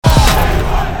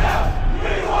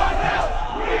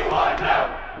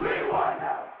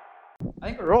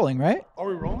rolling, right? Are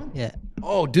we rolling? Yeah.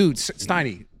 Oh, dude,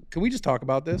 Steiny, can we just talk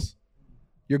about this?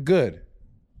 You're good.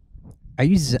 Are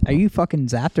you fucking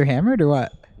zapped or hammered or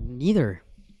what? Neither.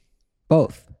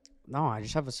 Both. No, I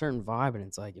just have a certain vibe, and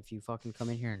it's like if you fucking come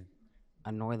in here and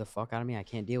annoy the fuck out of me, I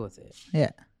can't deal with it.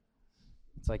 Yeah.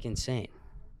 It's like insane.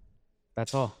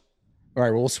 That's all. All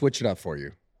right, well, we'll switch it up for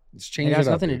you. Let's change It it has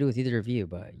up. nothing to dude. do with either of you,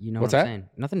 but you know What's what I'm that? saying.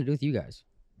 Nothing to do with you guys.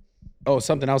 Oh,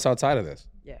 something else outside of this.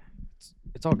 Yeah,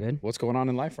 it's all good. What's going on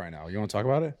in life right now? You want to talk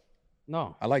about it?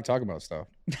 No, I like talking about stuff.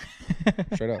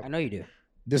 Straight up. I know you do.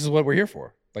 This is what we're here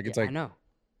for. Like, it's Yeah, like, I know.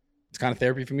 it's kind of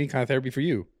therapy for me, kind of therapy for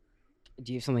you.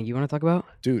 Do you have something you want to talk about?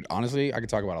 Dude, honestly, I could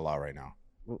talk about a lot right now.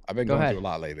 Well, I've been go going ahead. through a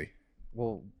lot lately.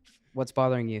 Well, what's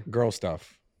bothering you? Girl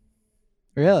stuff.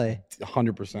 Really?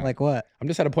 100%. Like what? I'm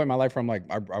just at a point in my life where I'm like,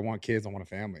 I want kids, I want a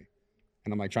family.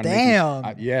 And I'm like trying to Damn.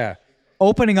 make these, yeah.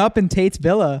 Opening up in Tate's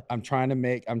villa. I'm trying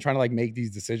to like make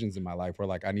these decisions in my life where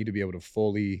like I need to be able to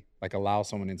fully like allow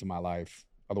someone into my life.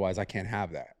 Otherwise I can't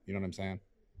have that. You know what I'm saying?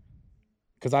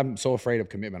 Because I'm so afraid of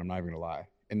commitment. I'm not even gonna lie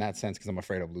in that sense because I'm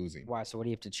afraid of losing. Why? So what do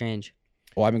you have to change?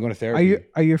 Well, I've been going to therapy.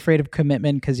 Are you afraid of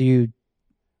commitment because you're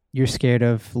scared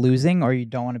of losing or you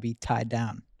don't want to be tied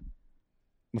down?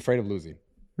 I'm afraid of losing.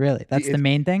 Really? That's the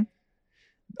main thing?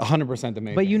 100% the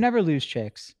main But you thing. never lose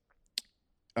chicks.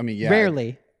 I mean, yeah.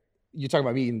 Rarely. You talking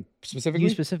about me specifically? You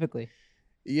specifically.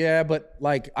 Yeah, but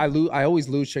like I always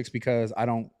lose chicks because I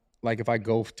don't like if I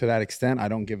go to that extent, I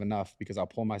don't give enough because I'll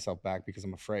pull myself back because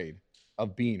I'm afraid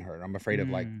of being hurt. I'm afraid of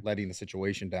like letting the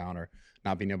situation down or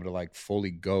not being able to like fully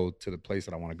go to the place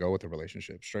that I want to go with the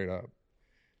relationship straight up.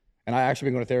 And I actually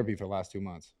been going to therapy for the last 2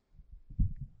 months.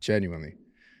 Genuinely.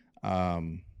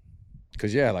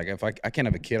 Cause yeah, like if I can't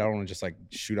have a kid, I don't want to just like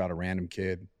shoot out a random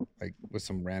kid like with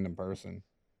some random person.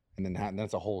 And then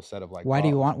that's a whole set of like, Why do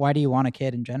you want a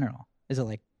kid in general? Is it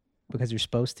like because you're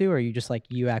supposed to or you just like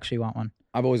you actually want one?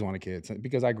 I've always wanted kids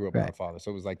because I grew up without a Right. father.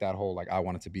 So it was like that whole, like, I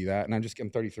wanted to be that. And I'm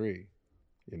 33,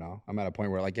 you know, I'm at a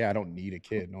point where like, yeah, I don't need a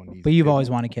kid. No one needs But a you've kid. always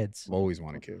wanted kids. I've always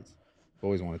wanted kids.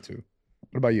 Always wanted to.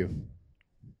 What about you?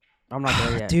 I'm not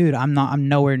there yet. Dude, I'm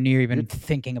nowhere near even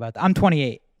thinking about that. I'm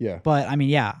 28. Yeah. But I mean,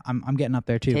 yeah, I'm getting up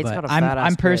there too. Tate's But got a fat ass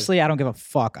I'm kid. personally, I don't give a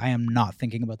fuck. I am not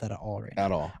thinking about that at all right now.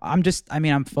 At all.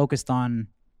 I'm focused on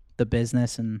the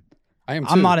business and I am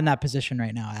too. I'm not in that position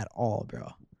right now at all, bro.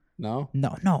 No?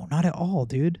 No, not at all,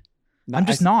 dude. No, I'm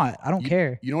just not. I don't you,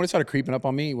 care. You know what started creeping up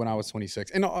on me when I was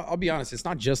 26? And I'll be honest, it's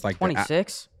not just like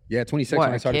 26? Yeah, 26 What,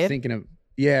 when I a started kid? thinking of,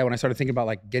 yeah, when I started thinking about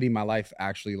like getting my life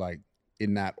actually like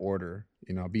in that order,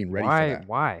 you know, being ready for that.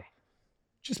 Why?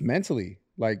 Just mentally.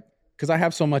 Like, because I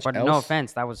have so much But else. no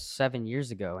offense, that was 7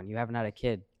 years ago, and you haven't had a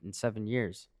kid in 7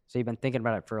 years. So you've been thinking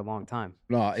about it for a long time.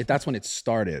 No, that's when it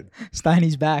started.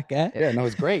 Steiny's back, eh? Yeah, no,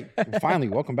 it's great. Finally,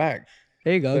 welcome back.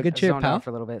 There you go. But Good I shit, zoned out pal. for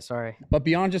a little bit. Sorry. But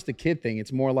beyond just the kid thing,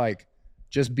 it's more like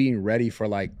just being ready for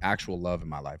like actual love in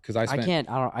my life. Because I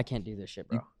can't do this shit,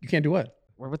 bro. You can't do what?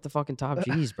 We're with the fucking top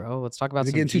G's, bro. Let's talk about Is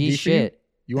it some getting too G deep for you? shit.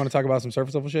 You want to talk about some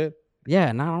surface level shit?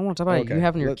 Yeah, no, I don't want to talk about Okay. you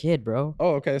having your Let- kid, bro.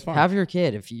 Oh, okay, that's fine. Have your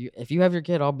kid. If you have your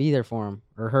kid, I'll be there for him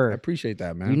or I her. appreciate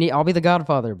that, man. I'll be the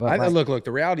godfather. But like, Look.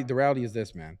 The reality is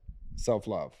this, man.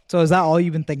 Self-love. So is that all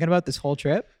you've been thinking about this whole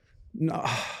trip? No,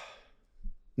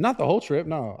 not the whole trip.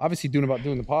 No, obviously doing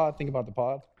the pod. Think about the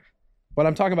pod. But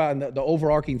I'm talking about the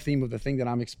overarching theme of the thing that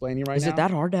I'm explaining right is now. it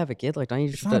that hard to have a kid? Like, don't you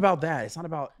It's just not about that. It's not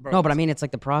about. Bro, no, but I mean, it's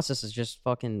like the process is just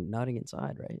fucking nutting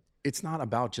inside, right? it's not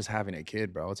about just having a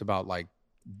kid, bro. It's about like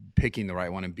picking the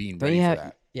right one and being Don't ready you for have?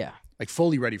 that. Yeah. Like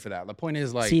fully ready for that. The point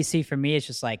is like, See, for me, it's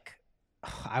just like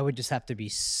I would just have to be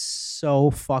so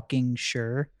fucking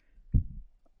sure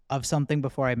of something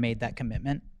before I made that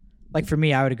commitment. Like for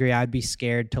me, I would agree. I'd be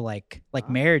scared to like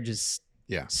marriage is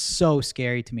yeah, so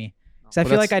scary to me because I Well,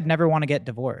 feel like that's- I'd never want to get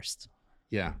divorced.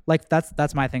 yeah. Like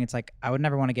that's my thing. It's like I would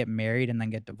never want to get married and then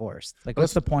get divorced. Like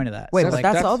what's the point of that? Wait, So, but like,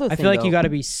 that's the that's- other I thing. feel like you though. got to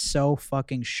be so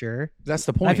fucking sure. That's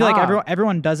the And point. I feel like Nah.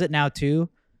 everyone does it now too,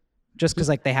 just because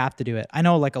like they have to do it. I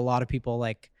know like a lot of people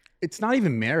like It's not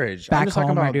even marriage. Back I'm just talking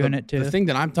home are about doing the, it too. The thing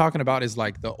that I'm talking about is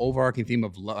like the overarching theme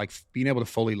of like being able to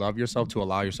fully love yourself to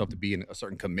allow yourself to be in a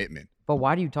certain commitment. But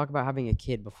why do you talk about having a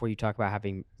kid before you talk about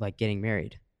having like getting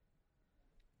married?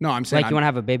 No, I'm saying Like you want to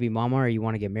have a baby mama or you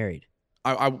want to get married?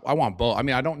 I want both. I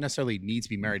mean, I don't necessarily need to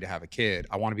be married to have a kid.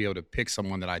 I want to be able to pick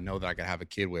someone that I know that I could have a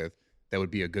kid with that would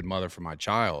be a good mother for my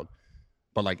child.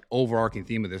 But like overarching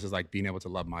theme of this is like being able to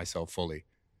love myself fully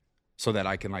so that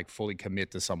I can like fully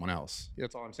commit to someone else.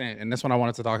 That's all I'm saying. And that's what I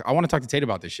wanted to talk. I want to talk to Tate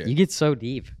about this shit. You get so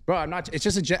deep. Bro, I'm not, it's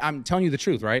just I'm telling you the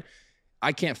truth, right?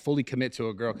 I can't fully commit to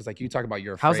a girl because like you talk about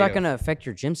you're afraid How's that of- going to affect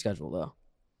your gym schedule though?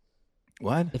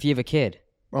 What? If you have a kid?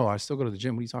 Bro, I still go to the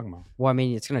gym. What are you talking about? Well, I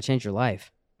mean, it's going to change your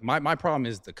life. My problem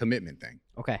is the commitment thing.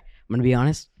 Okay, I'm gonna be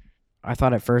honest. I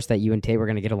thought at first that you and Tay were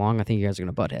gonna get along. I think you guys are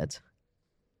gonna butt heads.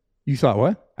 You thought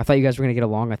what? I thought you guys were gonna get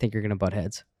along. I think you're gonna butt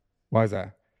heads. Why is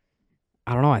that?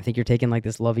 I don't know. I think you're taking like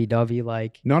this lovey-dovey,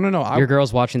 like No. your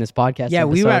girl's watching this podcast. Yeah,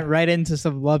 we episode. went right into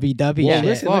some lovey-dovey Well,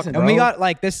 shit. listen, and we bro. got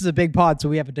like this is a big pod, so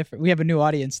we have a new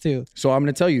audience too. So I'm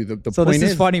gonna tell you the So point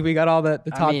this is funny. We got all the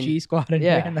top mean, G squad in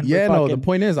yeah. here. And then Yeah, we're no. The fucking-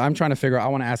 point is, I'm trying to figure out. I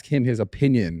want to ask him his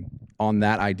opinion on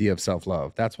that idea of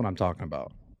self-love. That's what I'm talking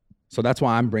about. So that's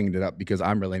why I'm bringing it up because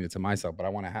I'm relating it to myself, but I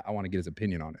want to get his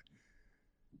opinion on it.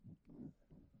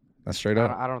 That's straight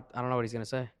up. I don't know what he's gonna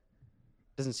say.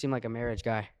 Doesn't seem like a marriage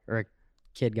guy or a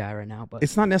kid guy right now. But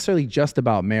It's not necessarily just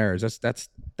about marriage. That's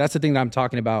the thing that I'm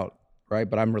talking about, right?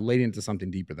 But I'm relating it to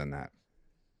something deeper than that.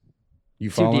 You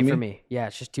too follow deep me? for me. Yeah,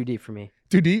 it's just too deep for me.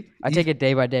 Too deep? I take it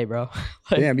day by day, bro.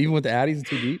 Like, Damn, even with the Addies, it's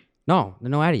too deep. no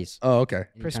Addies. Oh, okay.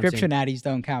 Anytime prescription soon. addies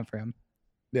don't count for him.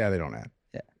 Yeah, they don't add.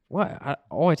 What?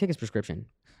 All I take is prescription.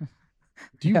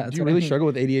 Do you Yeah, that's do you what I really mean. struggle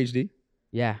with ADHD?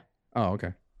 Yeah. Oh,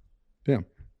 okay. Damn.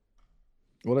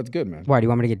 Well, that's good, man. Why do you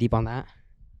want me to get deep on that?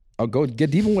 I'll go get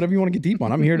deep on whatever you want to get deep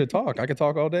on. I'm here to talk. I can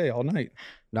talk all day, all night.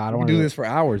 No, I I don't can want do to this for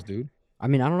hours, dude. I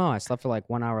mean, I don't know. I slept for like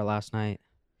 1 hour last night.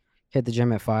 Hit the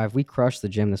gym at 5. We crushed the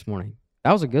gym this morning.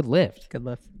 That was a good lift. Good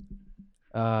lift.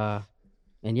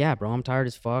 And yeah, bro, I'm tired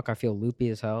as fuck. I feel loopy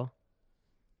as hell.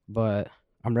 But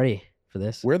I'm ready for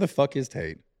this. Where the fuck is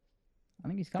Tate? I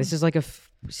think he's coming. This is like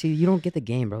see, you don't get the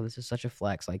game, bro. This is such a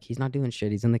flex. Like, he's not doing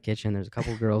shit. He's in the kitchen. There's a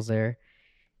couple girls there.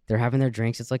 They're having their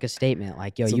drinks. It's like a statement.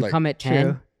 Like, yo, So, you like, come at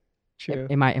 10. True.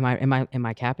 Am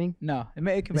I capping? No,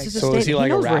 it can This make is a sense. So is he statement. like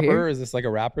He a knows we're here. rapper? Is this like a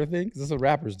rapper thing? 'Cause this is what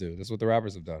rappers do. This is what the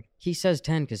rappers have done. He says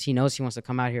 10 because he knows he wants to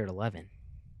come out here at 11.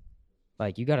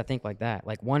 Like, you got to think like that.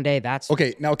 Like, one day that's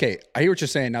Okay, I hear what you're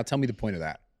saying. Now tell me the point of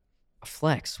that. a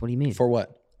flex. What do you mean? For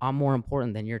what? I'm more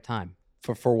important than your time.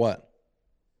 For what?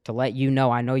 To let you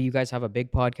know, I know you guys have a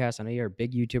big podcast. I know you're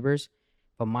big YouTubers,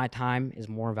 but my time is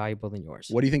more valuable than yours.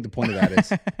 What do you think the point of that is?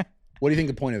 What do you think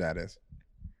the point of that is?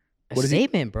 A what is he-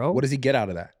 statement, bro. What does he get out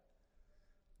of that?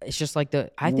 It's just like I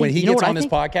think When he you know gets what on I this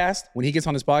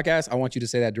think? podcast, I want you to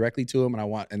say that directly to him,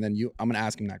 and then I'm gonna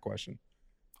ask him that question.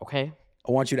 Okay.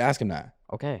 I want you to ask him that.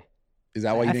 Okay. Is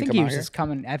that why you I didn't think come he out was here? just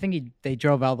coming. I think they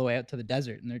drove all the way out to the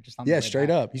desert and they're just on the Yeah, way straight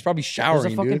back. up. He's probably There's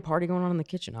showering, a fucking dude. party going on in the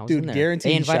kitchen. I was Dude, in there. guaranteed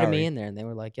They he's invited me showering. in there and they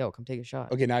were like, yo, come take a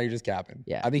shot. Okay, now you're just capping.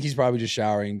 Yeah. I think he's probably just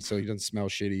showering so he doesn't smell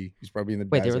shitty. He's probably in the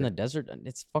Wait, desert. they were in the desert?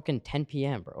 It's fucking 10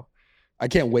 p.m., bro. I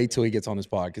can't wait till he gets on this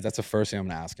pod because that's the first thing I'm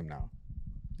gonna ask him now.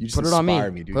 You just Put it on me.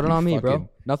 inspire me, dude. Put it You on me, bro. fucking-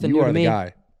 Nothing You new are to the me.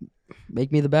 guy.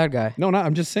 Make me the bad guy. No,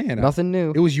 I'm just saying. Nothing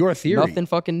new. It was your theory. Nothing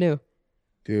fucking new.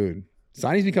 Dude.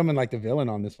 Sonny's becoming like the villain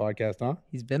on this podcast, huh?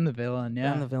 He's been the villain.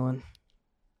 Yeah, I'm the villain.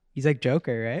 he's like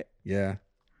Joker, right? Yeah.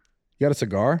 You got a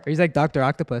cigar? Or he's like Dr.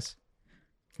 Octopus.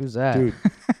 Who's that? Dude,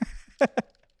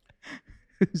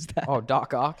 Who's that? Oh,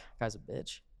 Doc Ock. Guy's a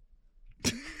bitch.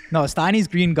 No, Steiny's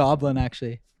Green Goblin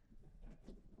actually.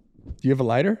 do you have a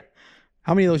lighter?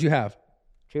 How many of those you have?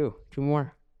 Two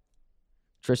more.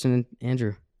 Tristan and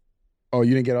Andrew. Oh,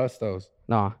 you didn't get us those.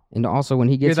 Nah. And also, when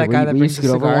he You're gets that here, guy that will you brings a scoot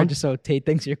over cigar one? just so Tate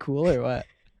thinks you're cool or what?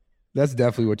 That's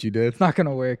definitely what you did. It's not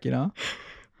gonna work, you know.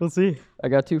 We'll see. I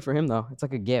got 2 for him, though. It's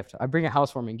like a gift. I bring a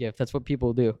housewarming gift. That's what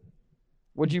people do.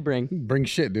 What'd you bring? Bring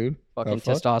shit, dude. Fucking The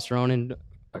fuck? testosterone and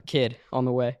a kid on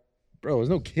the way. Bro, there's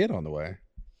no kid on the way.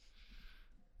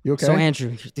 You okay? So,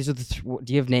 Andrew, these are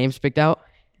do you have names picked out?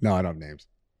 No, I don't have names.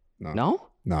 No. No?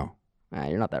 No. Nah,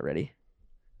 you're not that ready.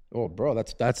 Oh, bro,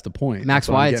 that's the point. Max That's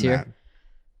what I'm Wyatt's getting here.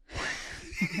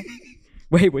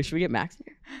 at. Wait, should we get Max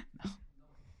here?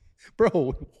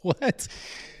 Bro, what?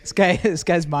 This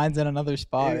guy's mind's in another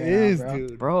spot. It right is, now, bro.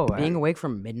 dude. Bro, being awake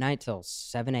from midnight till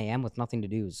 7 a.m. with nothing to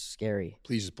do is scary.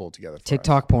 Please just pull it together. for us.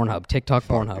 TikTok, Pornhub. TikTok,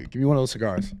 Fuck, Pornhub. dude. Give me one of those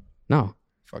cigars. No,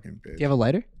 Fucking bitch. Do you have a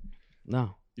lighter?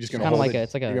 no. You're just It's gonna kinda hold like it.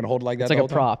 it's like You're a- gonna hold it like that. It's like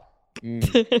the a whole time? prop.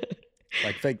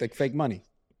 Mm. like fake money.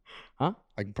 Huh?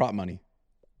 Like prop money.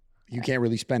 You can't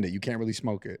really spend it. You can't really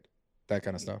smoke it. That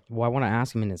kind of stuff. Well, I want to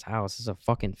ask him in his house. This is a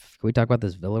fucking. Can we talk about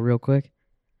this villa real quick?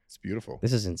 It's beautiful.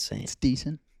 This is insane. It's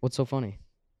decent. What's so funny?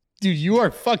 Dude, you are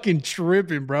fucking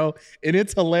tripping, bro. And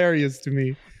it's hilarious to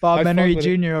me. Bob I fuck Henry with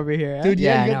it. Jr. over here. huh? Dude,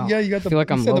 Yeah, you I got, know. yeah, you got the. I feel like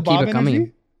you I'm said the low key Bob becoming.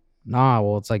 energy? Nah,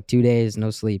 well, it's like 2 days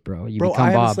no sleep, bro. You Bro, I become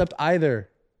haven't Bob. slept either.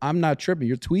 I'm not tripping.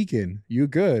 You're tweaking. You're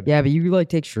good. Yeah, but you like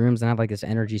take shrooms and have like this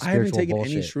energy I haven't spiritual taken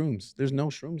bullshit. any shrooms. There's no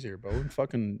shrooms here, bro. In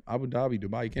fucking Abu Dhabi,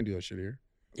 Dubai, you can't do that shit here.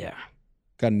 Yeah.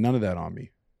 Got none of that on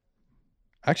me.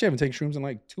 Actually, I haven't taken shrooms in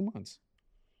like 2 months.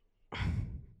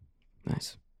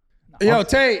 Nice. Yo,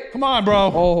 Tate, come on,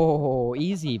 bro. Oh,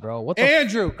 easy, bro. What the?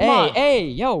 Andrew, come Hey, on. hey,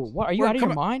 yo, what are you We're out of your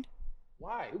coming- mind?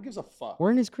 Why? Who gives a fuck?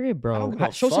 We're in his crib, I bro. don't give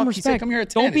a Show some fuck. He said respect. come here at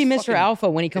 10. Don't be It's Mr. fucking- Alpha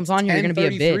when he comes it's on. You're gonna be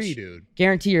a 10:33, bitch. dude.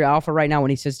 Guarantee you're alpha right now.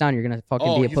 When he sits down, you're gonna fucking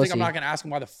Oh, be you a pussy. think I'm not gonna ask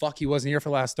him why the fuck he wasn't here for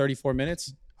the last 34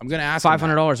 minutes? I'm gonna ask him that.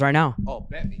 $500 right now. Oh,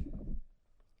 bet me.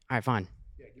 All right, fine.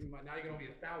 Yeah, give me my. Now you're gonna be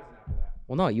 1,000 after that.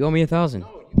 Well, no, you owe me 1,000.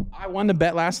 No, I won the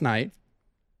bet last night.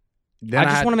 Then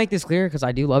I just want to make this clear because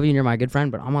I do love you and you're my good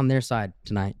friend, but I'm on their side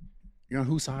tonight. You're on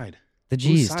whose side? The Whose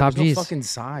G's, side? top There's G's. no fucking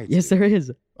side. Yes, dude. there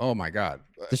is. Oh my god.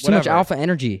 There's too much Whatever. alpha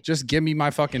energy. Just give me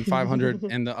my fucking 500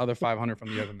 and the other 500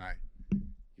 from the other night. You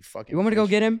fucking. You want me to go bitch.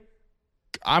 get him?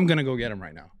 I'm gonna go get him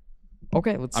right now.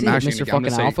 Okay, let's I'm see it, actually Mr. gonna, I'm fucking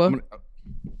gonna say, Alpha.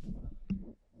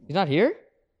 He's not here?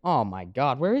 Oh my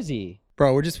God, where is he?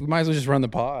 bro, we might as well just run the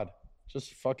pod.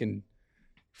 Just fucking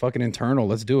internal.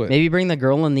 Let's do it. Maybe bring the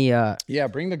girl in the. Yeah,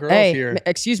 bring the girls Hey, here.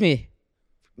 excuse me,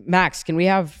 Max. Can we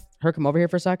have her come over here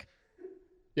for a sec?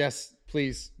 Yes,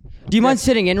 please. Do you mind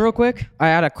sitting in real quick? I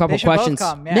had a couple They should both questions.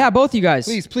 come, yeah. Both you guys.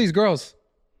 Please, girls.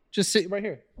 Just sit right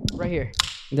here. Right here.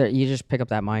 There, you just pick up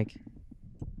that mic.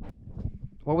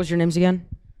 What was your names again?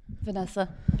 Vanessa,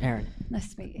 Aaron.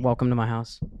 nice to meet you. Welcome to my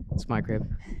house. It's my crib.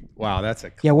 Wow, that's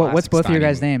a Yeah, what's classic both of your Steiny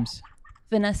guys' move. names?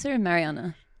 Vanessa and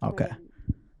Mariana. Okay.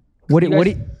 What do You what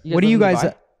guys- do you what do guys you live in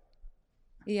guys?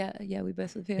 Dubai? Yeah, we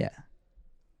both live here. Yeah.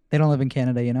 They don't live in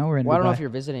Canada, you know. We're in Well, I don't know Dubai. if you're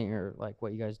visiting or like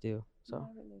what you guys do. So No,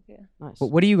 we live here. nice.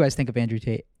 What do you guys think of Andrew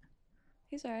Tate?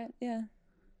 He's alright. Yeah.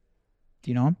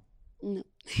 Do you know him? No.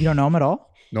 You don't know him at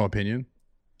all? No opinion.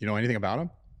 You know anything about him?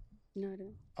 No, I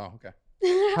don't. Oh, okay.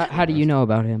 How do you know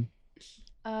about him?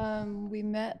 We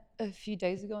met a few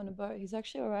days ago on a boat. He's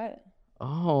actually alright.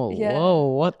 Oh, Yeah. whoa!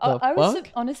 What the I was fuck?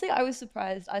 honestly, I was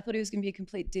surprised. I thought he was gonna be a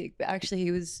complete dick, but actually,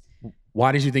 he was.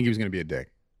 Why did you think he was gonna be a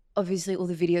dick? Obviously, all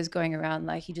the videos going around,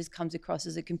 like he just comes across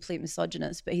as a complete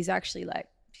misogynist, but he's actually like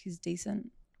he's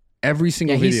decent. Every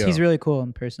single Yeah, video. he's really cool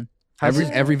in person.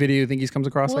 every video you think he comes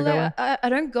across Well, like that way? I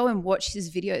don't go and watch his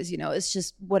videos. You know, it's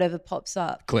just whatever pops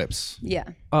up. Clips. Yeah.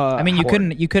 I mean, you how-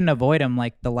 couldn't avoid him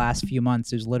like the last few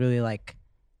months. It was literally like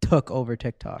took over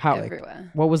TikTok. How- Like,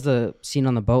 Everywhere. What was the scene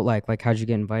on the boat like? Like, how'd you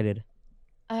get invited?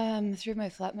 Through my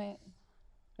flatmate.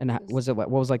 And was it what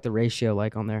was like the ratio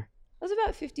like on there? It was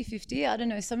about 50-50. I don't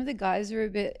know. Some of the guys were a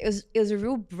bit. It was a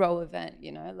real bro event.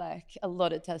 You know, like a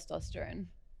lot of testosterone.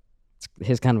 It's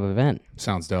his kind of event.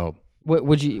 Sounds dope.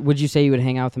 Would you say you would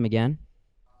hang out with him again?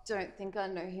 Don't think I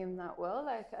know him that well.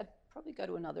 Like I'd probably go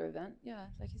to another event. Yeah,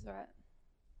 like he's alright.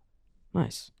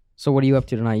 Nice. So what are you up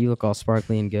to tonight? You look all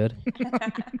sparkly and good.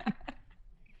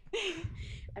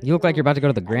 You look like you're about to go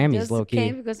to the Grammys, just low key.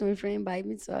 came because my friend invited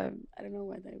me, so I don't know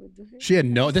what I would do. She had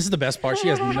no. This is the best part. She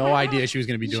has no idea she was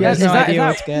gonna be she doing has this. no Is that- idea is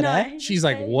what's good. eh? She's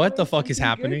like, what the fuck is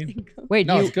happening? Wait,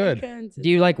 No, do you, it's good. do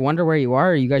you like wonder where you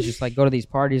are? Or you guys just like go to these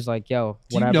parties like, yo,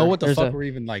 Do whatever. you know what the There's fuck a- we're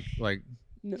even like?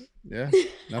 No. Yeah,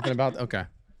 nothing about. Okay,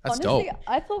 that's Honestly, dope.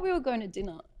 I thought we were going to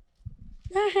dinner.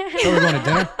 So we're going to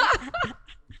dinner.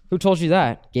 Who told you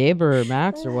that? Gabe or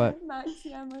Max or what? Max,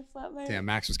 yeah, my flatmate. Damn,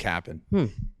 Max was capping.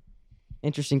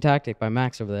 Interesting tactic by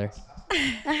Max over there.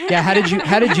 Yeah, how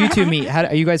did you two meet?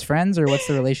 Are you guys friends or what's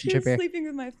the He relationship was here? sleeping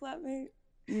with my flatmate.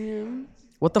 Yeah.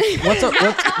 What's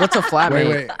a flatmate?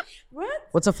 Wait. What?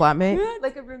 What's a flatmate?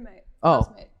 Like a roommate. Oh.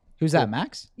 Classmate. Who's that,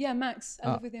 Max? Yeah, Max.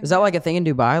 I live with him. Is that like a thing in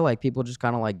Dubai? Like people just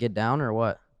kind of like get down or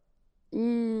what?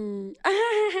 Mm.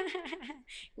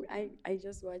 I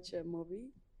just watched a movie,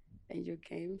 and you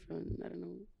came from I don't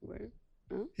know where.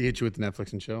 He hit you with the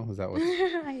Netflix and chill. Is that what?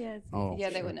 Yes. Oh,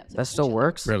 Yeah, they were Netflix. That and still chill.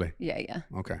 works? really? Yeah.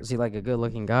 Okay. Is he like a good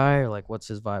looking guy or like what's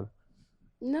his vibe?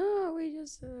 No, we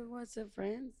just was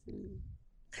friends.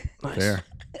 And Fair.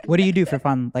 What do you do for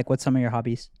fun? Like, what's some of your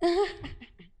hobbies?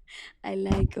 I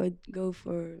like go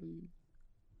for.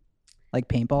 Like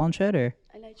paintball and shit, or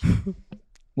I like shoot.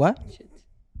 what?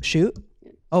 Shoot?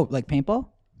 Yeah. Oh, like paintball?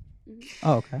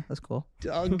 Oh, okay, that's cool.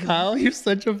 Kyle, you're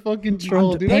such a fucking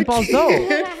troll, dude. Paintball's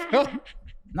dope.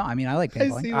 No, I mean I like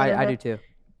paintballing. see. I do too.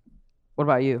 What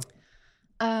about you?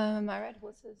 I ride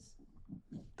horses.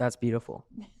 That's beautiful.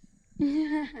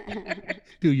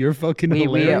 Dude, you're fucking We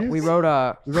hilarious.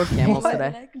 rode camels What?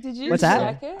 today. Like, did you What's that?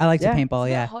 like it? I like Yeah. to paintball.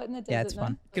 It's Yeah, not hot in the yeah, desert, it's no?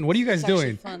 fun. Fucking, what are you guys It's actually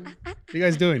doing? fun. What are you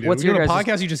guys doing, dude? What's We're your doing a guys'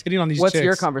 podcast. You just hitting on these What's chicks.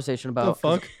 your conversation The about?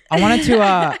 fuck? I wanted to.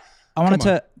 Come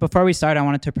on. Before we start, I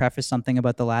wanted to preface something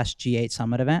about the last G8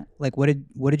 summit event. Like, what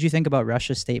did you think about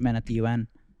Russia's statement at the UN?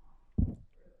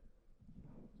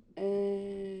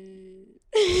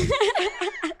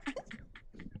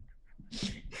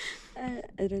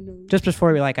 I don't know. Just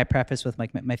before I preface with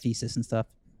like my thesis and stuff.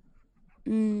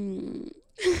 Mm.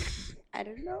 I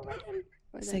don't know.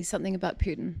 Say something about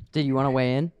Putin. Did you want to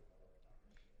weigh in?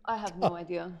 I have no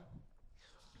idea.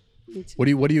 What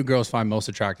do you girls find most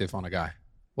attractive on a guy?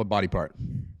 What body part?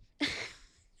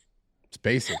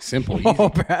 Just basic, simple, easy. Oh,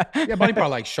 Brad. Yeah, body part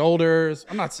like shoulders.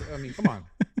 I mean, come on.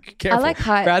 Careful. I like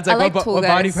height. Brad's I like, like tall what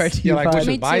body guys. part do Yeah, you like, find? what's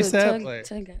Me your too. bicep?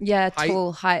 Like, Yeah, Height?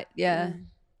 tall height. Yeah,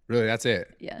 really, that's it.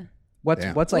 yeah.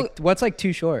 Damn. What's like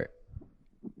too short?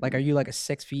 Like, are you like a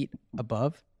 6 feet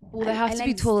above? Well, they I- have I to like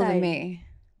be the taller style. than me.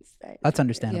 Style. That's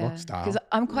understandable. Yeah, Style. because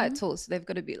I'm quite tall, so they've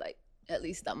got to be like at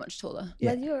least that much taller.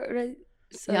 Yeah. But you're really,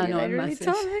 so Yeah, I you're know, like I'm really massive.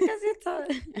 tall because you're tall.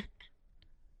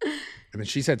 And then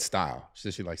she said style. She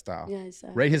said she likes style. Yeah, so.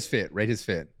 Rate his fit. Rate his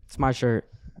fit. It's my shirt.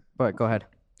 But go ahead.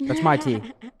 That's my tee.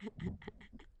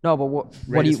 No, but what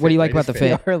Rate do you his what do you fit, like rate about the his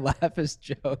fit. fit? Your laugh is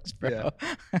jokes, bro.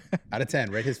 Yeah. Out of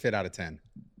 10. Rate his fit out of 10.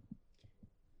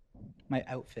 My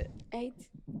outfit. 8.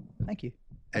 Thank you.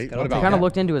 Hey, good. what I'll about take Kind of that?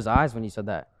 looked into his eyes when you said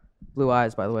that. Blue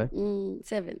eyes, by the way.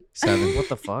 7. 7. What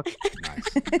the fuck?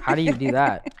 Nice. How do you do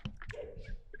that?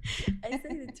 I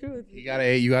say the truth. You got an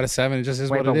 8. You got a 7. It just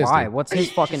is Wait, what but it is. why? dude. What's his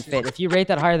fucking fit? If you rate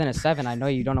that higher than a 7, I know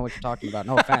you don't know what you're talking about.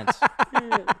 No offense.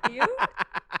 You?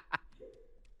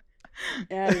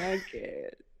 Yeah, like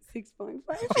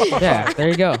 6.5. Yeah, there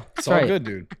you go. That's It's all right. good,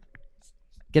 dude.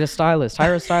 Get a stylist.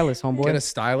 Hire a stylist, homeboy. Get a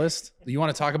stylist. You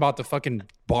want to talk about the fucking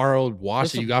borrowed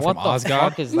watch that you got what from the Osgod?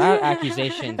 fuck is that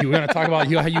accusation? You want to talk about how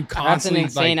you That's an constantly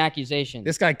insane like, accusation.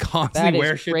 this guy constantly That is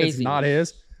wears shit that's crazy. not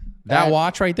his. That That-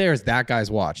 watch right there is that guy's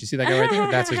watch. You see that guy right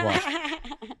there? That's his watch.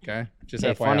 Okay, just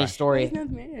Okay, FYI. funny story. It's not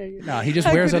married. No, he just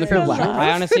wears other people's laugh? shit.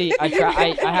 I honestly,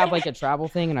 I have like a travel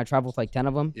thing, and I travel with like 10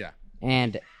 of them. Yeah.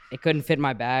 And it couldn't fit in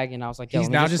my bag, and I was like, Yo, He's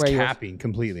let me now just wear yours. capping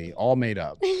completely, all made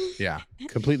up. Yeah,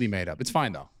 completely made up. It's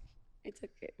fine though. It's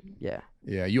okay. Yeah.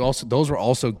 Yeah, you also those were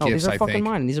also No, gifts. these are I fucking think.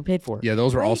 mine, and these are paid for. Yeah,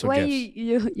 those were also why gifts.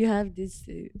 you have this?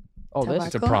 Oh, this?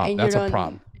 It's a tobacco prop. and That's you a don't,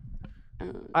 prop.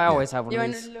 I always have one You of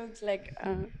want these. to look like.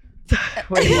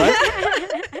 Wait,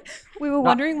 what? We were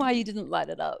wondering why you didn't light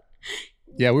it up.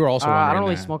 Yeah, we were also. I don't wondering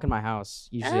really that. smoke in my house.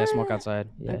 Usually, I smoke Ah, outside.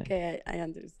 Yeah. Okay, I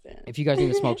understand. If you guys need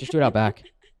to smoke, just do it out back.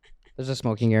 There's a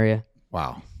smoking area.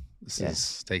 Wow, this Yeah.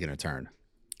 is taking a turn.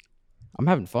 I'm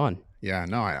having fun. Yeah,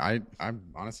 no, I'm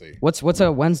honestly. What's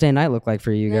a Wednesday night look like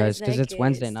for you No, guys? Because like it's a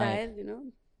Wednesday night. style, you know?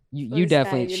 You for style,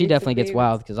 definitely, you she need to definitely gets be-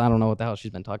 wild because I don't know what the hell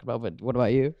she's been talking about. But what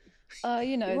about you?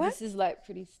 You know, What? this is like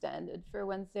pretty standard for a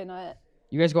Wednesday night.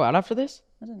 You guys go out after this?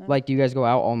 I don't know. Like, do you guys go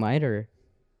out all night or?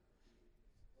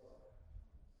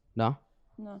 No.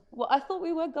 No. Well, I thought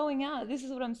we were going out. This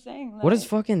is what I'm saying. What does like-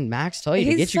 fucking Max tell you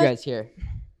to He's get you such- guys here?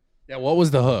 Yeah, what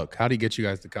was the hook? How did he get you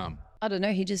guys to come? I don't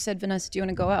know. He just said, Vanessa, do you want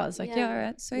to go out? I was like, yeah, all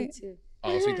right, Me sweet. too.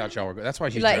 Oh, so he thought y'all were good. That's why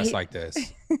she's Like, dressed he- like this.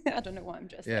 I don't know why I'm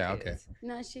dressed Yeah, like okay. this.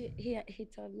 No, he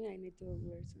told me I need to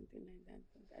wear something like that,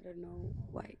 but I don't know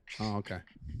why. Oh, okay.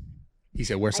 He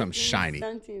said, wear something I think shiny.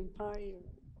 Something party.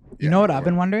 You know what I've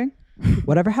been wondering?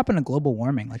 Whatever happened to global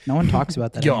warming? Like, no one talks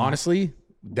about that Yo, anymore. honestly,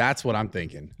 that's what I'm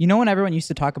thinking. You know when everyone used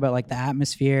to talk about like the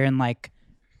atmosphere and like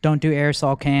don't do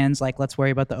aerosol cans, like let's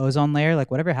worry about the ozone layer, like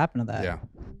whatever happened to that? Yeah,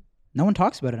 No one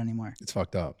talks about it anymore. it's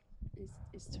fucked up.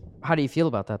 It's true. How do you feel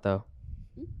about that though?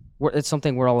 It's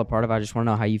something we're all a part of. I just want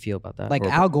to know how you feel about that. Like Or-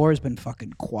 Al Gore's been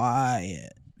fucking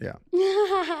quiet. Yeah,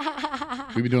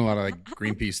 we've been doing a lot of like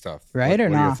Greenpeace stuff. Right what, or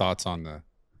what are your nah? thoughts on the?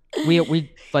 we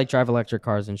like drive electric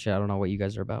cars and shit. I don't know what you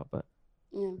guys are about, but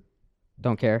Yeah.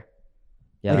 don't care.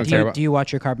 Yeah, don't that's Do care you, about- do you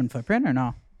watch your carbon footprint or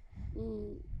no?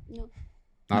 No.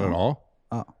 Not at No. all.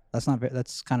 Oh, that's not.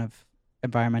 That's kind of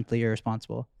environmentally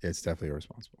irresponsible. It's definitely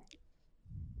irresponsible.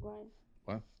 Why?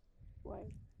 What? Why?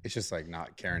 It's just like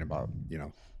not caring about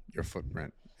your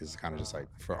footprint is kind of just like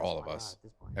for all of us.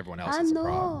 Everyone else I is a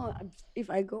problem. know. If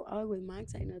I go out with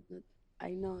Max, I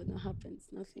know it happens.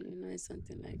 Nothing. It's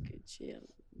something like a chill.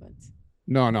 But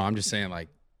No, I'm just saying like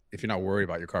if you're not worried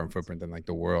about your carbon footprint, then like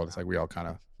the world, it's like we all kind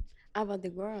of how about the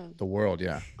girl? the world,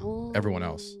 yeah. Oh. Everyone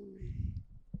else.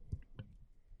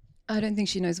 I don't think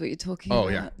she knows what you're talking Oh,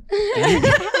 about.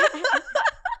 yeah.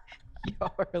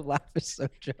 Your laugh is so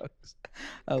jokes.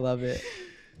 I love it.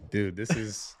 Dude, this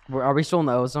is Are we still in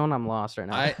the ozone? I'm lost right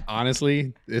now. I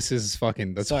honestly, this is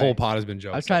fucking this Sorry. whole pod has been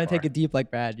jokes. I was trying to take it deep like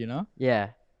Brad, you know? yeah.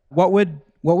 What would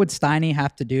Steiny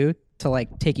have to do to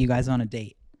like take you guys on a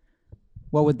date?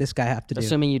 What would this guy have to do?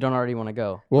 Assuming you don't already want to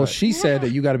go. Well, But- she said that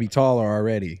you got to be taller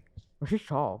already. Well, she's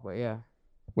tall, but yeah.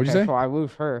 What'd you Okay, say? So I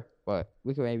lose her, but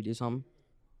we could maybe do something.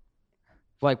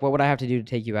 Like, what would I have to do to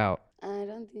take you out? I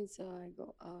don't think so. I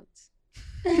go out.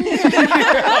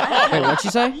 Wait, what'd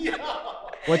you say?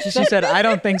 What'd you say? She said, "I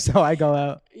don't think so." I go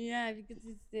out. Yeah, because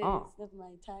it's Oh. not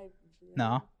my type.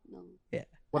 No? No.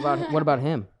 What about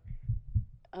him?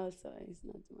 Also, it's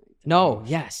not my type. No.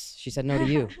 Yes. She said no to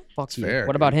you. Fuck you. fair,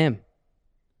 What about him?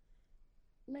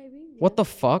 Maybe. What the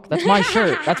fuck? That's my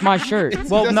shirt. That's my shirt.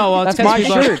 Well, no, That's it's my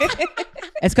because shirt.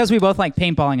 It's because we both like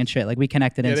paintballing and shit. Like we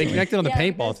connected Yeah, they instantly. connected on the Yeah,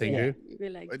 paintball that's thing, it. dude. We're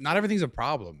like, Not everything's a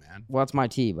problem, man. Well, it's my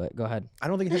tea, but go ahead. I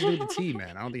don't think it has to do with the tea,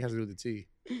 man. I don't think it has to do with the tea.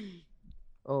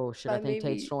 Oh shit! I But think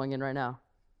maybe- Tate's strolling in right now.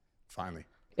 Finally.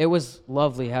 It was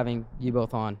lovely having you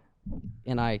both on,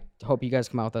 and I hope you guys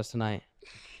come out with us tonight.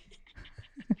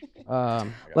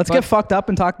 Let's But- get fucked up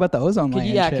and talk about the ozone layer. Could you,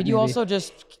 and yeah, shit, could you maybe. also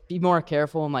just be more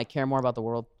careful and like care more about the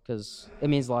world because it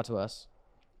means a lot to us.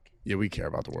 Yeah, we care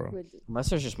about the world. with- Unless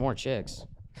there's just more chicks,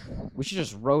 we should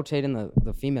just rotate in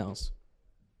the females.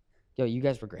 Yo, you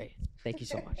guys were great. Thank you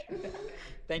so much.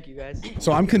 Thank you guys.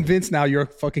 So I'm convinced now you're a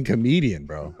fucking comedian,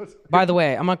 bro. By the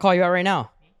way, I'm gonna call you out right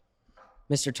now,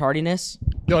 Mr. Tardiness.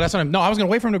 No, that's not. No, I was gonna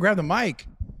wait for him to grab the mic.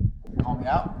 Call me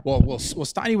out. Well,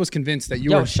 Steiny was convinced that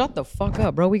you Yo, were. shut the fuck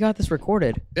up, bro. We got this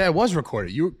recorded. Yeah, it was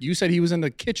recorded. You said he was in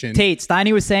the kitchen. Tate,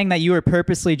 Steiny was saying that you were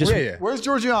purposely just. Yeah. Where's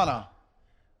Georgiana?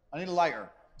 I need a lighter.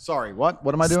 Sorry, what?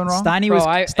 What am I doing wrong? Steiny Bro,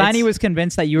 Steiny was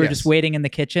convinced that you were Yes. just waiting in the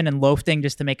kitchen and loafing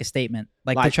just to make a statement,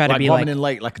 like to try to like be coming like, in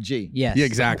late like a G. yes, Yeah,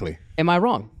 exactly. Am I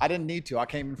wrong? I didn't need to. I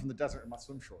came in from the desert in my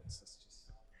swim shorts. It's just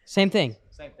Same thing.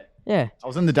 same thing. Yeah. I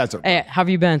was in the desert. Hey, how have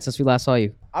you been since we last saw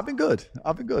you? I've been good.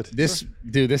 I've been good. This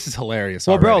is hilarious.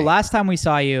 Well, bro, already. last time we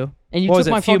saw you, And you what took was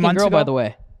it, my a few fucking months girl, ago? by the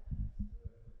way.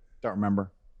 Don't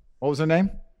remember. What was her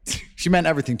name? She meant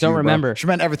everything to Don't you. bro. remember. She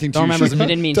meant everything to Don't you. remember, She's- she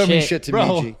didn't mean don't mean shit. shit to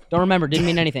Bro. me, G. Don't remember. Didn't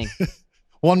mean anything.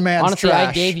 One man's Honestly, trash.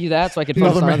 I gave you that so I could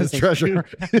focus another on other man's things. treasure.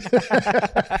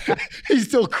 He's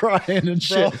still crying and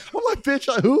shit. I'm like,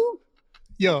 bitch, who?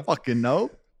 Yo. Fucking no.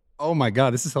 Oh my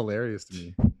god, this is hilarious to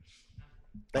me.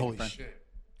 Thank Holy you, friend. shit.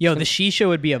 Yo, the shisha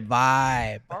would be a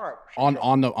vibe.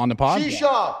 On the pod?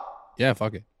 Shisha. Yeah,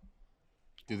 fuck it.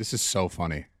 Dude, this is so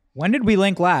funny. When did we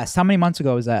link last? How many months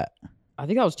ago was that? I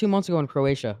think that was 2 months ago in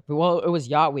Croatia. Well, it was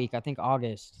Yacht Week. I think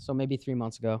August. So maybe 3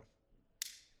 months ago.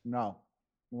 No.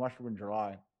 We watched it in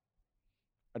July.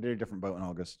 I did a different boat in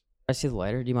August. I see the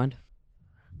lighter. Do you mind?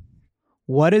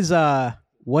 What is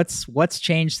what's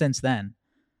changed since then?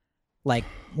 Like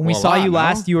when we Well, a saw lot, you no?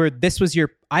 last, this was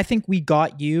your. I think we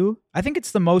got you. I think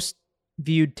it's the most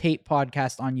viewed Tate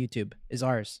podcast on YouTube is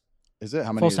ours. Is it?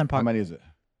 How many? Full Send How Pod- many is it?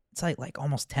 It's like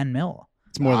almost 10 mil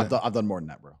It's more I've, than done, I've done more than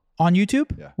that, bro. on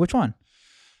YouTube. Yeah. Which one?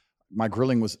 My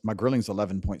grilling's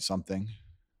 11 point something.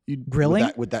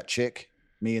 Grilling? with that chick,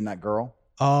 me and that girl.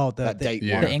 Oh, That date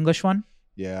Yeah. the English one.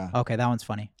 Yeah. Okay, that one's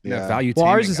funny. yeah. Yeah. value. Well,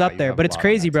 ours taming is guy, up you there, have but a it's lot on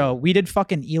crazy, that, bro. too. We did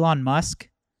fucking Elon Musk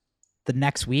the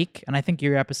next week, and I think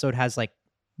your episode has like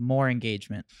more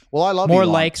engagement, Well, I love more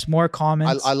Elon. likes, more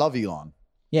comments. I love Elon.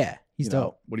 yeah, he's You know,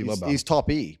 dope. What do you love he's, about he's top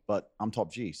E, but I'm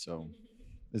top G, so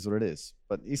is what it is.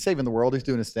 But he's saving the world. He's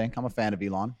doing his thing. I'm a fan of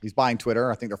Elon. He's buying Twitter.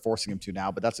 I think they're forcing him to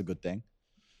now, but that's a good thing.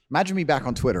 Imagine me back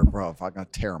on Twitter, bro. If I'm gonna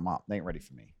tear him up, they ain't ready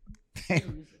for me. they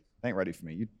ain't ready for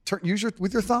me. You use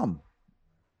with your thumb.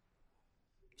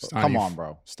 Steiny, Come on,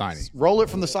 bro. Steiny. Roll it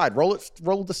from the side. Roll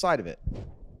the side of it.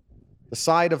 The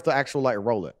side of the actual lighter.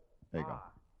 Roll it. There you go.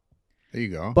 There you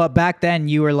go. But back then,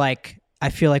 you were like, I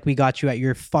feel like we got you at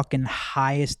your fucking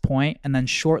highest point, and then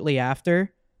shortly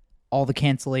after, all the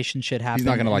cancellation shit happened. He's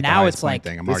not gonna like now the it's highest point like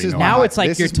thing. I'm This already is knowing now that. it's like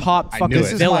This your is- top I fucking knew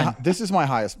it. villain. This is my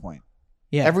highest point.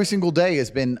 Yeah, Every single day has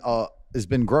been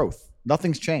growth.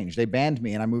 Nothing's changed. They banned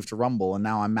me and I moved to Rumble and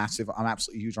now I'm massive. I'm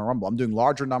absolutely huge on Rumble. I'm doing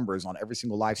larger numbers on every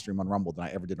single live stream on Rumble than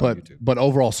I ever did on YouTube. but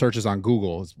overall searches on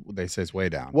Google is they say it's way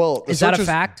down. Well, the is that a searches-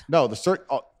 fact? No, the search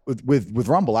with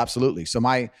Rumble, absolutely. So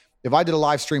if I did a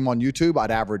live stream on YouTube,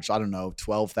 I'd average, I don't know,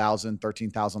 12,000,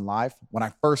 13,000 live. When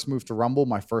I first moved to Rumble,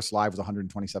 my first live was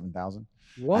 127,000.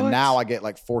 What? And now I get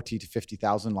like 40 to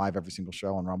 50,000 live every single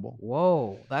show on Rumble.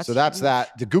 Whoa. That's So that's huge.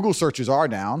 that. The Google searches are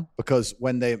down because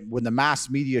when the mass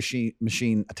media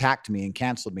machine attacked me and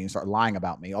canceled me and started lying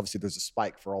about me, obviously there's a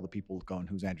spike for all the people going,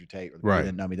 "Who's Andrew Tate?" or the people Right. who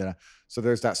didn't know me. So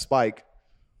there's that spike.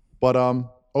 But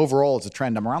overall, it's a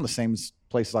trend. I'm around the same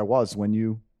place as I was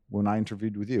when I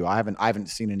interviewed with you. I haven't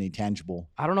seen any tangible.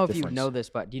 I don't know if you difference. know this,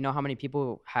 but do you know how many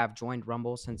people have joined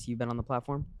Rumble since you've been on the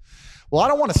platform? Well, I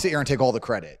don't want to sit here and take all the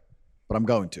credit, but I'm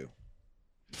going to.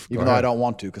 Even though I don't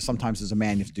want to, because sometimes as a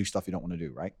man you have to do stuff you don't want to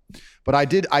do, right? But I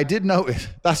did know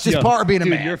that's just part of being a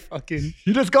man. You're fucking.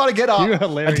 You just got to get up You're and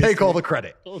hilarious, take all dude. the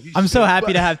credit. I'm so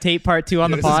happy to have Tate Part 2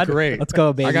 on the This is pod. great. Let's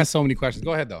go, baby. I got so many questions.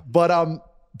 Go ahead though. But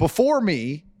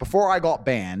before I got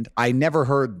banned, I never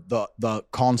heard the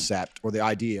concept or the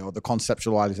idea or the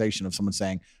conceptualization of someone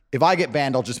saying, if I get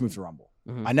banned, I'll just move to Rumble.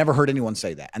 Mhm. I never heard anyone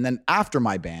say that. And then after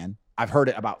my ban, I've heard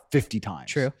it about 50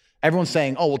 times. True. Everyone's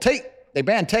saying, oh, well, Tate, they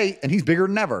banned Tate and he's bigger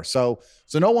than ever. So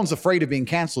no one's afraid of being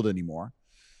canceled anymore.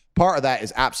 Part of that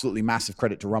is absolutely massive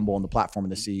credit to Rumble and the platform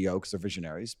and the CEO because they're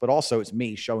visionaries. But also it's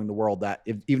me showing the world that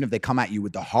even if they come at you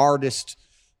with the hardest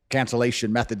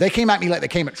cancellation method. They came at me like they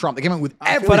came at Trump. They came at with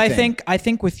everything. But I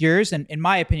think with yours, and in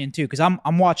my opinion too, because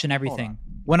I'm watching everything.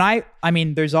 When I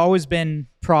mean, there's always been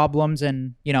problems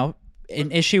and an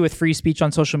issue with free speech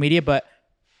on social media, but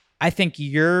I think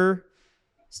your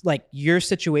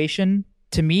situation,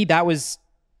 to me, that was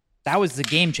the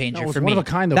game changer No, it was for one me. of a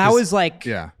kind, though, that 'cause- was like,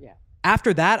 Yeah.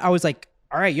 after that, I was like,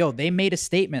 all right, yo, they made a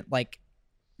statement. Like,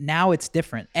 now it's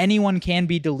different. Anyone can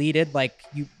be deleted. Like,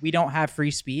 we don't have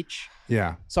free speech.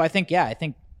 Yeah. So I think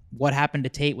what happened to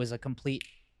Tate was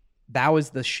that was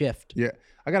the shift. Yeah.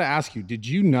 I got to ask you, did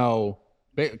you know,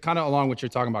 kind of along what you're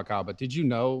talking about, Kyle, but did you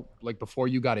know, like before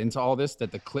you got into all this,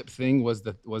 that the clip thing was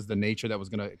the nature that was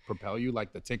going to propel you,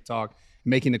 like the TikTok,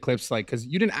 making the clips, like, because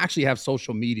you didn't actually have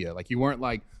social media. Like, you weren't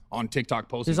like on TikTok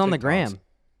posting. He was on the TikToks. gram.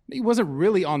 He wasn't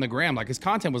really on the gram. Like, his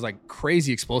content was like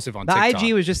crazy explosive on The TikTok.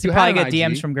 IG was just to You had probably an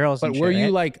get DMs IG, from girls. But and were shit, you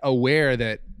right? like aware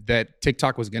that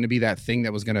TikTok was going to be that thing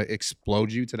that was going to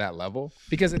explode you to that level?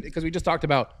 Because we just talked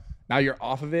about, now you're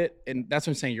off of it, and that's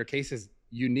what I'm saying. Your case is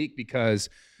unique because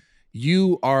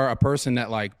you are a person that,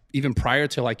 like, even prior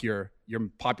to like your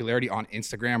popularity on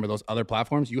Instagram or those other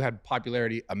platforms, you had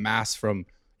popularity amassed from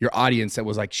your audience that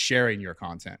was like sharing your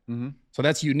content. Mm-hmm. So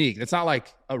that's unique. It's not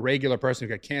like a regular person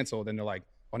who got canceled and they're like,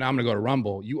 well, now I'm gonna go to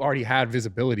Rumble. You already had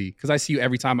visibility, because I see you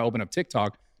every time I open up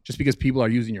TikTok, just because people are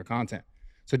using your content.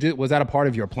 So was that a part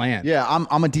of your plan? Yeah,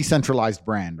 I'm a decentralized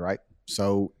brand, right?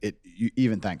 So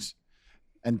thanks.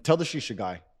 And tell the Shisha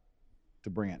guy to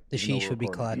bring it. The even though sheesh we're would be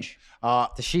recording.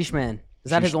 clutch. The sheesh man. Is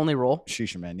that his only role?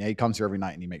 Shisha man. Yeah, he comes here every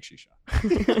night and he makes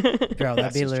shisha. Bro,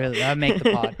 that'd make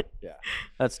the pod. Yeah.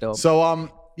 That's dope. So I'm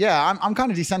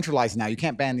kind of decentralized now. You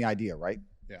can't ban the idea, right?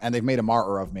 Yeah. And they've made a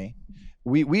martyr of me.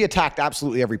 We attacked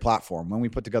absolutely every platform. When we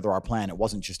put together our plan, it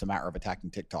wasn't just a matter of attacking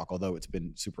TikTok, although it's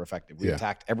been super effective. We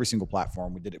attacked every single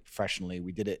platform. We did it professionally.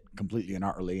 We did it completely and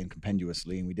utterly and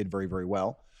compendiously, and we did very, very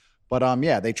well. But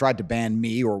they tried to ban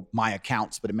me or my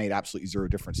accounts, but it made absolutely zero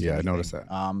difference. Yeah, I noticed that.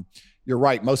 You're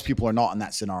right. Most people are not in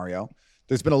that scenario.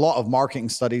 There's been a lot of marketing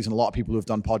studies and a lot of people who have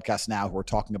done podcasts now who are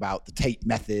talking about the Tate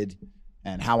method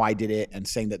and how I did it and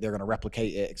saying that they're going to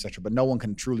replicate it, et cetera. But no one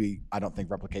can truly, I don't think,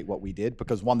 replicate what we did,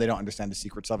 because one, they don't understand the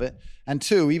secrets of it. And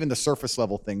two, even the surface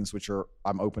level things, which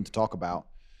I'm open to talk about.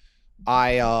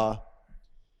 I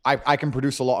can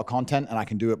produce a lot of content, and I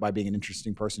can do it by being an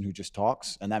interesting person who just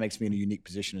talks. And that makes me in a unique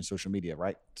position in social media,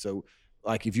 right? So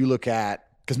like if you look at,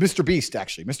 because Mr. Beast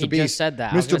just said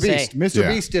that. I was Mr. gonna Beast, say. Mr.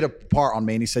 Beast did a part on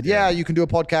me, and he said, "Yeah, you can do a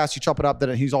podcast. You chop it up,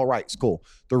 then he's all right. It's cool."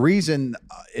 The reason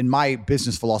in my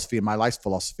business philosophy and my life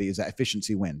philosophy is that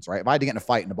efficiency wins, right? If I had to get in a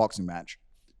fight in a boxing match,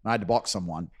 and I had to box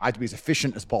someone, I had to be as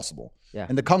efficient as possible. Yeah.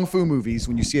 In the kung fu movies,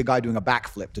 when you see a guy doing a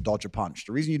backflip to dodge a punch,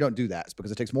 the reason you don't do that is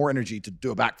because it takes more energy to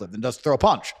do a backflip than it does to throw a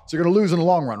punch. So you're going to lose in the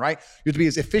long run, right? You have to be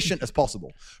as efficient as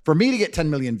possible. For me to get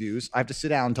 10 million views, I have to sit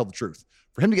down and tell the truth.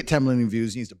 For him to get 10 million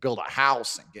views, he needs to build a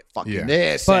house and get fucking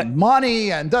this and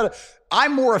money and da-da.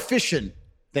 I'm more efficient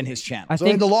than his channel. So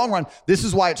in the long run, this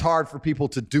is why it's hard for people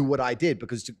to do what I did,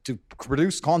 because to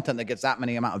produce content that gets that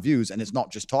many amount of views, and it's not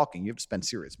just talking, you have to spend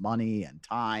serious money and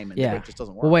time, and it just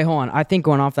doesn't work. Well, wait, hold on. I think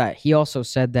going off that, he also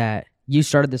said that you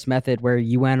started this method where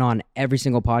you went on every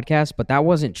single podcast, but that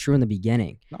wasn't true in the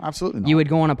beginning. No, absolutely not. You would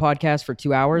go on a podcast for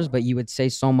 2 hours, but you would say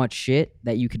so much shit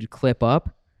that you could clip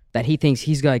up that he thinks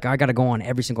he's like, I got to go on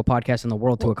every single podcast in the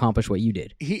world to accomplish what you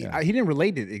did. He didn't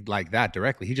relate it like that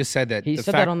directly. He just said that. He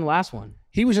said that on the last one.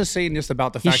 He was just saying just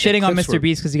about the He's fact that shitting on clips Mr. were-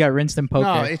 Beast because he got rinsed in poker.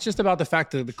 No, it's just about the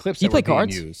fact that the clips You that were play being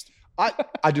cards? used.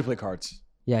 I do play cards.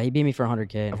 Yeah, he beat me for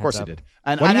 100K. Of course he did.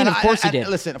 And What do you and- mean, of course he and- did?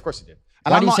 Listen, of course he did.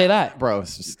 Why do you say that? Bro,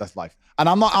 that's life. And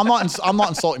I'm not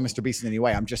insulting Mr. Beast in any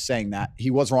way. I'm just saying that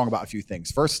he was wrong about a few things.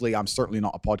 Firstly, I'm certainly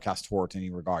not a podcast whore to any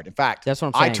regard. In fact, That's what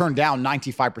I'm saying. I turned down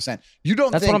 95%. You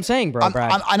don't That's think, what I'm saying, bro,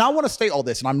 Brad. and I want to state all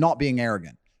this, and I'm not being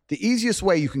arrogant. The easiest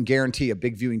way you can guarantee a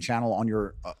big viewing channel on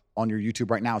your YouTube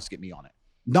right now is to get me on it.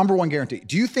 Number one guarantee.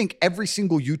 Do you think every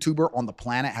single YouTuber on the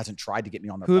planet hasn't tried to get me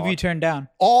on their Who have pod? you turned down?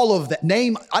 All of that.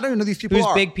 Name. I don't even know who these people Who's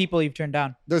are. big people you've turned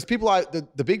down? There's people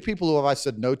the big people who I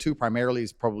said no to primarily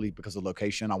is probably because of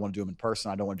location. I want to do them in person.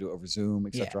 I don't want to do it over Zoom,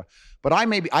 etc. But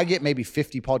I get maybe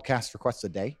 50 podcast requests a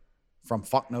day from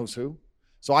fuck knows who.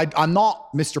 So I'm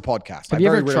not Mr. Podcast. Have you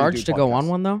ever charged to go on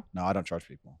one, though? No, I don't charge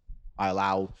people. I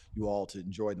allow you all to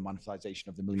enjoy the monetization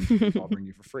of the millions of people I bring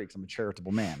you for free because I'm a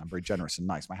charitable man. I'm very generous and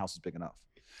nice. My house is big enough.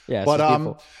 Yeah,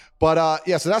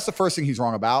 So that's the first thing he's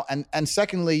wrong about. And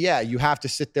secondly, you have to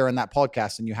sit there in that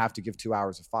podcast and you have to give 2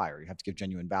 hours of fire. You have to give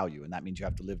genuine value. And that means you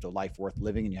have to live a life worth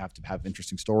living and you have to have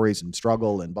interesting stories and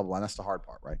struggle and blah, blah, blah. And that's the hard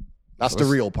part, right? That's the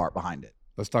real part behind it.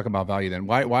 Let's talk about value then.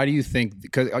 Why do you think,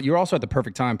 because you're also at the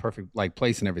perfect time, perfect like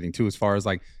place and everything too, as far as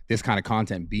like this kind of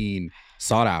content being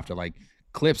sought after. Like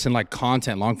clips and like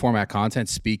content, long format content,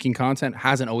 speaking content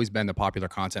hasn't always been the popular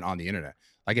content on the internet.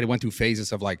 Like it went through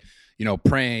phases of like, you know,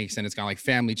 pranks, and it's kind of like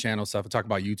family channel stuff. I talk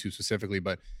about YouTube specifically,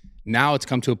 but now it's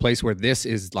come to a place where this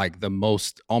is like the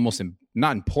most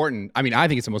not important. I mean, I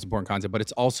think it's the most important content, but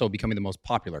it's also becoming the most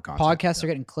popular content. Podcasts are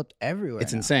getting clipped everywhere.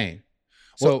 It's now. insane.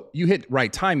 So you hit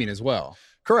right timing as well.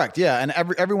 Correct. Yeah. And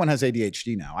everyone has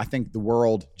ADHD now. I think the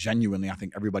world genuinely, I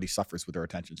think everybody suffers with their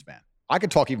attention span. I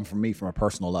could talk even from me from a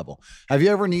personal level. Have you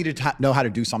ever needed to know how to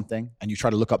do something and you try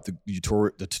to look up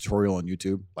the tutorial on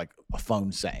YouTube, like a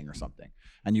phone saying or something,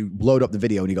 and you load up the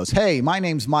video and he goes, hey, my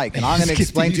name's Mike and I'm going to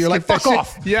explain to you. You're like, fuck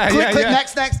off. Yeah, click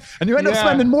next. And you end up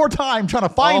spending more time trying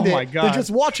to find my it God. than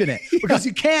just watching it because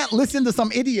you can't listen to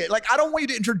some idiot. Like, I don't want you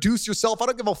to introduce yourself. I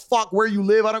don't give a fuck where you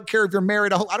live. I don't care if you're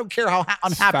married. I don't care how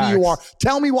unhappy you are.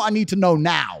 Tell me what I need to know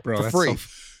now for free.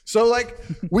 So like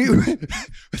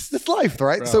it's this life,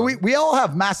 right? Bro. So we all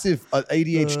have massive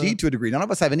ADHD to a degree. None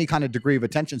of us have any kind of degree of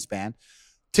attention span.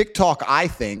 TikTok, I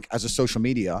think, as a social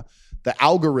media, the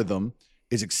algorithm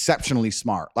is exceptionally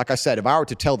smart. Like I said, if I were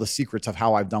to tell the secrets of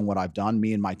how I've done what I've done,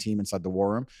 me and my team inside the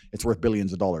War Room, it's worth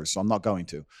billions of dollars. So I'm not going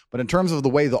to. But in terms of the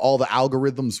way that all the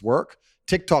algorithms work,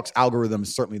 TikTok's algorithm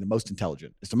is certainly the most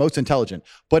intelligent. It's the most intelligent,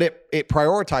 but it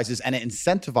prioritizes and it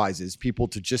incentivizes people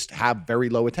to just have very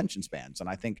low attention spans. And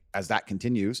I think as that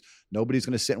continues, nobody's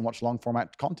going to sit and watch long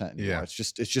format content anymore. Yeah. It's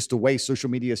just the way social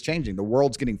media is changing. The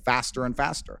world's getting faster and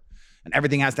faster, and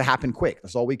everything has to happen quick.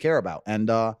 That's all we care about.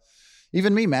 And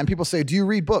even me, man, people say, do you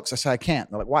read books? I say, I can't.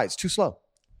 They're like, why? It's too slow.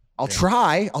 I'll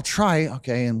try.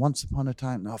 Okay. And once upon a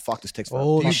time, no, fuck, this takes forever.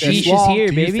 Oh, sheesh is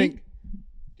here, baby.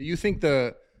 Do you think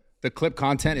the clip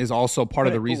content is also part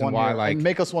of the reason why, like, and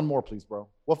make us one more, please, bro.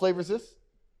 What flavor is this?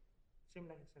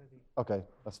 Okay,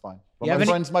 that's fine.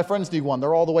 My friends need one.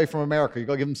 They're all the way from America. You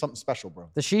gotta give them something special, bro.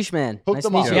 The sheesh man. Hook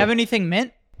them up. Do you have anything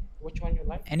mint? Which one you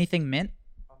like? Anything mint?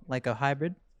 Like a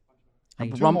hybrid?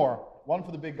 Two more. One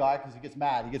for the big guy because he gets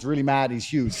mad. He gets really mad. He's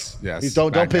huge. Yes.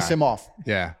 Don't piss him off.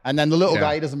 Yeah. And then the little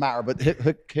guy, he doesn't matter. But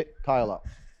hit Kyle up.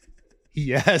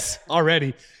 Yes.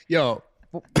 Already. Yo.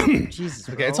 Jesus.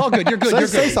 Okay, it's all good. You're good. You're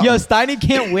good. Yo, Steiny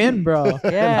can't win, bro.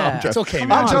 Yeah. It's okay,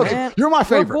 man. I'm joking. Man. You're my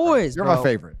favorite. We're boys, You're bro. my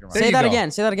favorite. Say that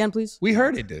again. Say that again, please. We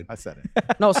heard it, dude. I said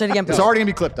it. No, say it again, please. It's already gonna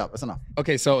be clipped up. That's enough.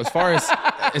 Okay, so as far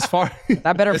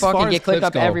that better as far fucking as get clipped clips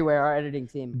up go, everywhere. Our editing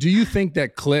team. Do you think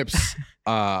that clips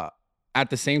at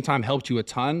the same time helped you a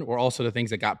ton, or also the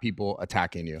things that got people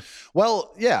attacking you?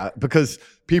 Well, yeah, because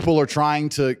people are trying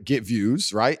to get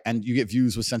views, right? And you get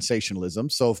views with sensationalism.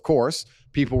 So, of course,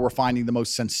 people were finding the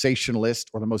most sensationalist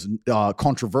or the most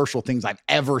controversial things I've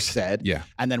ever said,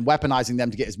 and then weaponizing them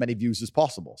to get as many views as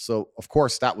possible. So, of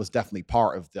course, that was definitely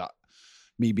part of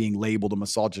me being labeled a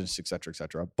misogynist, et cetera, et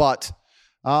cetera. But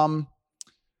I'm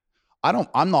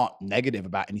not negative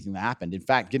about anything that happened. In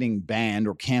fact, getting banned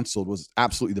or canceled was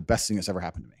absolutely the best thing that's ever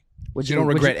happened to me. You don't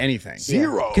regret anything.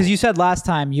 Zero. Because you said last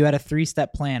time you had a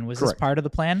 3-step plan. Was Correct. this part of the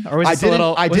plan? Or was this a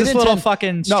little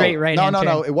fucking straight right hand turn?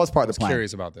 No. It was part of the plan.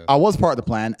 Curious about this. I was part of the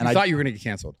plan. And I thought you were going to get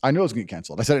canceled. I knew I was going to get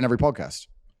canceled. I said it in every podcast.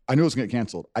 I knew I was going to get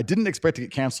canceled. I didn't expect to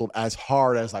get canceled as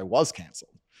hard as I was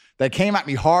canceled. They came at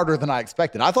me harder than I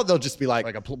expected. I thought they'll just be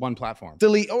like one platform.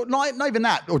 Delete, or not even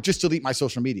that, or just delete my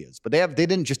social medias. But they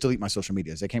didn't just delete my social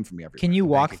medias. They came from me everywhere. Can you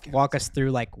walk us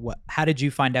through like how did you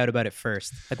find out about it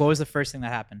first? Like what was the first thing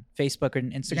that happened? Facebook or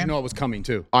Instagram? Did you know it was coming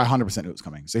too? I 100% knew it was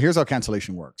coming. So here's how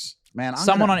cancellation works. Man,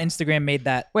 someone on Instagram made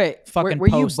that fucking were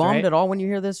post, you bummed right? at all when you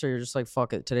hear this, or you're just like,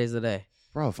 fuck it, today's the day?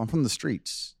 Bro, if I'm from the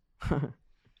streets, think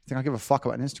I give a fuck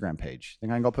about an Instagram page?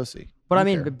 Think I can go pussy? But I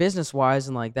mean, business wise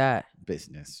and like that.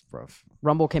 Business, bro.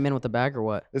 Rumble came in with a bag or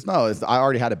what? I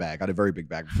already had a bag. I had a very big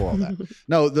bag before all that.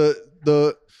 No,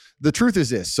 the truth is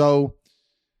this. So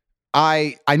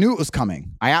I knew it was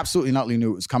coming. I absolutely not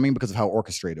knew it was coming because of how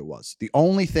orchestrated it was. The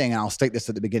only thing, and I'll state this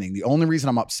at the beginning, the only reason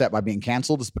I'm upset by being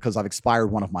canceled is because I've expired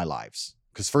one of my lives.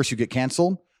 Because first you get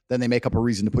canceled, then they make up a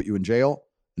reason to put you in jail.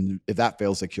 And if that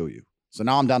fails, they kill you. So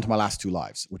now I'm down to my last 2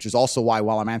 lives, which is also why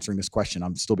while I'm answering this question,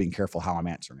 I'm still being careful how I'm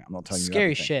answering it. I'm not telling you scary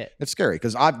everything. Shit. It's scary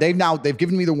because they've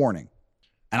given me the warning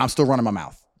and I'm still running my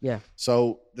mouth. Yeah.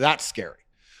 So that's scary.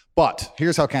 But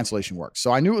here's how cancellation works.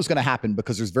 So I knew it was going to happen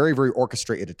because there's very, very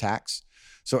orchestrated attacks.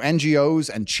 So NGOs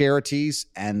and charities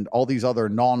and all these other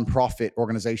non-profit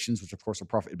organizations, which of course are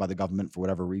profited by the government for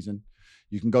whatever reason,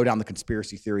 you can go down the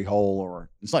conspiracy theory hole, or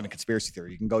it's not even a conspiracy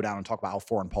theory. You can go down and talk about how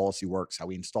foreign policy works, how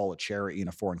we install a charity in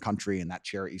a foreign country and that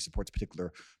charity supports a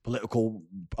particular political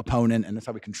opponent, and that's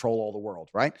how we control all the world,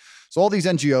 right? So all these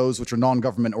NGOs, which are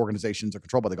non-government organizations, are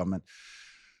controlled by the government.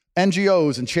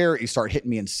 NGOs and charities start hitting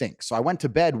me in sync. So I went to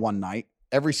bed one night.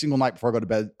 Every single night before I go to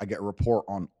bed, I get a report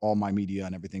on all my media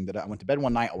and everything. That I went to bed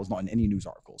one night, I was not in any news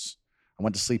articles. I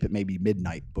went to sleep at maybe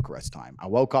midnight Bucharest time. I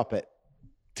woke up at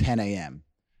 10 a.m.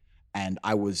 and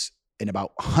I was in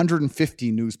about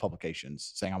 150 news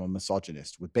publications saying I'm a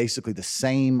misogynist with basically the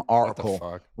same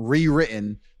article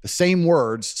rewritten, the same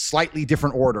words, slightly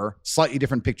different order, slightly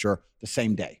different picture, the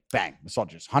same day. Bang,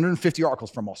 misogynist. 150 articles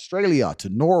from Australia to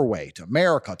Norway to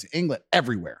America to England,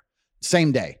 everywhere.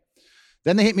 Same day.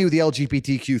 Then they hit me with the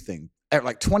LGBTQ thing. At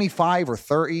like 25 or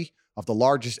 30 of the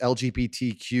largest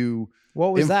LGBTQ.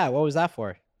 What was that? What was that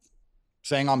for?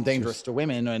 Saying I'm dangerous to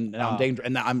women and I'm dangerous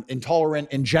and that I'm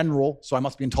intolerant in general, so I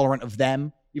must be intolerant of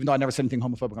them, even though I never said anything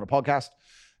homophobic on a podcast.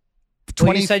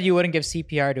 Well, you said you wouldn't give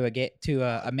CPR to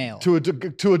a male.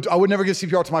 I would never give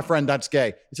CPR to my friend that's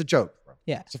gay. It's a joke, bro.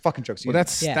 Yeah, it's a fucking joke. Well,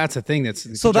 that's a thing.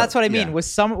 That's so that's what I mean.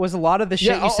 Was a lot of the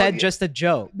shit you said just a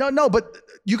joke? No, but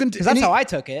you can because that's how I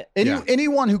took it.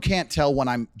 Anyone who can't tell when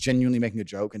I'm genuinely making a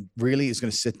joke and really is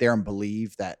going to sit there and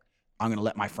believe that I'm going to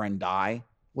let my friend die.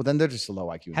 Well, then they're just a low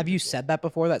IQ. Have you said that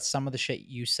before? That some of the shit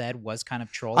you said was kind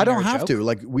of trolling? I don't have to.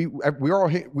 Like we're all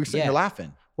we're sitting here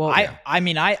laughing. Well, I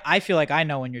mean, I feel like I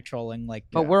know when you're trolling. Like,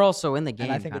 but we're also in the game.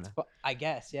 And I think it's. I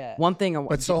guess, yeah. One thing.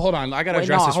 But so hold on, I gotta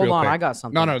address this real quick. Hold on, I got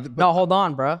something. No, hold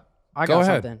on, bro. I got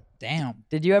something. Damn.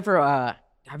 Did you ever?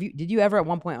 Did you ever at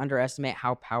one point underestimate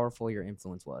how powerful your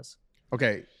influence was?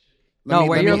 Okay.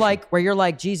 Where you're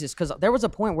like Jesus, because there was a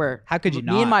point where how could you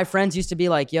not? Me and my friends used to be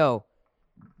like, yo.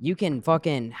 You can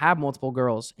fucking have multiple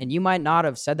girls, and you might not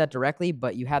have said that directly,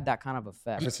 but you had that kind of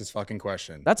effect. That's his fucking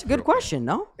question. That's a good question,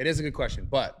 no? It is a good question,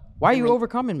 but why are you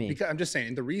overcoming me? Because I'm just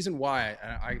saying, the reason why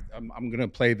I'm gonna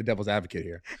play the devil's advocate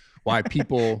here, why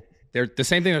people they're the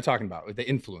same thing they're talking about with the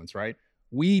influence, right?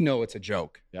 We know it's a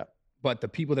joke, but the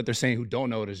people that they're saying who don't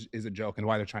know it is a joke, and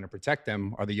why they're trying to protect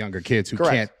them are the younger kids who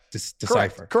can't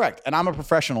decipher. Correct. And I'm a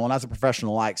professional, and as a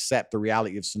professional, I accept the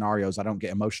reality of scenarios. I don't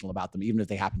get emotional about them, even if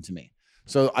they happen to me.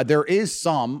 So there is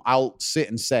some, I'll sit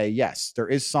and say, yes, there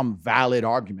is some valid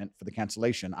argument for the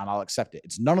cancellation and I'll accept it.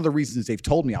 It's none of the reasons they've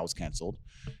told me I was canceled,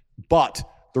 but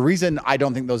the reason I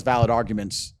don't think those valid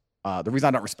arguments, the reason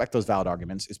I don't respect those valid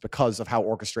arguments is because of how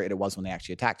orchestrated it was when they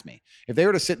actually attacked me. If they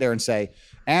were to sit there and say,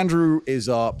 Andrew is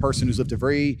a person who's lived a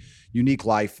very unique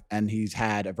life and he's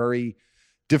had a very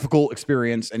difficult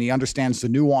experience and he understands the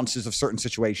nuances of certain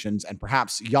situations and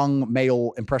perhaps young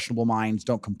male impressionable minds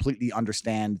don't completely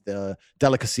understand the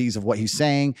delicacies of what he's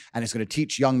saying and it's going to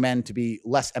teach young men to be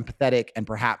less empathetic and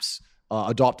perhaps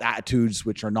adopt attitudes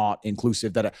which are not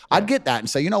inclusive. I'd get that and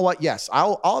say, you know what? Yes,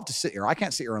 I'll have to sit here. I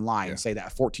can't sit here and lie and say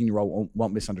that a 14-year-old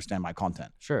won't misunderstand my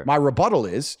content. Sure. My rebuttal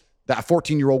is that a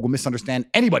 14-year-old will misunderstand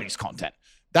anybody's content.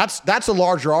 That's a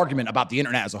larger argument about the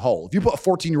internet as a whole. If you put a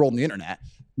 14-year-old on the internet,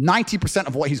 90%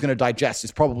 of what he's going to digest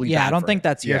is probably bad. I don't think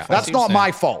that's your fault. That's not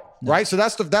my fault, right? So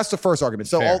that's the first argument.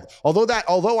 So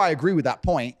although I agree with that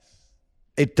point,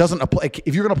 it doesn't apply.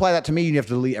 If you're going to apply that to me, you have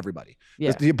to delete everybody.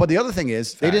 Yeah. But the other thing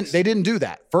is they didn't do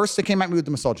that. First, they came at me with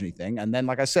the misogyny thing, and then,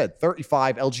 like I said,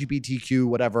 35 LGBTQ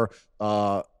whatever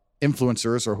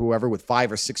influencers or whoever with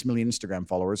 5 or 6 million Instagram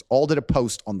followers all did a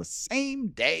post on the same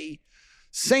day,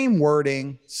 same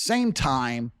wording, same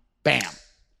time, bam.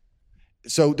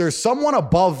 So there's someone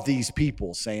above these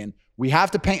people saying, we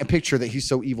have to paint a picture that he's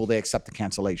so evil they accept the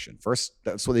cancellation. First,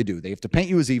 that's what they do. They have to paint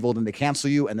you as evil, then they cancel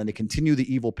you, and then they continue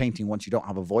the evil painting once you don't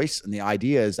have a voice. And the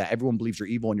idea is that everyone believes you're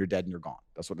evil and you're dead and you're gone.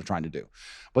 That's what they're trying to do.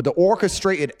 But the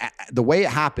orchestrated, the way it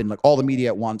happened, like all the media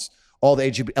at once, all the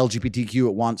LGBTQ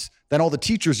at once, then all the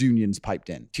teachers' unions piped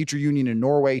in. Teacher union in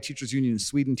Norway, teachers' union in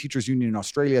Sweden, teachers' union in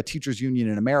Australia, teachers' union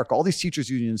in America. All these teachers'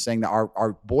 unions saying that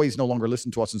our boys no longer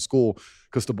listen to us in school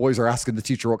because the boys are asking the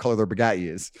teacher what color their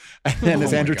Bugatti is. And then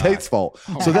it's Andrew Tate's fault.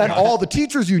 So then all the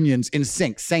teachers' unions in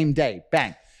sync, same day,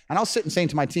 bang. And I was sitting saying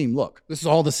to my team, look. This is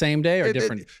all the same day or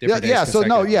different days? Yeah, so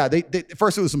no, yeah. They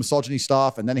first it was some misogyny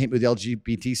stuff and then they hit me with the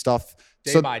LGBT stuff.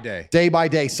 Day by day. Day by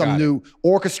day, some new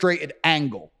orchestrated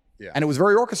angle. Yeah. And it was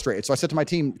very orchestrated. So I said to my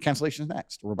team, cancellation is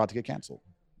next. We're about to get canceled.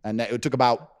 And it took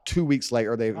about 2 weeks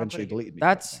later, they eventually deleted me.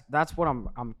 That's what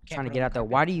I'm trying to get at though.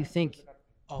 Why do you think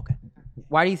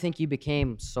why do you think you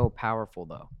became so powerful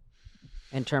though?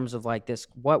 In terms of like this,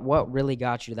 what really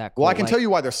got you to that? Well, I can tell you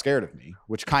why they're scared of me,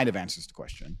 which kind of answers the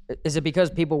question. Is it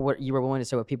because you were willing to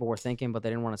say what people were thinking, but they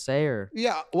didn't want to say, or?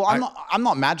 Yeah, well, I'm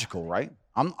not magical, right?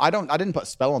 I didn't put a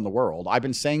spell on the world. I've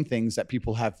been saying things that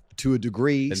people have, to a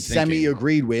degree,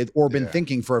 semi-agreed with or been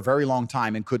thinking for a very long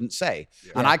time and couldn't say.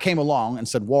 Yeah. And I came along and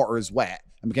said water is wet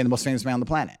and became the most famous man on the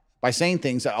planet. by saying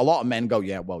things that a lot of men go,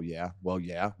 yeah, well, yeah, well,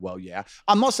 yeah, well, yeah.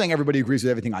 I'm not saying everybody agrees with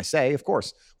everything I say, of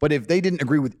course, but if they didn't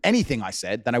agree with anything I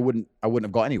said, then I wouldn't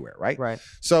have got anywhere, right? Right.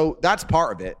 So that's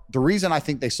part of it. The reason I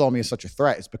think they saw me as such a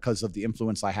threat is because of the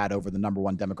influence I had over the number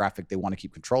one demographic they want to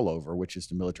keep control over, which is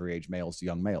the military age males, the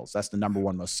young males. That's the number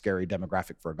one most scary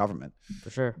demographic for a government. For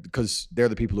sure. Because they're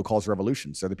the people who cause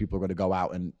revolutions. They're the people who are going to go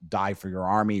out and die for your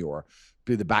army or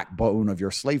be the backbone of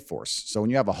your slave force. So when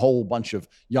you have a whole bunch of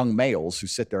young males who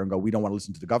sit there and go, we don't want to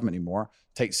listen to the government anymore,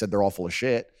 Tate said they're all full of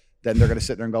shit, then they're going to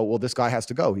sit there and go, well, this guy has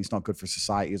to go. He's not good for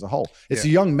society as a whole. It's the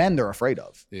young men they're afraid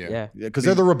of. Yeah. Because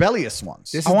they're the rebellious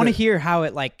ones. I want to hear how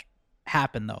it like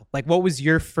happened though. Like what was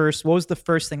the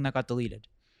first thing that got deleted?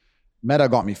 Meta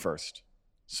got me first.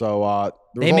 So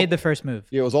they made the first move.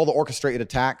 Yeah, it was all the orchestrated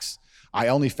attacks. I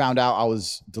only found out I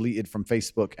was deleted from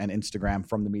Facebook and Instagram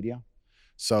from the media.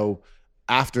 So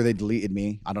after they deleted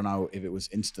me, I don't know if it was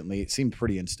instantly. It seemed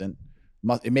pretty instant.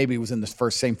 Maybe it was in the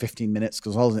first same 15 minutes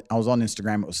because I was on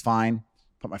Instagram. It was fine.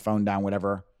 Put my phone down,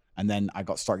 whatever. And then I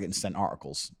started getting sent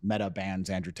articles. Meta bans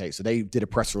Andrew Tate. So they did a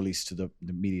press release to the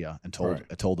media and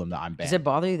told them that I'm banned. Does it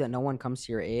bother you that no one comes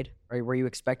to your aid? Or were you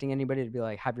expecting anybody to be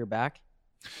like, have your back?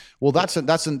 Well, that's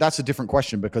a different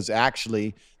question because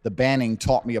actually the banning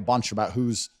taught me a bunch about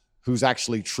who's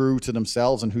actually true to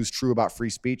themselves and who's true about free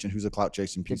speech and who's a clout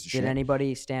chasing piece of shit. Did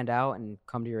anybody stand out and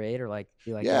come to your aid or like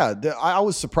be like, yeah, I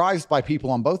was surprised by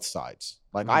people on both sides.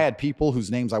 Like I had people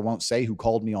whose names I won't say who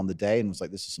called me on the day and was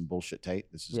like, this is some bullshit,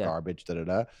 Tate. This is garbage,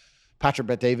 da-da-da. Patrick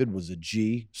Bet-David was a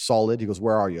G, solid. He goes,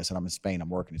 where are you? I said, I'm in Spain. I'm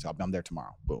working. He's like, I'm there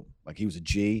tomorrow. Boom. Like he was a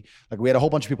G. Like we had a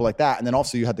whole bunch of people like that. And then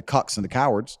also you had the cucks and the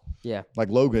cowards. Yeah. Like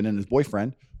Logan and his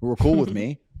boyfriend who were cool with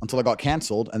me until I got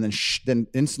canceled. And then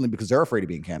instantly because they're afraid of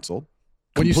being canceled.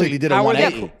 Completely did a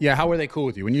 180. Yeah, how were they cool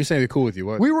with you? When you say they're cool with you,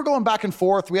 what? We were going back and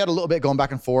forth. We had a little bit going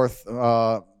back and forth.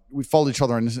 We followed each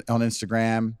other on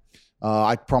Instagram.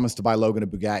 I promised to buy Logan a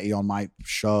Bugatti on my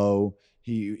show.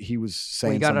 He was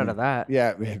saying we got out of that.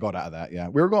 Yeah, we got out of that. Yeah,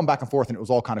 we were going back and forth, and it was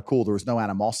all kind of cool. There was no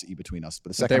animosity between us.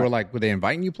 But they were like, were they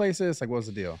inviting you places? Like, what was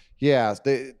the deal? Yeah.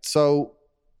 So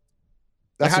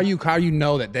that's how you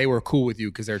know that they were cool with you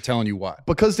because they're telling you what?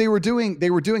 Because they were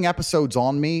doing episodes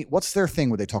on me. What's their thing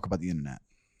where they talk about the internet?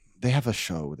 They have a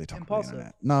show where they talk about the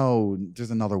internet. No,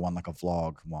 there's another one, like a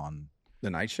vlog one.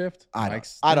 The Night Shift? I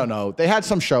don't know. They had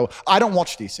some show. I don't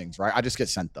watch these things, right? I just get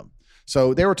sent them.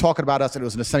 So they were talking about us, and it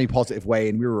was in a semi-positive way,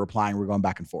 and we were replying. We were going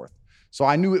back and forth. So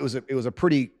I knew there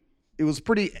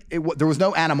was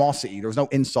no animosity. There was no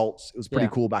insults. It was pretty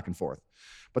cool back and forth.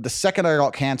 But the second I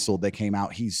got canceled, they came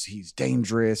out, he's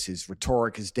dangerous, his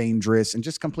rhetoric is dangerous, and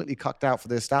just completely cucked out for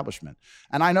the establishment.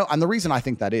 And I know, and the reason I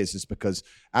think that is because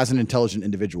as an intelligent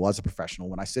individual, as a professional,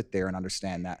 when I sit there and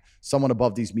understand that someone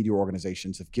above these media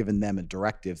organizations have given them a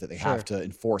directive that they have to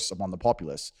enforce upon the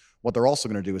populace, what they're also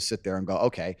going to do is sit there and go,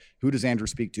 okay, who does Andrew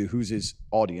speak to? Who's his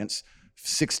audience?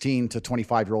 16 to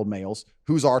 25-year-old males.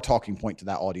 Who's our talking point to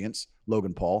that audience?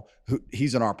 Logan Paul.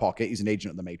 He's in our pocket. He's an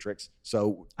agent of the Matrix.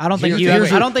 So I don't think you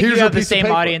have the same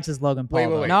audience as Logan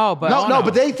Paul. Wait. No,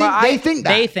 but they think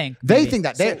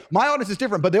that. My audience is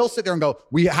different, but they'll sit there and go,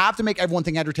 we have to make everyone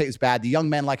think Andrew Tate is bad. The young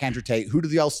men like Andrew Tate. Who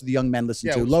else do the young men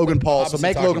listen to? Logan Paul. So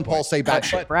make Logan Paul say bad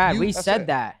shit. Brad, we said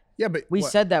that. Yeah, but we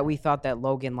said that we thought that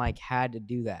Logan like had to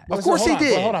do that. Of course he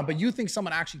did. Hold on, but you think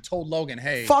someone actually told Logan,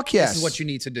 "Hey, fuck yes, this is what you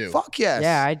need to do." Fuck yes.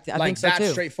 Yeah, I think so too.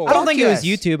 Straightforward. I don't think it was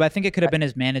YouTube. I think it could have been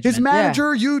his management. His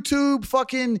manager, YouTube,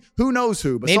 fucking who knows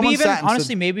who. But maybe even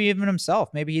honestly, maybe even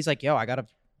himself. Maybe he's like, "Yo, I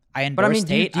endorse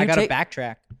Tate. I gotta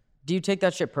backtrack." Do you take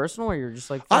that shit personal, or you're just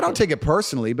like? I don't take it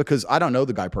personally because I don't know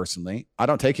the guy personally. I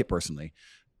don't take it personally,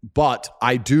 but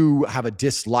I do have a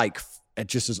dislike,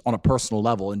 just as on a personal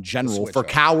level in general, for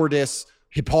cowardice.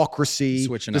 Hypocrisy,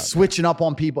 switching up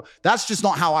on people. That's just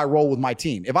not how I roll with my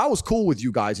team. If I was cool with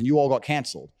you guys and you all got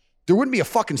canceled, there wouldn't be a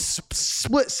fucking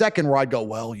split second where I'd go,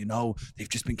 well, they've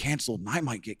just been canceled and I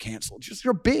might get canceled. Just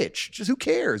you're a bitch. Just who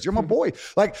cares? You're my boy.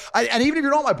 Like, and even if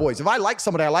you're not my boys, if I like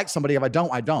somebody, I like somebody. If I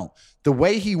don't, I don't. The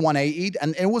way he 180'd,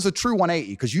 and it was a true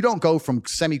 180 because you don't go from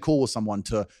semi-cool with someone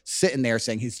to sitting there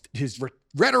saying his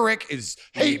rhetoric is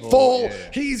hateful. Yeah.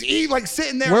 He's like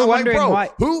sitting there. We're wondering why.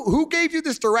 Who gave you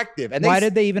this directive? And why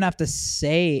did they even have to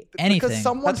say anything?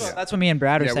 Because that's what me and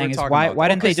Brad are saying. Is why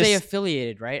didn't they just stay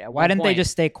affiliated? Right? Why didn't they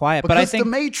just stay quiet? Because I think the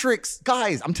Matrix,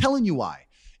 guys. I'm telling you why.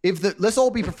 Let's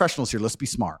all be professionals here. Let's be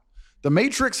smart. The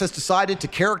Matrix has decided to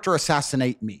character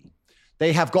assassinate me.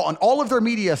 They have gotten all of their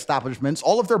media establishments,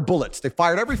 all of their bullets. They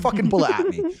fired every fucking bullet at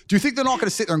me. Do you think they're not going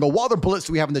to sit there and go, what other bullets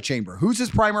do we have in the chamber? Who's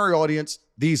his primary audience?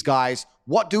 These guys.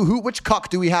 Which cuck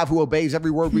do we have who obeys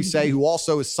every word we say, who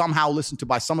also is somehow listened to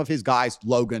by some of his guys?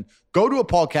 Logan. Go to a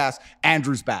podcast.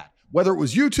 Andrew's bad. Whether it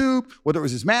was YouTube, whether it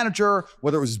was his manager,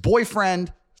 whether it was his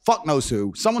boyfriend, fuck knows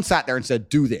who, someone sat there and said,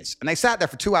 do this. And they sat there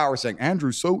for 2 hours saying,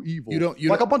 Andrew's so evil.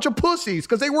 Like a bunch of pussies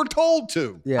because they were told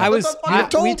to. Yeah. We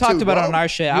talked about it on our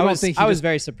shit. I was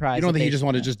very surprised. You don't think he just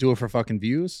wanted to just do it for fucking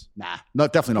views? Nah, no,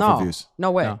 definitely not for views. No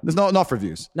way. No. There's not for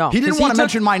views. No. He didn't want to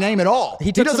mention my name at all.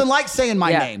 He doesn't like saying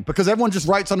my name because everyone just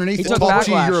writes underneath it, Top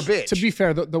G, you're a bitch. To be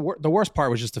fair, the worst part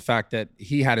was just the fact that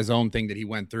he had his own thing that he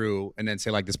went through and then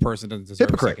say like, this person doesn't deserve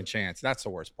a second chance. That's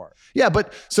the worst part. Yeah,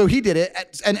 but so he did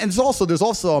it. And there's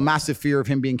also a massive fear of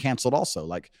him being canceled also.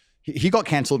 Like he got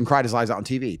canceled and cried his eyes out on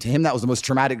TV. To him, that was the most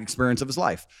traumatic experience of his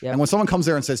life. Yep. And when someone comes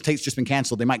there and says, Tate's just been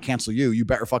canceled, they might cancel you. You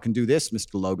better fucking do this,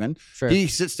 Mr. Logan. Sure. He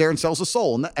sits there and sells a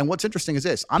soul. And what's interesting is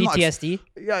this. PTSD?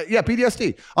 Yeah,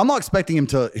 PTSD. I'm not expecting him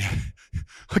to,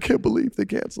 I can't believe they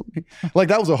canceled me. Like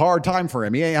that was a hard time for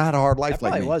him. He ain't had a hard life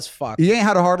like me. Was fucked. He ain't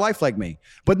had a hard life like me.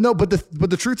 But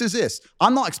the truth is this.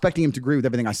 I'm not expecting him to agree with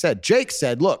everything I said. Jake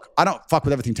said, look, I don't fuck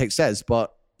with everything Tate says,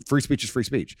 but free speech is free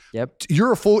speech. Yep. If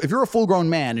you're a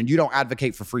full-grown man and you don't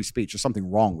advocate for free speech, there's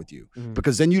something wrong with you.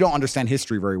 Because then you don't understand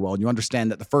history very well, and you understand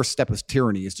that the first step of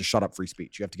tyranny is to shut up free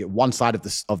speech. You have to get one side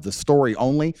of the story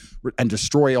only and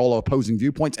destroy all opposing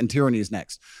viewpoints, and tyranny is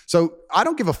next. So I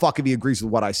don't give a fuck if he agrees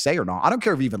with what I say or not. I don't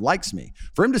care if he even likes me.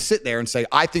 For him to sit there and say,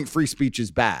 I think free speech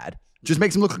is bad, just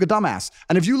makes him look like a dumbass.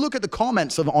 And if you look at the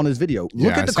comments on his video,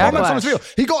 look at the comments on his video.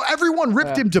 He got everyone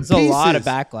ripped him to pieces. A lot of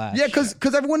backlash. Yeah,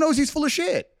 because everyone knows he's full of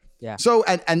shit. Yeah. So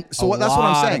so that's what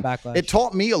I'm saying. It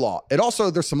taught me a lot. It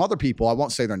also, there's some other people, I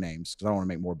won't say their names because I don't want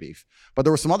to make more beef, but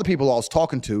there were some other people I was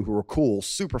talking to who were cool,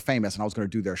 super famous, and I was going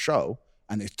to do their show,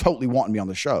 and they totally wanted me on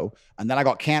the show. And then I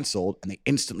got canceled and they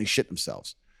instantly shit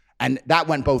themselves. And that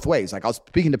went both ways. Like I was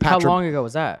speaking to Patrick. How long ago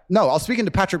was that? No, I was speaking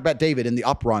to Patrick Bet-David in the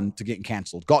uprun to getting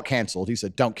canceled. Got canceled. He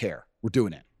said, don't care. We're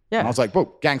doing it. Yeah. And I was like,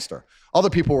 whoa, gangster.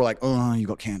 Other people were like, oh, you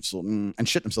got canceled and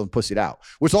shit themselves and pussied out,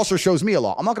 which also shows me a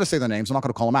lot. I'm not going to say their names. I'm not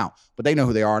going to call them out, but they know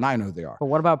who they are and I know who they are. But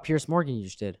what about Piers Morgan you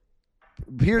just did?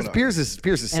 Piers is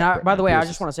separate. And by the way, I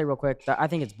just want to say real quick that I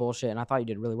think it's bullshit, and I thought you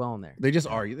did really well in there. They just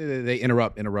argue. They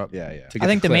interrupt. Yeah. I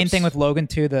think the main thing with Logan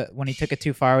too, that when he took it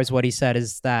too far, was what he said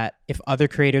is that if other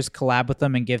creators collab with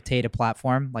them and give Tate a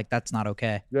platform, like that's not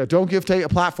okay. Yeah, don't give Tate a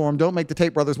platform. Don't make the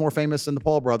Tate brothers more famous than the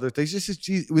Paul brothers.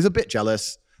 He was a bit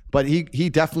jealous, but he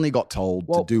definitely got told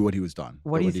to do what he was done.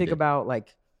 What do you think about,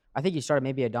 like, I think you started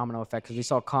maybe a domino effect because we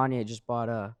saw Kanye just bought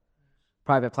a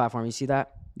private platform. You see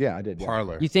that? Yeah, I did. Yeah.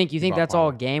 Parler. You think that's all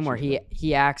a game where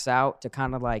he acts out to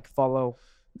kind of like follow?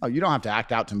 Oh, you don't have to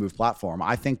act out to move platform.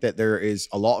 I think that there is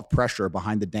a lot of pressure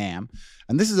behind the dam,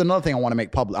 and this is another thing I want to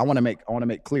make public. I want to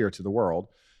make clear to the world.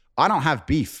 I don't have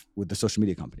beef with the social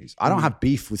media companies. I don't have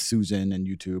beef with Susan and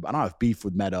YouTube. I don't have beef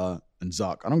with Meta and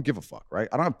Zuck. I don't give a fuck, right?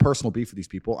 I don't have personal beef with these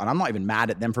people, and I'm not even mad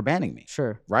at them for banning me.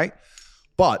 Sure. Right?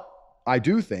 But I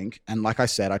do think, and like I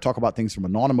said, I talk about things from a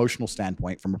non-emotional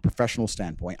standpoint, from a professional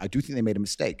standpoint. I do think they made a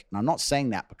mistake. And I'm not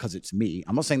saying that because it's me.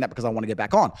 I'm not saying that because I want to get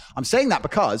back on. I'm saying that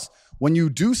because when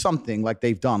you do something like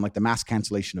they've done, like the mass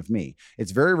cancellation of me,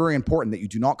 it's very, very important that you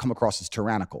do not come across as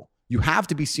tyrannical. You have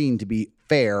to be seen to be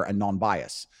fair and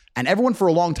non-biased. And everyone for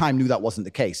a long time knew that wasn't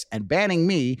the case. And banning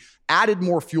me added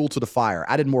more fuel to the fire,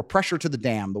 added more pressure to the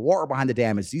dam. The water behind the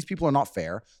dam is these people are not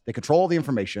fair. They control all the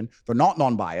information. They're not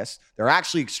non-biased. They're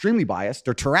actually extremely biased.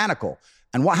 They're tyrannical.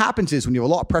 And what happens is when you have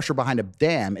a lot of pressure behind a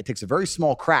dam, it takes a very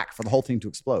small crack for the whole thing to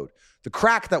explode. The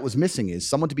crack that was missing is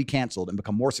someone to be canceled and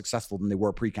become more successful than they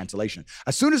were pre-cancellation.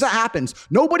 As soon as that happens,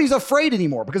 nobody's afraid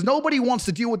anymore because nobody wants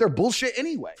to deal with their bullshit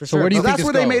anyway. For sure. Where do you think that's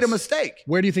where they made a mistake.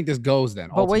 Where do you think this goes then?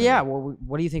 But what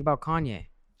do you think about Kanye?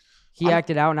 He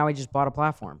acted out. Now he just bought a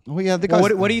platform. Oh yeah.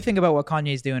 What do you think about what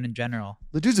Kanye's doing in general?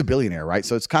 The dude's a billionaire, right?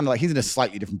 So it's kind of like he's in a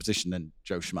slightly different position than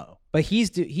Joe Schmo. But he's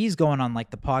going on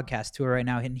like the podcast tour right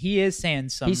now, and he is saying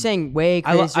some. He's saying way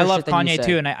crazier I love shit than you Kanye say.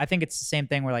 too, and I think it's the same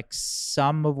thing where like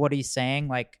some of what he's saying,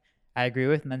 like I agree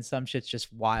with, and then some shit's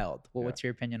just wild. Well, what's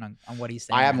your opinion on what he's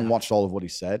saying? I haven't watched all of what he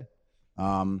said.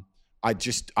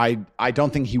 I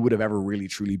don't think he would have ever really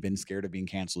truly been scared of being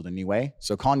canceled anyway.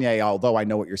 So Kanye, although I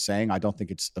know what you're saying, I don't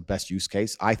think it's the best use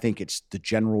case. I think it's the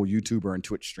general YouTuber and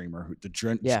Twitch streamer,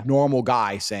 normal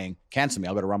guy saying, cancel me,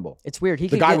 I'll go to Rumble. It's weird.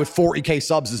 The guy with 40K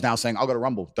subs is now saying, I'll go to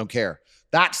Rumble, don't care.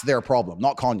 That's their problem,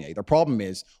 not Kanye. Their problem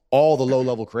is all the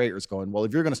low-level creators going, well,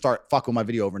 if you're going to start fucking my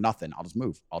video over nothing, I'll just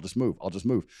move.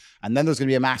 And then there's going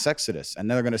to be a mass exodus. And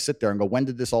then they're going to sit there and go, when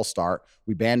did this all start?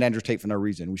 We banned Andrew Tate for no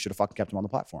reason. We should have fucking kept him on the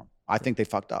platform. I think they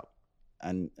fucked up.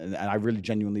 And I really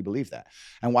genuinely believe that.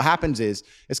 And what happens is,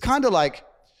 it's kind of like,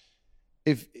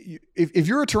 if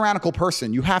you're a tyrannical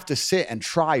person, you have to sit and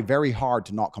try very hard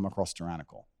to not come across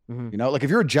tyrannical. Mm-hmm. You know, like if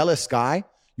you're a jealous guy,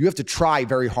 you have to try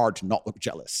very hard to not look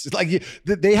jealous. Like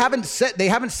they haven't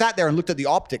sat there and looked at the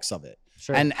optics of it.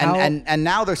 Sure. And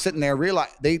now they're sitting there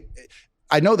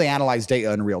I know they analyze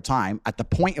data in real time at the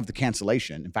point of the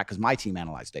cancellation. In fact, because my team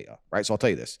analyzed data, right? So I'll tell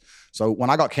you this. So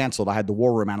when I got canceled, I had the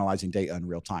war room analyzing data in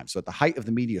real time. So at the height of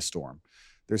the media storm,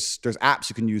 there's apps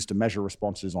you can use to measure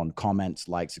responses on comments,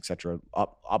 likes, etc.,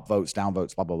 up votes, down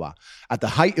votes, blah, blah, blah. At the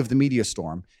height of the media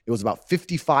storm, it was about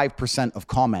 55% of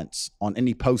comments on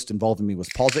any post involving me was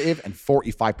positive and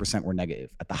 45% were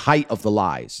negative at the height of the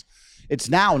lies. It's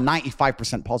now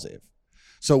 95% positive.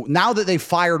 So now that they've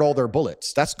fired all their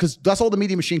bullets, that's all the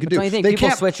media machine can do. Don't you think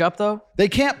people switch up though? They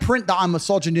can't print the I'm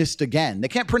misogynist again. They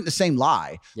can't print the same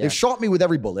lie. Yeah. They've shot me with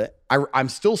every bullet. I'm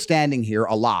still standing here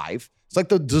alive. It's like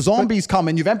the zombies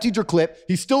coming. You've emptied your clip.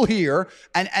 He's still here.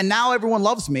 And now everyone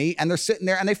loves me and they're sitting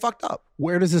there and they fucked up.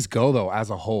 Where does this go though as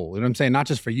a whole? You know what I'm saying? Not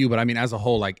just for you, but I mean as a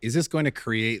whole, like, is this going to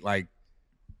create like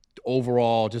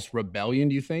overall just rebellion,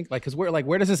 do you think? Like, because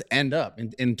where does this end up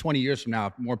in 20 years from now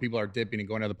if more people are dipping and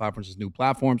going to other platforms, just new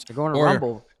platforms? They're going to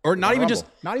Rumble. Or not even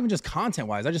just content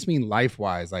wise. I just mean life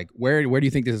wise. Like where do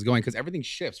you think this is going? Because everything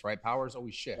shifts, right? Powers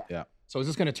always shift. Yeah. So is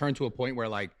this going to turn to a point where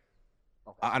like,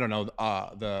 I don't know,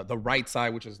 the right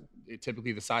side, which is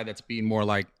typically the side that's being more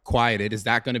like quieted, is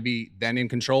that going to be then in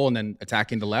control and then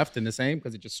attacking the left in the same?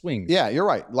 Because it just swings. Yeah, you're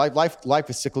right. Life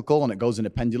is cyclical and it goes in a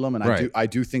pendulum. And right. I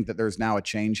do think that there's now a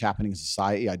change happening in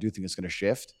society. I do think it's going to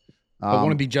shift. But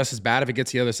won't it be just as bad if it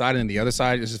gets to the other side and then the other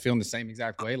side is just feeling the same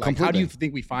exact way? Like, completely. How do you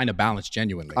think we find a balance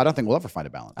genuinely? I don't think we'll ever find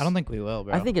a balance. I don't think we will,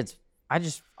 bro. I think it's. I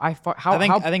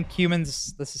think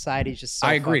humans, the society is just so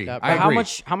I agree. fucked up. I agree.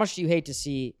 How much do you hate to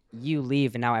see you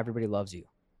leave and now everybody loves you?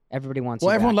 Everybody wants you.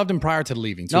 Well, everyone back. loved him prior to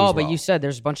leaving too. No, but you said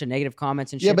there's a bunch of negative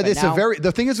comments and shit. Yeah, but it's now,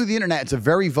 the thing is with the internet, it's a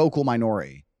very vocal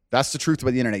minority. That's the truth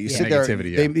about the internet. You sit there,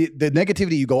 the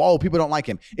negativity, you go, oh, people don't like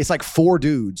him. It's like 4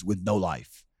 dudes with no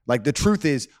life. Like the truth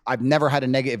is, I've never had a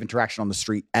negative interaction on the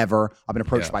street ever. I've been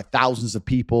approached by thousands of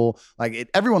people. Like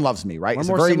everyone loves me, right? We're it's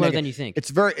more very similar than you think. It's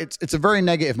a very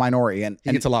negative minority, and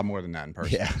it's a lot more than that in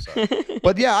person. Yeah, so.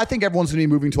 But yeah, I think everyone's going to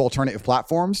be moving to alternative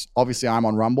platforms. Obviously, I'm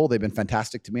on Rumble. They've been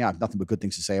fantastic to me. I have nothing but good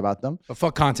things to say about them. But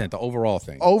fuck content, the overall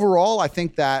thing. Overall, I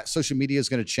think that social media is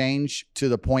going to change to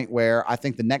the point where I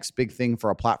think the next big thing for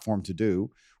a platform to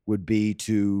do would be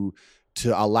to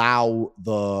allow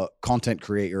the content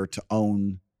creator to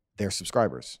own their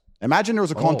subscribers. Imagine there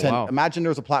was imagine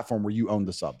there was a platform where you owned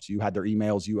the subs. You had their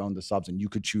emails, you owned the subs, and you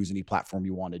could choose any platform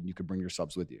you wanted, and you could bring your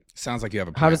subs with you. Sounds like you have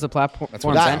a plan. How does the platform?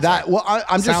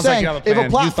 I'm just saying, if a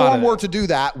platform were to do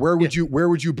that, where would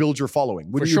you build your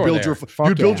following? Would you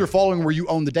build your following where you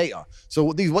own the data? So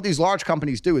what these large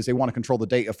companies do is they want to control the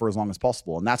data for as long as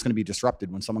possible, and that's going to be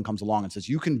disrupted when someone comes along and says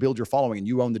you can build your following and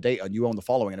you own the data and you own the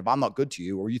following, and if I'm not good to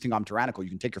you or you think I'm tyrannical,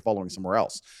 you can take your following somewhere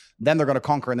else. Then they're going to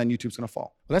conquer, and then YouTube's going to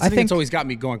fall. Well, that's the thing that's always got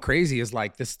me going crazy is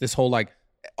like this whole like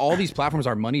all these platforms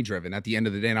are money driven at the end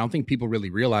of the day. And I don't think people really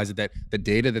realize it, that the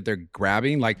data that they're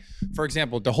grabbing, like for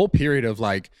example, the whole period of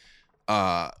like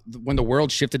when the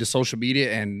world shifted to social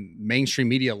media and mainstream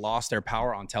media lost their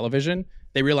power on television,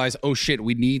 they realized, oh shit,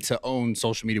 we need to own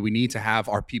social media. We need to have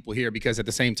our people here, because at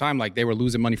the same time, like they were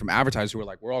losing money from advertisers who were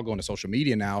like, we're all going to social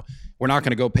media now. We're not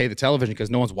going to go pay the television because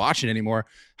no one's watching anymore.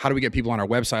 How do we get people on our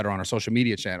website or on our social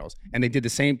media channels? And they did the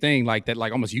same thing like that,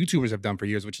 like almost YouTubers have done for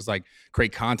years, which is like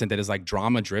create content that is like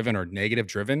drama driven or negative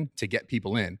driven to get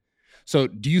people in. So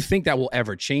do you think that will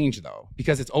ever change though?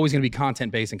 Because it's always going to be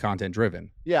content based and content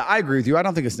driven. Yeah, I agree with you. I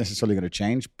don't think it's necessarily going to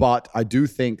change, but I do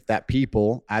think that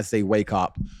people, as they wake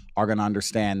up, are going to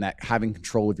understand that having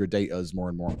control of your data is more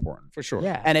and more important. For sure.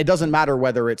 Yeah. And it doesn't matter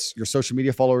whether it's your social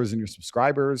media followers and your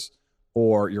subscribers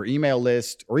or your email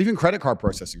list or even credit card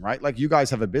processing, right? Like you guys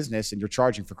have a business and you're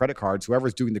charging for credit cards.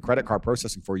 Whoever's doing the credit card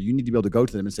processing for you, you need to be able to go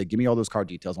to them and say, give me all those card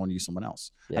details. I want to use someone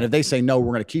else. Yeah. And if they say, no,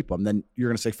 we're going to keep them, then you're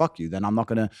going to say, fuck you. Then I'm not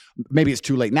going to, maybe it's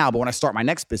too late now, but when I start my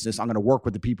next business, I'm going to work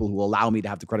with the people who allow me to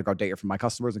have the credit card data from my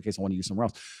customers in case I want to use somewhere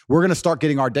else. We're going to start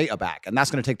getting our data back, and that's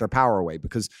going to take their power away,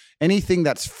 because anything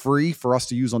that's free for us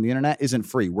to use on the internet isn't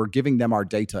free. We're giving them our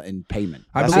data in payment.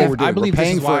 That's what we're doing. I believe we're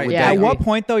paying this is for why, it with yeah, data. at what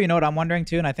point though, you know what I'm wondering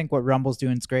too, and I think what Rumble's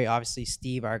doing is great. Obviously,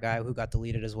 Steve, our guy who got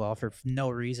deleted as well for no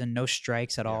reason, no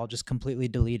strikes at all, just completely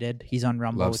deleted. He's on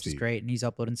Rumble, which is great, and he's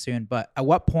uploading soon. But at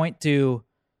what point does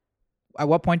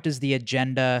the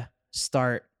agenda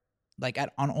start? Like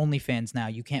on OnlyFans now,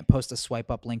 you can't post a swipe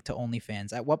up link to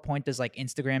OnlyFans. At what point does like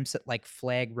Instagram like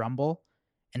flag Rumble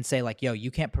and say like, yo,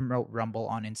 you can't promote Rumble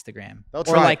on Instagram? Or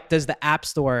like, does the App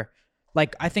Store,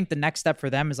 like, I think the next step for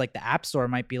them is like the App Store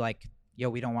might be like, yo,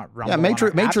 we don't want Rumble. Yeah,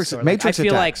 Matrix I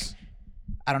feel like,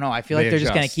 I don't know. I feel like they're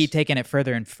just going to keep taking it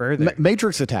further and further.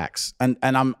 Matrix attacks. And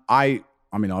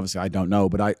I mean, obviously, I don't know,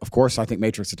 but of course, I think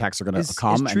Matrix attacks are going to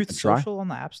come is Truth and try. Social on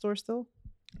the App Store still?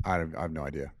 I have no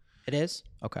idea. It is?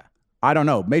 Okay. I don't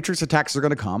know. Matrix attacks are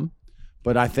going to come,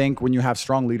 but I think when you have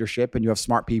strong leadership and you have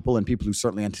smart people and people who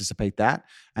certainly anticipate that,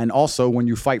 and also when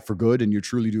you fight for good and you're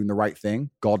truly doing the right thing,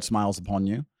 God smiles upon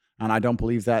you. And I don't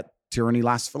believe that tyranny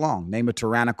lasts for long. Name a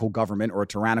tyrannical government or a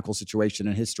tyrannical situation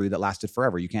in history that lasted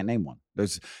forever. You can't name one.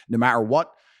 There's no matter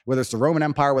what, whether it's the Roman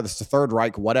Empire, whether it's the Third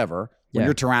Reich, whatever, when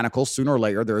you're tyrannical, sooner or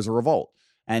later, there is a revolt.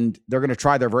 And they're going to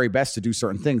try their very best to do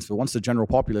certain things. But once the general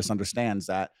populace understands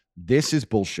that this is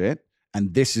bullshit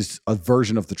and this is a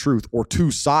version of the truth or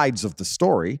two sides of the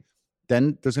story,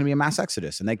 then there's going to be a mass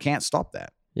exodus and they can't stop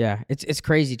that. Yeah, it's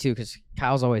crazy too because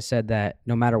Kyle's always said that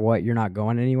no matter what, you're not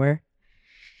going anywhere.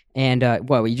 And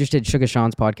you just did Sugar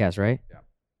Sean's podcast, right? Yeah.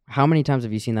 How many times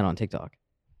have you seen that on TikTok?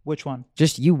 Which one?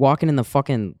 Just you walking in the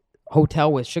fucking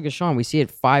hotel with Sugar Sean. We see it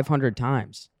 500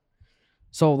 times.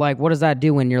 So like, what does that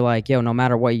do when you're like, yo, no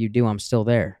matter what you do, I'm still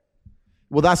there?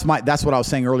 Well, that's what I was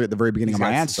saying earlier at the very beginning of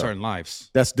my answer. Certain lives.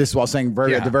 This is what I was saying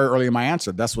at the very early in my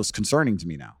answer. That's what's concerning to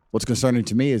me now. What's concerning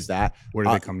to me is that where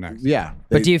do they come next? Yeah.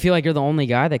 But do you feel like you're the only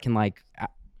guy that can like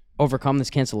overcome this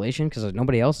cancellation because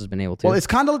nobody else has been able to? Well, it's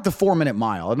kind of like the 4-minute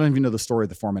mile. I don't even know the story of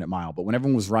the 4-minute mile, but when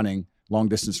everyone was running long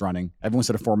distance running, everyone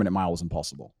said a 4-minute mile was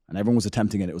impossible, and everyone was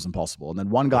attempting it. It was impossible. And then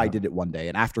one guy did it one day,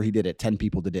 and after he did it, 10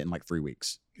 people did it in like 3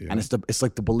 weeks. Yeah. And it's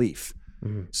like the belief.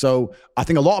 Mm-hmm. So I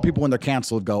think a lot of people when they're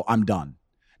canceled go, I'm done.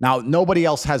 Now, nobody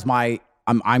else has I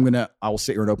will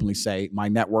sit here and openly say my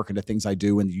network and the things I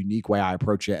do and the unique way I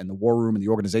approach it and the war room and the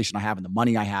organization I have and the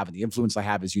money I have and the influence I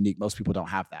have is unique. Most people don't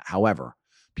have that. However,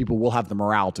 people will have the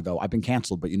morale to go, I've been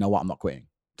canceled, but you know what? I'm not quitting.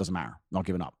 Doesn't matter. I'm not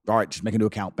giving up. All right, just make a new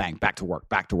account. Bang, back to work,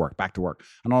 back to work, back to work.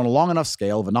 And on a long enough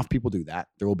scale, if enough people do that,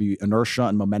 there will be inertia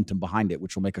and momentum behind it,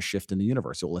 which will make a shift in the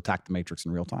universe. It will attack the matrix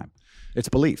in real time. It's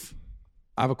belief.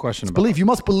 I have a question about belief. You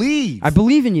must believe. I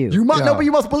believe in you. You must no, but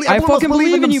you must believe. I fucking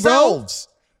believe in you, bro.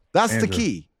 That's Andrew, the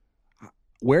key.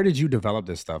 Where did you develop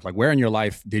this stuff? Like, where in your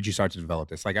life did you start to develop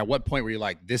this? Like, at what point were you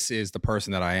like, this is the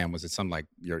person that I am? Was it something like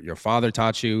your father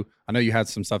taught you? I know you had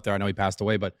some stuff there. I know he passed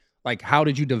away, but like, how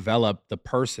did you develop the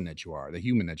person that you are, the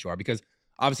human that you are? Because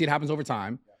obviously it happens over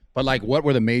time, but like, what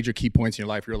were the major key points in your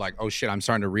life where you're like, oh shit, I'm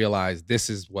starting to realize this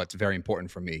is what's very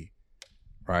important for me,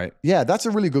 right? Yeah, that's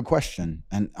a really good question.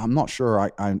 And I'm not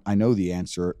sure I know the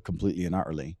answer completely and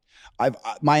utterly.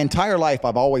 My entire life,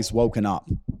 I've always woken up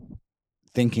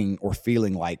thinking or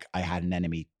feeling like I had an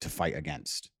enemy to fight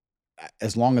against.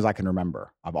 As long as I can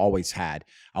remember, I've always had.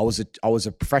 I was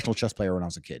a professional chess player when I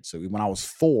was a kid. So when I was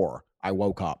 4, I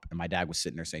woke up and my dad was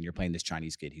sitting there saying, "You're playing this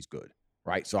Chinese kid. He's good."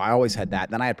 Right. So I always had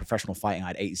that. Then I had professional fighting. I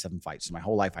had 87 fights. So my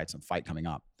whole life I had some fight coming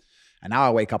up. And now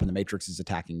I wake up and the Matrix is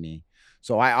attacking me.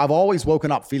 So I've always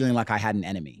woken up feeling like I had an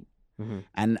enemy. Mm-hmm.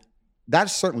 And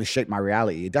that certainly shaped my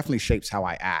reality. It definitely shapes how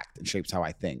I act and shapes how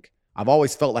I think. I've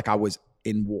always felt like I was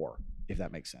in war, if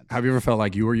that makes sense. Have you ever felt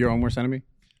like you were your own worst enemy?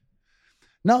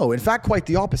 No, in fact, quite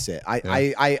the opposite.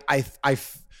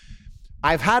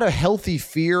 I've had a healthy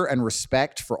fear and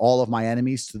respect for all of my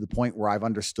enemies to the point where I've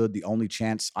understood the only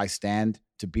chance I stand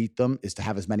to beat them is to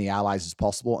have as many allies as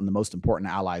possible. And the most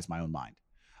important ally is my own mind.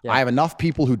 Yeah. I have enough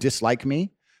people who dislike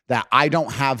me that I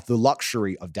don't have the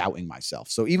luxury of doubting myself.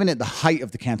 So even at the height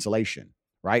of the cancellation,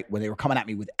 right, when they were coming at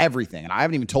me with everything, and I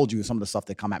haven't even told you some of the stuff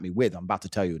they come at me with, I'm about to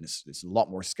tell you, and it's a lot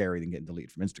more scary than getting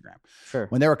deleted from Instagram. Sure.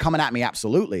 When they were coming at me,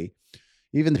 absolutely,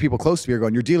 even the people close to me are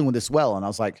going, "You're dealing with this well." And I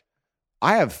was like,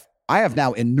 I have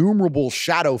now innumerable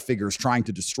shadow figures trying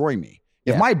to destroy me.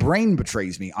 If my brain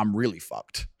betrays me, I'm really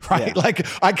fucked, right? Yeah. Like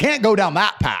I can't go down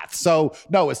that path. So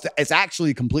no, it's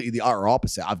actually completely the utter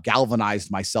opposite. I've galvanized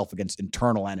myself against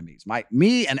internal enemies.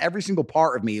 Me and every single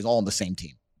part of me is all on the same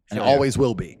team, and it always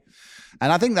will be.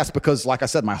 And I think that's because, like I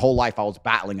said, my whole life I was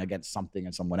battling against something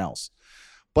and someone else.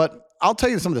 But I'll tell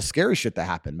you some of the scary shit that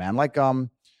happened, man. Like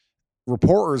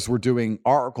reporters were doing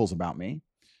articles about me.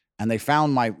 And they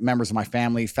found my members of my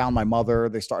family, found my mother.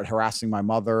 They started harassing my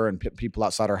mother and people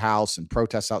outside her house and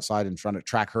protests outside and trying to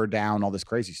track her down, all this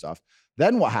crazy stuff.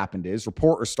 Then what happened is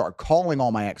reporters started calling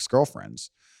all my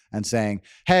ex-girlfriends and saying,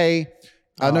 "Hey,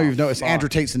 I know you've noticed Andrew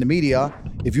Tate's in the media.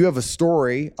 If you have a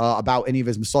story about any of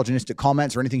his misogynistic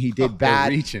comments or anything he did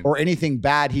bad or anything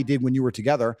bad he did when you were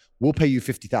together, we'll pay you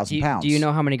 £50,000. Do you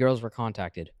know how many girls were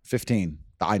contacted? 15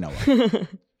 that I know of.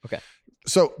 Okay.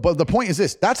 So, but the point is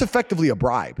this, that's effectively a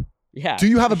bribe. Yeah. Do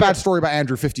you have a bad story about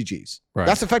Andrew, 50 G's? Right.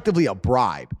 That's effectively a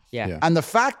bribe. Yeah. And the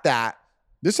fact that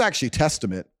this is actually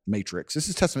testament, Matrix, this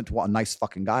is testament to what a nice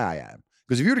fucking guy I am.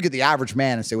 Because if you were to get the average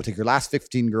man and say, we'll take your last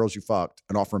 15 girls you fucked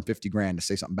and offer them 50 grand to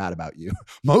say something bad about you,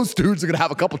 most dudes are going to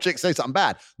have a couple chicks say something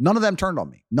bad. None of them turned on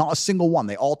me. Not a single one.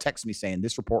 They all text me saying,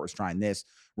 this reporter's trying this.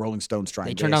 Rolling Stone's trying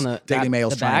this. They turned on the Daily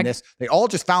Mail's trying bag? this. They all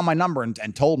just found my number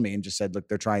and told me and just said, look,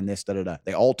 they're trying this, da-da-da.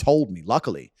 They all told me,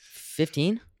 luckily.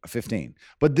 15? 15.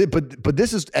 But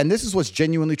this is what's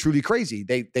genuinely truly crazy.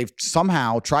 They've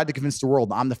somehow tried to convince the world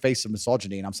that I'm the face of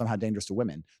misogyny and I'm somehow dangerous to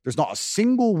women. There's not a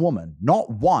single woman, not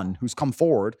one, who's come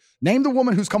forward. Name the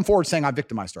woman who's come forward saying I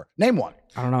victimized her. Name one.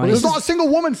 I don't know. There's not a single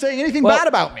woman saying anything bad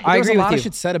about me. I There's agree a with lot you. of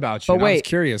shit said about you. But And I was wait.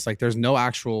 curious. Like, there's no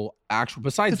actual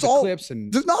besides It's the all clips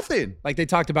and there's nothing. like they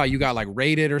talked about you got like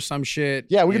raided or some shit.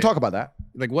 Yeah, we can talk about that.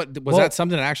 Like, what was that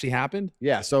something that actually happened?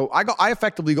 Yeah, so I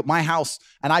effectively got my house,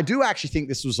 and I do actually think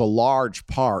this was a large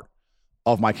part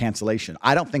of my cancellation.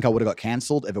 I don't think I would have got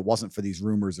canceled if it wasn't for these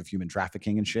rumors of human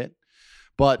trafficking and shit.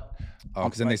 But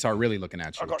Because then they start really looking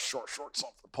at you. I got short shorts on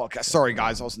for the podcast. Sorry,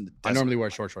 guys, I was in the I desert. normally wear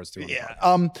short shorts too.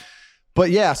 Yeah. But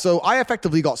yeah, so I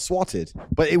effectively got swatted,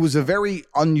 but it was a very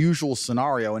unusual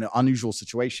scenario and an unusual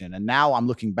situation. And now I'm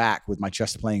looking back with my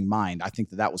chess playing mind. I think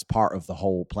that was part of the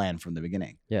whole plan from the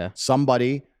beginning. Yeah.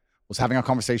 Somebody was having a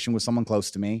conversation with someone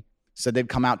close to me, said they'd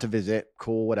come out to visit,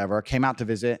 cool, whatever. Came out to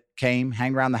visit, hang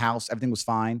around the house. Everything was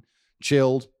fine,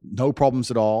 chilled, no problems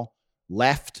at all.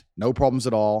 Left, no problems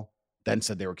at all. Then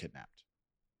said they were kidnapped.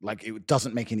 Like, it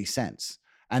doesn't make any sense.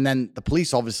 And then the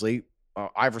police, obviously,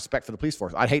 I have respect for the police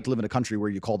force. I'd hate to live in a country where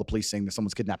you call the police saying that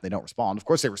someone's kidnapped, they don't respond. Of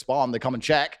course they respond. They come and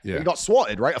check. Yeah. You got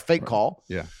swatted, right? A fake call.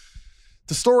 Yeah.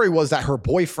 The story was that her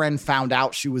boyfriend found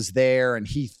out she was there and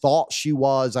he thought she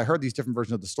was. I heard these different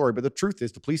versions of the story, but the truth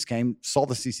is the police came, saw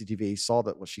the CCTV, saw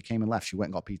that she came and left. She went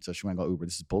and got pizza. She went and got Uber.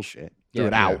 This is bullshit. Threw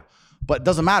it out. But it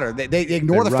doesn't matter. They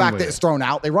ignore the run fact with that it. it's thrown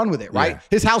out. They run with it, right? Yeah.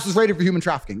 His house was raided for human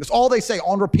trafficking. That's all they say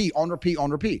on repeat, on repeat,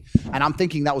 on repeat. And I'm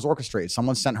thinking that was orchestrated.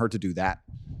 Someone sent her to do that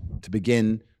to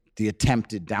begin the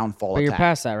attempted downfall But you're attack.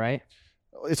 past that, right?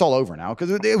 It's all over now because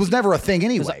it was never a thing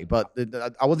anyway. But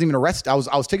I wasn't even arrested. I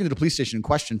was taken to the police station in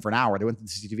question for an hour. They went to the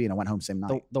CCTV and I went home same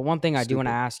night. The one thing I do want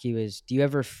to Stupid. ask you is, do you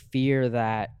ever fear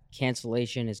that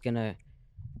cancellation is going to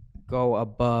go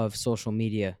above social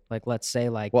media? Like, let's say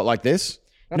like What, like this?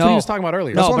 That's No. what he was talking about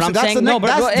earlier. No, That's what but I'm I'm saying. saying That's the no, next-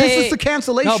 but that's- hey, this is hey, the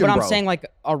cancellation, No, but I'm bro. saying like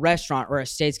a restaurant or a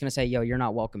state's gonna say, "Yo, you're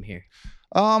not welcome here."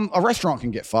 A restaurant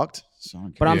can get fucked. So I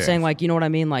don't But care. I'm Yeah. saying like, you know what I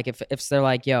mean? Like if they're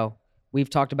like, "Yo, we've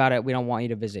talked about it. We don't want you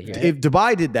to visit here." If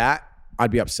Dubai did that,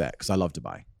 I'd be upset because I love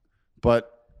Dubai.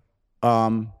 But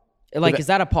Like, is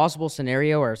that a possible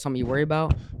scenario or something you worry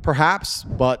about? perhaps,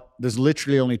 but there's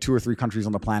literally only 2 or 3 countries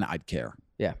on the planet I'd care.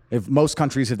 Yeah. If most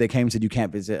countries, if they came and said you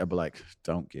can't visit, I'd be like,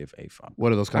 don't give a fuck.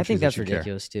 What are those I countries? think that's that you care?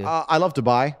 ridiculous too. I love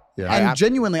Dubai. Yeah. And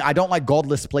genuinely, I don't like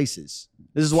godless places.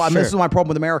 This is why this is my problem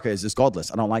with America is it's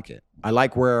godless. I don't like it. I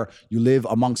like where you live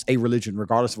amongst a religion,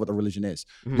 regardless of what the religion is.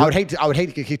 I would hate to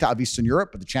get kicked out of Eastern Europe,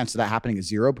 but the chance of that happening is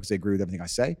 0 because they agree with everything I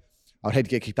say. I would hate to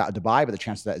get kicked out of Dubai, but the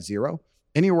chance of that is 0.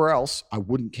 Anywhere else, I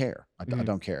wouldn't care. I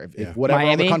don't care. If whatever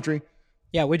Miami? other country,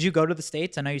 Yeah, would you go to the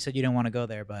States? I know you said you didn't want to go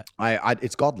there, but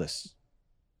it's godless.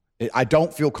 I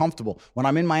don't feel comfortable. When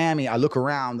I'm in Miami, I look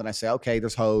around and I say, okay,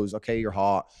 there's hoes. Okay, you're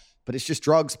hot. But it's just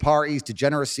drugs, parties,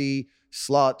 degeneracy,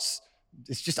 sluts.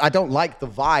 It's just, I don't like the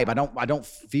vibe. I don't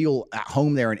feel at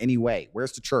home there in any way.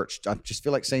 Where's the church? I just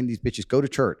feel like saying to these bitches, go to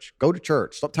church. Go to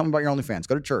church. Stop telling me about your OnlyFans.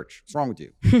 Go to church. What's wrong with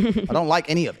you? I don't like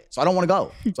any of it. So I don't want to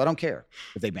go. So I don't care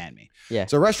if they ban me. Yeah.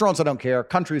 So restaurants, I don't care.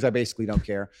 Countries, I basically don't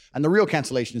care. And the real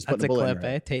cancellation is that's putting a a bullet in clip, your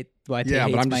eh? head. Why Tate Yeah,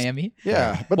 but hates I'm just- Miami?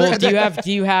 Yeah. But Well, do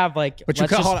you have like? But you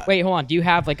let's can't- hold just, on. wait, hold on. Do you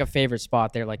have like a favorite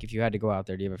spot there? Like if you had to go out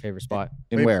there, do you have a favorite spot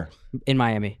in where? in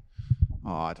Miami?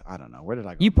 Oh, I don't know. Where did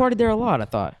I go? You partied there a lot, I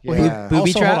thought. Yeah.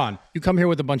 Booby also, trap? hold on. You come here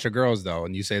with a bunch of girls though,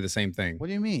 and you say the same thing. What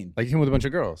do you mean? Like you come with a bunch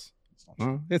of girls.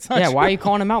 It's not Yeah, true. why are you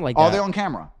calling him out like Oh, that? they're on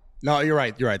camera. No, you're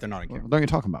right. You're right. They're not on camera. What are you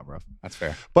talking about, bro? That's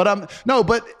fair. But no,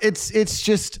 but it's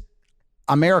just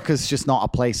America's just not a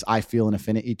place I feel an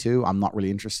affinity to. I'm not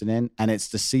really interested in, and it's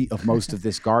the seat of most of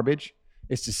this garbage.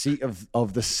 It's the seat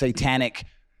of the satanic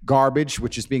garbage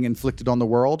which is being inflicted on the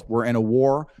world. We're in a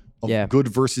war of Yeah. good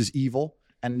versus evil.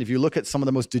 And if you look at some of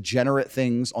the most degenerate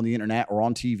things on the internet or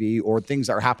on TV or things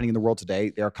that are happening in the world today,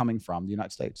 they're coming from the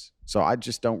United States. So I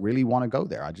just don't really want to go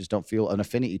there. I just don't feel an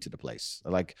affinity to the place.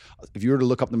 Like if you were to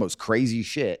look up the most crazy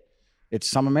shit, it's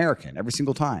some American every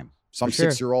single time. Some For sure.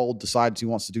 6-year-old decides he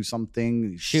wants to do something, he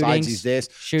decides Shootings. he's this,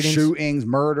 Shootings. shootings,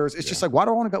 murders. It's just like, why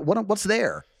do I want to go? What's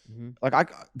there?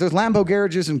 Like there's Lambo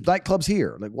garages and nightclubs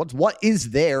here. Like what is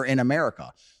there in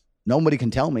America? Nobody can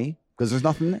tell me because there's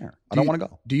nothing there. I don't want to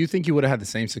go. Do you think you would have had the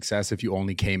same success if you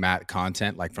only came at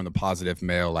content like from the positive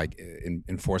male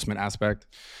enforcement aspect?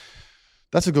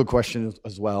 That's a good question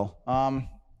as well.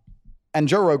 And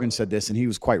Joe Rogan said this, and he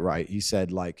was quite right. He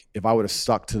said, like, if I would have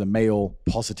stuck to the male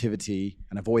positivity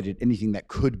and avoided anything that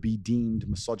could be deemed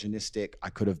misogynistic, I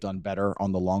could have done better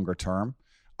on the longer term.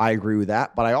 I agree with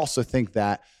that. But I also think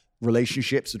that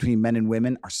relationships between men and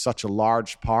women are such a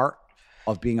large part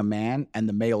of being a man and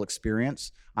the male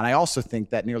experience. And I also think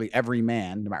that nearly every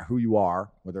man, no matter who you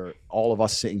are, whether all of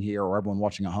us sitting here or everyone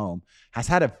watching at home, has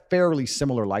had a fairly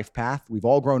similar life path. We've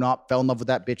all grown up, fell in love with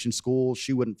that bitch in school.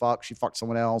 She wouldn't fuck. She fucked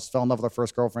someone else, fell in love with her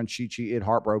first girlfriend. She cheated,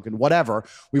 heartbroken, whatever.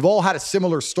 We've all had a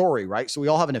similar story, right? So we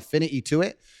all have an affinity to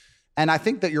it. And I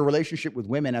think that your relationship with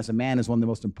women as a man is one of the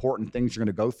most important things you're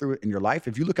going to go through in your life.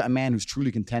 If you look at a man who's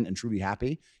truly content and truly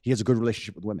happy, he has a good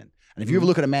relationship with women. And if you ever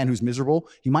look at a man who's miserable,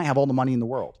 he might have all the money in the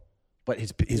world, but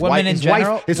his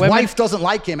wife doesn't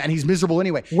like him and he's miserable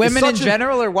anyway. Women in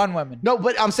general or one woman? No,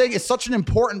 but I'm saying it's such an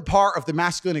important part of the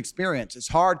masculine experience. It's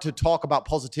hard to talk about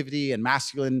positivity and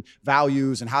masculine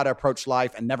values and how to approach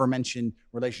life and never mention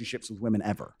relationships with women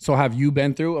ever. So have you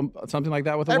been through something like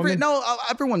that with a woman? No,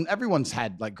 everyone's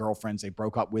had like girlfriends they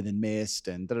broke up with and missed.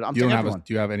 And do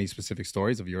you have any specific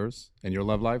stories of yours in your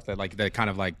love life that kind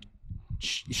of like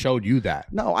showed you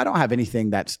that? No, I don't have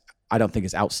anything I don't think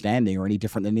is outstanding or any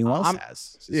different than anyone else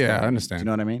has. Yeah, I understand. Do you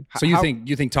know what I mean? So you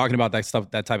think talking about that stuff,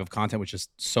 that type of content, which is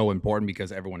so important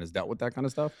because everyone has dealt with that kind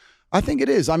of stuff? I think it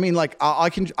is. I mean, like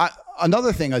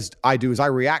another thing I do is I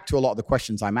react to a lot of the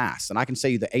questions I'm asked, and I can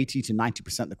say that 80 to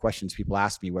 90% of the questions people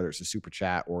ask me, whether it's a super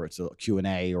chat or it's a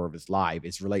Q&A or if it's live,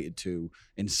 is related to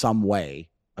in some way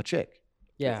a chick.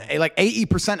 Yeah. Like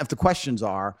 80% of the questions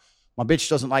are, my bitch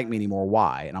doesn't like me anymore.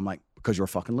 Why? And I'm like, because you're a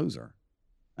fucking loser.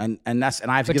 And I have to give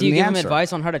them the answer. But do you give them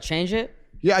advice on how to change it?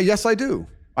 Yeah, yes, I do.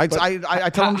 I tell them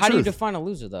the truth. How do you define a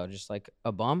loser though? Just like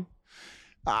a bum?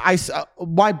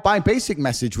 My basic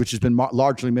message, which has been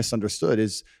largely misunderstood,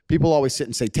 is people always sit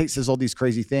and say, Tate says all these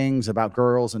crazy things about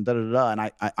girls and da-da-da-da.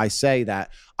 And I say that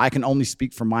I can only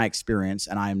speak from my experience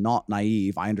and I am not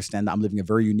naive. I understand that I'm living a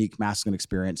very unique masculine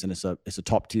experience and it's a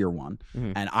top tier one.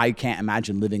 Mm-hmm. And I can't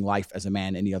imagine living life as a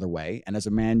man any other way. And as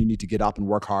a man, you need to get up and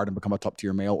work hard and become a top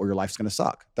tier male or your life's going to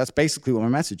suck. That's basically what my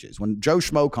message is. When Joe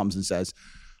Schmo comes and says,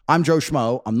 I'm Joe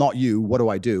Schmo, I'm not you, what do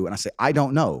I do? And I say, I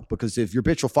don't know, because if your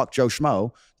bitch will fuck Joe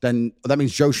Schmo, then that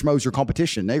means Joe Schmo's your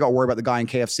competition. Now you got to worry about the guy in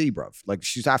KFC, bruv. Like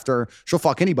she'll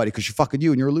fuck anybody because she's fucking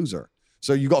you and you're a loser.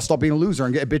 So you got to stop being a loser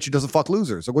and get a bitch who doesn't fuck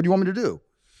losers. So what do you want me to do?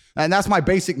 And that's my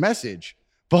basic message.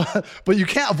 But you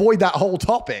can't avoid that whole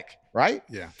topic, right?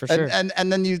 Yeah, for sure. And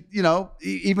then you know,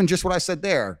 even just what I said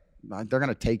there, they're going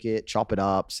to take it, chop it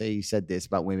up, say he said this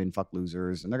about women, fuck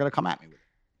losers, and they're going to come at me with it.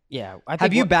 Yeah. I think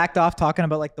Have you backed off talking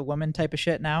about like the woman type of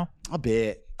shit now? A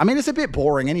bit. I mean, it's a bit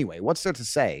boring anyway. What's there to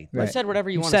say? You said whatever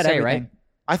you want to say, everything. right?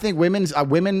 I think women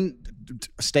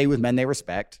stay with men they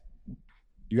respect.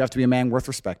 You have to be a man worth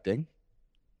respecting.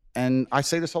 And I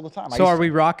say this all the time. So are we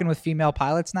rocking with female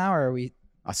pilots now, or are we?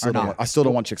 I still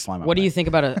don't want chicks flying my What do you think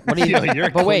about it? What do you?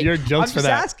 But wait, your jokes I'm for just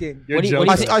that. asking. What do you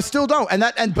think? I still don't,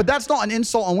 but that's not an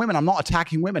insult on women. I'm not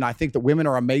attacking women. I think that women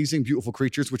are amazing, beautiful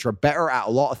creatures, which are better at a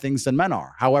lot of things than men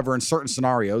are. However, in certain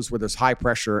scenarios where there's high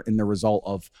pressure in the result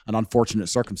of an unfortunate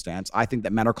circumstance, I think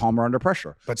that men are calmer under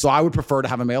pressure. So I would prefer to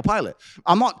have a male pilot.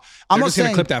 I'm not just saying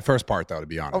gonna clip that first part though, to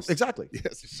be honest. Oh, exactly.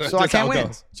 Yes. So I can't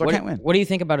win. I can't win. What do you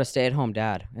think about a stay-at-home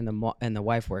dad and the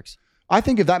wife works? I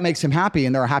think if that makes him happy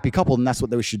and they're a happy couple, then that's what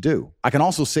they should do. I can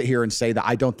also sit here and say that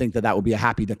I don't think that will be a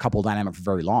happy couple dynamic for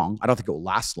very long. I don't think it will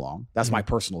last long. That's my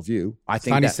personal view. I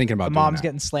think Sonny's thinking about the doing mom's that.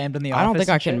 getting slammed in the office. I don't think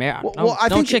I can marry. I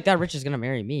no think chick that rich is gonna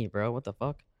marry me, bro. What the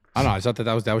fuck? I don't know. I thought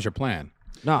that was your plan.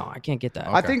 No, I can't get that.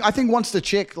 Okay. I think once the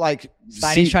chick like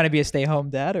Steiny's trying to be a stay-home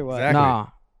dad or what? Exactly. Nah,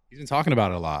 He's been talking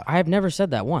about it a lot. I have never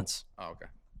said that once. Oh, okay.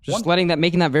 Just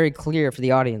making that very clear for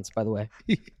the audience. By the way,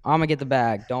 I'm gonna get the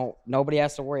bag. Nobody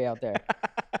has to worry out there.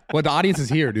 Well, the audience is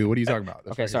here, dude. What are you talking about?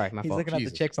 Okay, sorry, my He's fault. looking at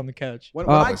the chicks on the couch. When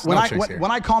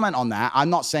I comment on that, I'm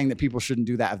not saying that people shouldn't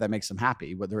do that if that makes them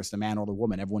happy, whether it's the man or the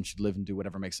woman. Everyone should live and do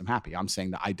whatever makes them happy. I'm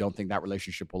saying that I don't think that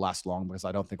relationship will last long because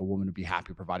I don't think a woman would be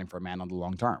happy providing for a man on the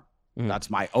long term. Mm-hmm.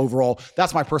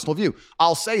 That's my personal view.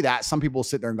 I'll say that some people will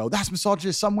sit there and go, that's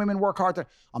misogynist. Some women work hard.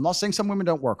 I'm not saying some women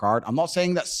don't work hard. I'm not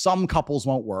saying that some couples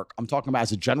won't work. I'm talking about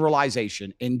as a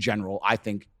generalization. In general, I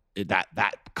think that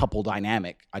couple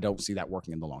dynamic, I don't see that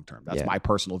working in the long term. That's my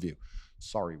personal view.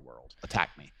 Sorry, world.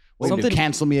 Attack me.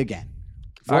 Cancel me again.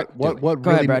 What Go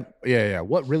really, ahead, Brad. Yeah.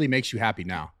 What really makes you happy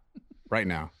now? Right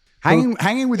now?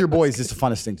 Hanging with your boys is the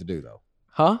funnest thing to do, though.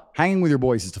 Huh? Hanging with your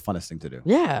boys is the funnest thing to do.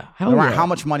 Yeah. No matter how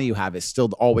much money you have, it's still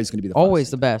always going to be the funnest always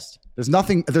thing. the best. There's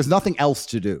nothing else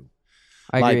to do.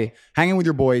 I agree. Hanging with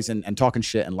your boys and talking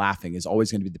shit and laughing is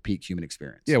always going to be the peak human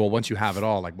experience. Yeah, well, once you have it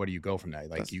all, like, where do you go from that?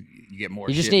 Like, you get more.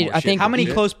 You just shit, need- more I shit, think- How more many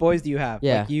shit. close boys do you have?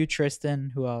 Yeah. Like you,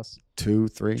 Tristan, who else? 2,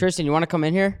 3. Tristan, you want to come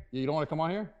in here? You don't want to come on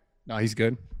here? No, he's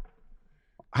good.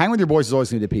 Hanging with your boys is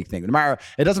always going to be the peak thing.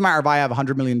 It doesn't matter if I have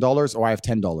 $100 million or I have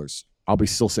 $10. I'll be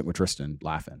still sitting with Tristan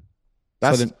laughing.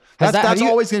 That's have you-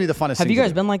 always going to be the funnest Have thing you to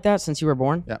guys do. been like that since you were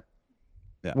born? Yeah.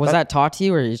 Yeah. Was that taught to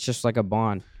you, or it's just like a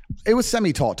bond? It was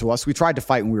semi-taught to us. We tried to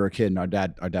fight when we were a kid, and our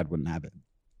dad wouldn't have it.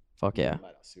 Fuck yeah.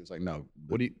 He was like, "No,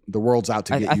 the world's out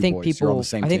to get I you think boys. You're people. on the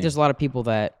same I think team." there's a lot of people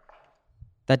that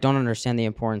don't understand the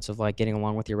importance of like getting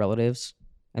along with your relatives,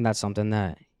 and that's something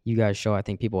that you guys show. I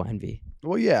think people envy.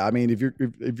 Well, yeah. I mean, if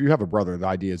you have a brother, the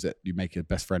idea is that you make your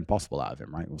best friend possible out of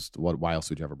him, right? Why else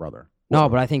would you have a brother? No,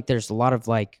 but I think there's a lot of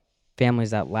like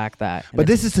families that lack that. And But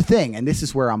this is the thing, and this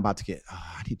is where I'm about to get. Oh,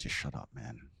 I need to shut up,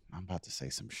 man. I'm about to say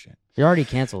some shit. you're already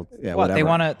canceled. Yeah, What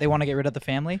whatever. they want to get rid of the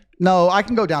family? No, I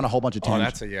can go down a whole bunch of Oh,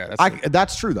 tangents.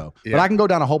 That's true though. Yeah. But I can go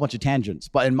down a whole bunch of tangents.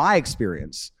 But in my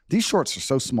experience, these shorts are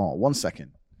so small. 1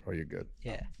 second. Oh, you're good.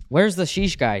 Yeah. Where's the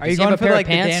sheesh guy? Are Does you he have going a for pair like of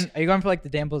pants? Are you going for like the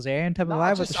Dan Bilzerian type of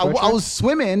vibe with the short I shorts? was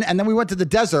swimming, and then we went to the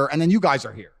desert, and then you guys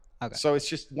are here. Okay. So it's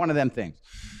just one of them things.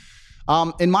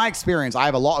 In my experience, I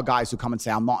have a lot of guys who come and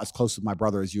say, "I'm not as close with my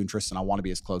brother as you and Tristan. I want to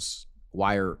be as close.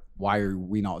 Why are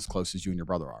we not as close as you and your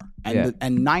brother are?" And Yeah.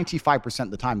 and 95%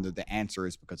 of the time, the answer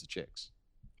is because of chicks.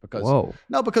 Whoa.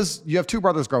 No, because you have two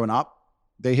brothers growing up.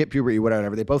 They hit puberty,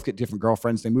 whatever. They both get different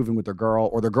girlfriends. They move in with their girl,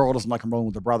 or their girl doesn't like them rolling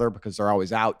with their brother because they're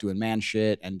always out doing man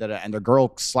shit, and their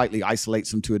girl slightly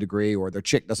isolates them to a degree, or their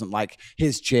chick doesn't like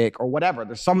his chick, or whatever.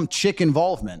 There's some chick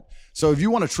involvement. So if you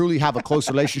want to truly have a close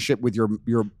relationship with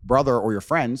your brother or your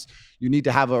friends, you need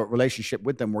to have a relationship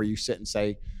with them where you sit and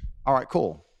say, "All right,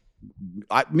 cool.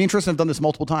 Me and Tristan have done this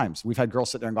multiple times. We've had girls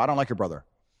sit there and go, "I don't like your brother."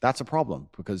 That's a problem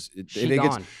because if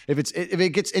it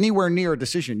gets anywhere near a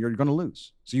decision, you're going to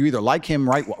lose. So you either like him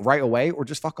right away or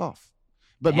just fuck off.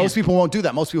 But most people won't do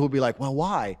that. Most people will be like, "Well,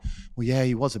 why?" "Well, yeah,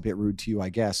 he was a bit rude to you, I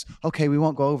guess." "Okay, we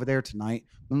won't go over there tonight.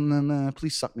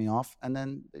 Please suck me off." And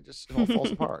then it all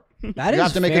falls apart. You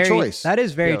have to make a choice. That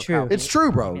is very true. It's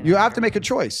true, bro. You have to make a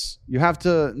choice. You have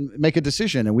to make a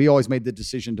decision. And we always made the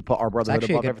decision to put our It's brotherhood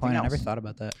actually a above good everything point. I else. never thought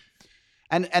about that.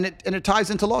 And it ties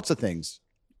into lots of things.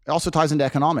 It also ties into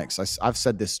economics. I've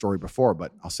said this story before,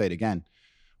 but I'll say it again.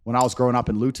 When I was growing up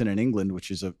in Luton in England, which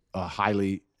is a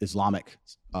highly Islamic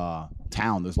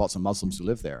town, there's lots of Muslims who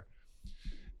live there.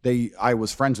 I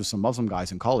was friends with some Muslim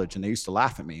guys in college, and they used to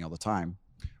laugh at me all the time.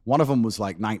 One of them was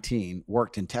like 19,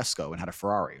 worked in Tesco and had a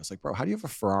Ferrari. I was like, "Bro, how do you have a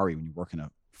Ferrari when you work in a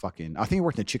fucking..." I think he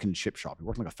worked in a chicken and chip shop. He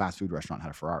worked in like a fast food restaurant and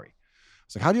had a Ferrari. I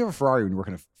was like, "How do you have a Ferrari when you work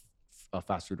in a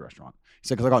fast food restaurant?" He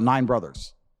said, "Because I got 9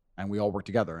 brothers. And we all work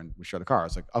together and we share the car." I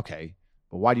was like, "Okay,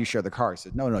 but why do you share the car?" He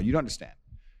said, No, you don't understand.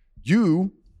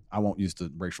 I won't use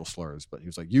the racial slurs, but he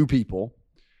was like,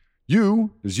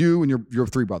 there's you and your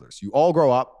 3 brothers. You all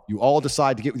grow up, you all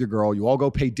decide to get with your girl, you all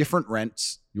go pay different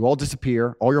rents, you all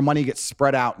disappear, all your money gets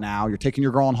spread out now, you're taking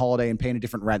your girl on holiday and paying a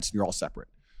different rents, and you're all separate.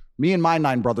 Me and my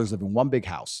 9 brothers live in one big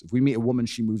house. If we meet a woman,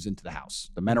 she moves into the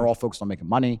house. The men are all focused on making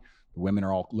money. The women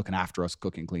are all looking after us,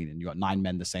 cooking, cleaning. You got 9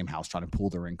 men in the same house trying to pool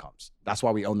their incomes. That's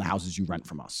why we own the houses you rent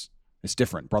from us. It's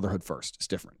different. Brotherhood first. It's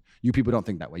different. You people don't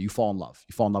think that way. You fall in love.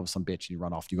 You fall in love with some bitch and you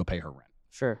run off. You go pay her rent.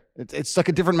 Sure. It's like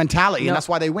a different mentality, and that's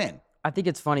why they win. I think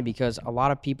it's funny because a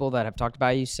lot of people that have talked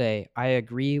about you say, I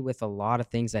agree with a lot of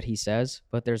things that he says,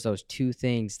 but there's those 2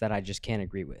 things that I just can't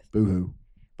agree with. Boo-hoo.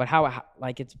 But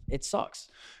it sucks.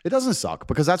 It doesn't suck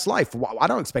because that's life. I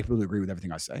don't expect people to agree with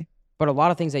everything I say. But a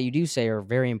lot of things that you do say are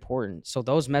very important. So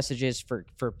those messages for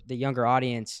the younger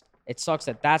audience, it sucks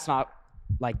that that's not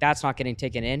getting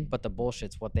taken in, but the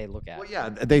bullshit's what they look at. Well, yeah,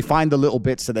 they find the little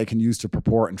bits that they can use to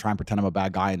purport and try and pretend I'm a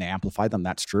bad guy, and they amplify them.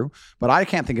 That's true. But I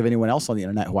can't think of anyone else on the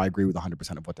internet who I agree with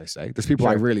 100% of what they say. There's people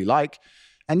I really like.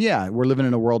 And yeah, we're living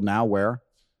in a world now where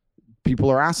people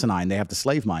are asinine. They have the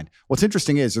slave mind. What's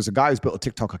interesting is there's a guy who's built a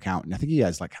TikTok account, and I think he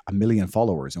has like 1 million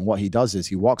followers. And what he does is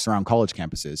he walks around college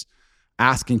campuses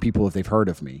asking people if they've heard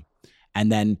of me,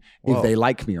 and then if they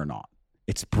like me or not.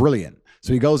 It's brilliant.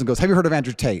 So he goes and goes, "Have you heard of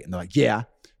Andrew Tate?" And they're like, "Yeah."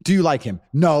 "Do you like him?"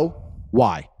 "No."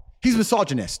 "Why?" "He's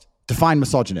misogynist." "Define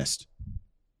misogynist."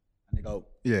 And they go,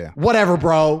 Yeah. "Whatever,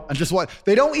 bro." And just what?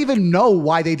 They don't even know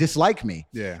why they dislike me.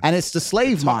 Yeah. And it's the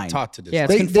slave mind. Taught to this. Yeah,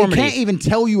 it's They conformity. can't even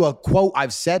tell you a quote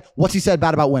I've said. What's he said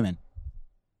bad about women?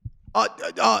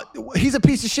 He's a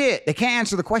piece of shit. They can't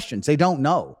answer the questions. They don't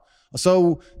know.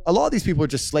 So a lot of these people are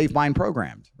just slave mind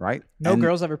programmed, right? No And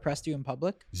girls ever pressed you in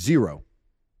public? 0.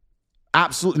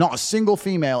 Absolutely not a single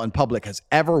female in public has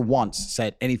ever once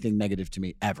said anything negative to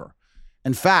me, ever.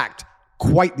 In fact,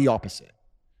 quite the opposite.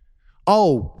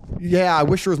 oh, yeah, I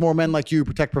wish there was more men like you,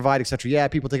 protect, provide, etc. Yeah,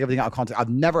 people take everything out of context. I've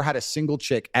never had a single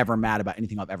chick ever mad about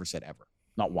anything I've ever said, ever.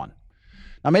 Not one.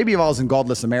 Now, maybe if I was in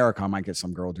godless America, I might get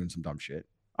some girl doing some dumb shit.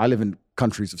 I live in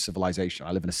countries of civilization.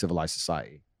 I live in a civilized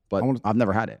society, but I've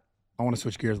never had it. I want to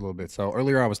switch gears a little bit. So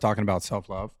earlier I was talking about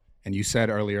self-love, and you said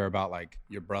earlier about like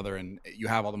your brother and you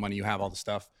have all the money, you have all the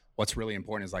stuff. What's really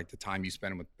important is like the time you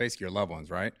spend with basically your loved ones,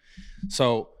 right?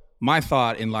 So my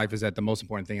thought in life is that the most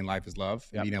important thing in life is love,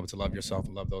 and being able to love yourself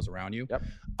and love those around you.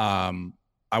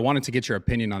 I wanted to get your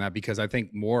opinion on that because I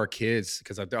think more kids,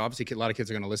 because obviously a lot of kids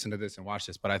are going to listen to this and watch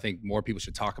this, but I think more people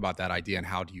should talk about that idea and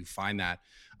how do you find that?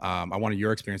 I wanted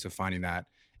your experience of finding that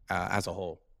as a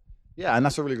whole. Yeah, and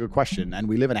that's a really good question. And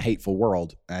we live in a hateful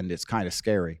world, and it's kind of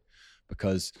scary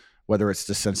because whether it's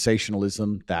the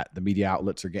sensationalism that the media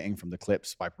outlets are getting from the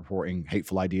clips by purporting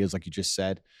hateful ideas, like you just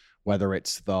said, whether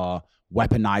it's the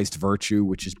weaponized virtue,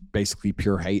 which is basically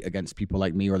pure hate against people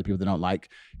like me or the people they don't like.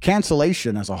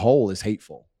 Cancellation as a whole is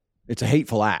hateful. It's a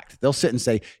hateful act. They'll sit and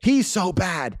say, he's so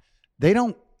bad. They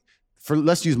don't,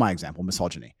 let's use my example,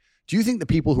 misogyny. Do you think the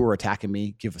people who are attacking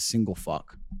me give a single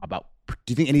fuck about,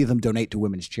 do you think any of them donate to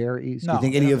women's charities? No, do you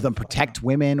think any of them protect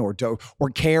women or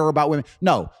care about women?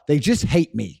 No, they just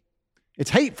hate me. It's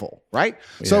hateful, right?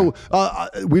 Yeah. So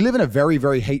we live in a very,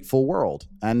 very hateful world.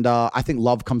 And I think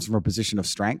love comes from a position of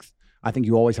strength. I think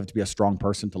you always have to be a strong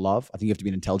person to love. I think you have to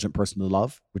be an intelligent person to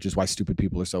love, which is why stupid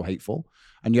people are so hateful.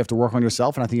 And you have to work on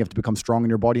yourself. And I think you have to become strong in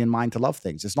your body and mind to love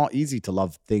things. It's not easy to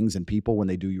love things and people when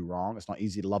they do you wrong. It's not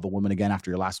easy to love a woman again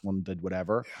after your last one did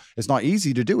whatever. It's not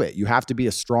easy to do it. You have to be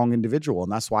a strong individual.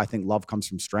 And that's why I think love comes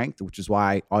from strength, which is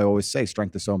why I always say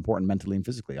strength is so important mentally and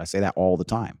physically. I say that all the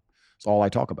time. It's all I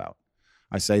talk about.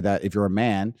 I say that if you're a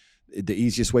man, the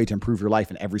easiest way to improve your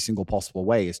life in every single possible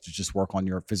way is to just work on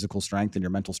your physical strength, and your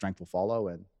mental strength will follow,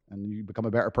 and you become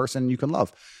a better person and you can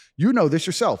love. You know this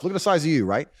yourself. Look at the size of you,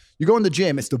 right? You go in the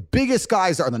gym, it's the biggest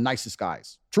guys that are the nicest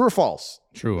guys. True or false?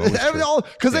 True.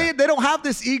 Because they don't have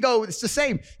this ego. It's the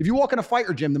same. If you walk in a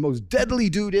fighter gym, the most deadly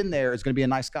dude in there is going to be a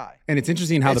nice guy. And it's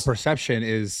interesting how the perception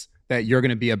is that you're going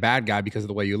to be a bad guy because of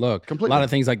the way you look. Completely. A lot of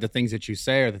things, like the things that you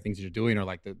say or the things that you're doing, or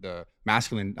like the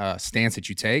masculine stance that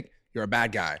you take, you're a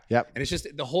bad guy. Yep. And it's just,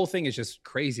 the whole thing is just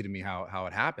crazy to me how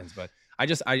it happens. But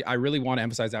I really want to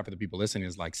emphasize that for the people listening,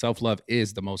 is like self-love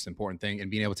is the most important thing, and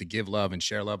being able to give love and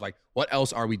share love. Like, what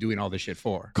else are we doing all this shit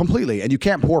for? Completely. And you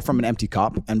can't pour from an empty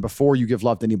cup. And before you give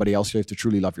love to anybody else, you have to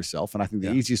truly love yourself. And I think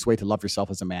the easiest way to love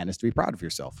yourself as a man is to be proud of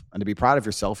yourself. And to be proud of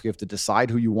yourself, you have to decide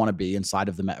who you want to be inside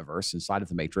of the metaverse, inside of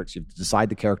the matrix. You have to decide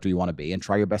the character you want to be and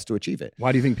try your best to achieve it.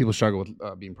 Why do you think people struggle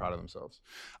with being proud of themselves?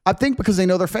 I think because they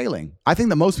know they're failing. I think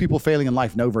that most people failing in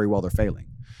life know very well they're failing.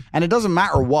 And it doesn't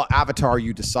matter what avatar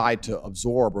you decide to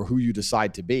absorb or who you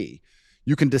decide to be.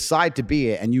 You can decide to be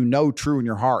it, and you know true in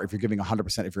your heart if you're giving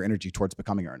 100% of your energy towards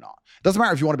becoming it or not. It doesn't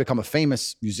matter if you want to become a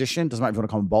famous musician. It doesn't matter if you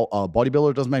want to become a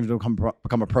bodybuilder. It doesn't matter if you want to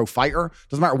become a pro fighter. It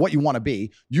doesn't matter what you want to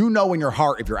be. You know in your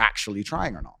heart if you're actually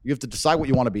trying or not. You have to decide what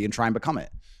you want to be and try and become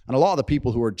it. And a lot of the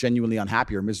people who are genuinely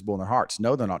unhappy or miserable in their hearts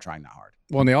know they're not trying that hard.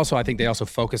 Well, and I think they also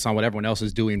focus on what everyone else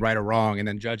is doing, right or wrong, and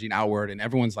then judging outward. And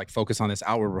everyone's like focused on this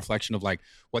outward reflection of like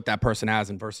what that person has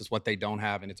and versus what they don't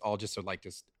have. And it's all just like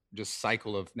this just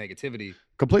cycle of negativity.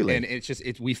 Completely. And it's just,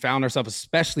 we found ourselves,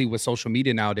 especially with social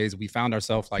media nowadays, we found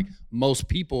ourselves like most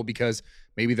people, because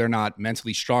maybe they're not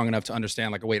mentally strong enough to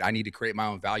understand like, oh, wait, I need to create my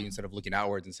own value instead of looking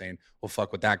outwards and saying, well,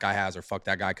 fuck what that guy has, or fuck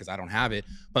that guy because I don't have it.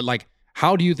 But like,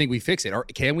 how do you think we fix it? Or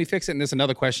can we fix it? And there's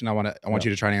another question I want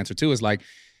you to try to answer too, is like,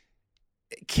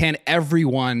 can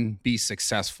everyone be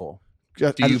successful?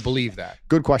 Do you believe that?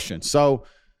 Good question. So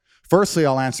firstly,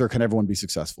 I'll answer, can everyone be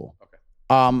successful?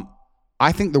 Okay.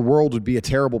 I think the world would be a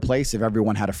terrible place if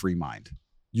everyone had a free mind.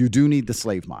 You do need the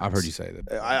slave minds. I've heard you say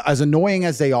that. As annoying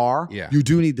as they are, you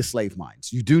do need the slave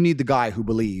minds. You do need the guy who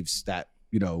believes that,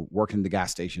 working in the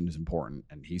gas station is important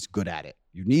and he's good at it.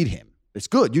 You need him. It's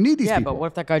good. You need these people. Yeah, but what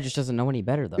if that guy just doesn't know any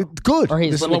better, though? Good. Or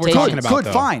he's this is what we're talking about, good,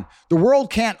 though. Fine. The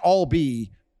world can't all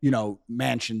be,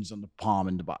 mansions on the Palm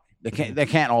in Dubai. They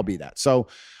can't all be that. So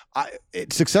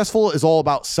successful is all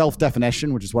about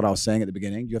self-definition, which is what I was saying at the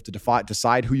beginning. You have to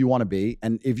decide who you want to be.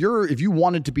 And if you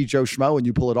wanted to be Joe Schmo and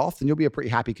you pull it off, then you'll be a pretty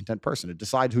happy, content person. To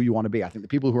decide who you want to be. I think the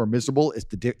people who are miserable,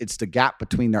 it's the gap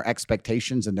between their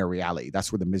expectations and their reality.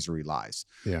 That's where the misery lies.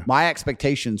 Yeah. My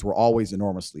expectations were always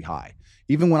enormously high.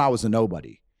 Even when I was a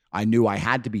nobody, I knew I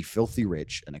had to be filthy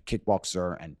rich and a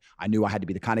kickboxer, and I knew I had to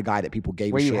be the kind of guy that people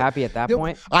gave a shit. Were you happy at that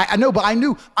point? I know, but I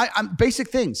knew I'm basic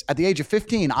things. At the age of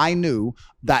 15, I knew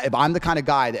that if I'm the kind of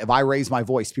guy that if I raise my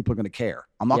voice, people are going to care.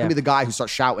 I'm not going to be the guy who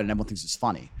starts shouting and everyone thinks it's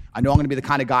funny. I know I'm going to be the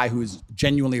kind of guy who is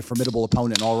genuinely a formidable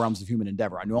opponent in all realms of human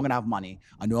endeavor. I know I'm going to have money.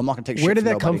 I know I'm not going to take shit. Where did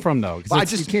from that come from, though? But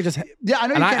you can't just. Yeah, I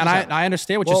know. I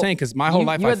understand what you're saying, because my whole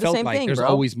life I felt like there's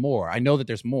always more. I know that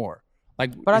there's more.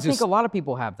 But I think a lot of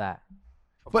people have that.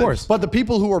 Of course. But the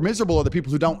people who are miserable are the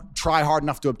people who don't try hard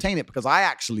enough to obtain it, because I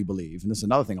actually believe, and this is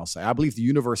another thing I'll say, I believe the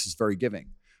universe is very giving.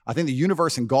 I think the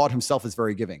universe and God himself is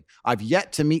very giving. I've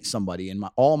yet to meet somebody in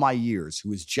all my years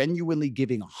who is genuinely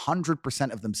giving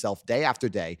 100% of themselves day after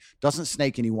day, doesn't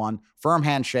snake anyone, firm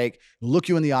handshake, look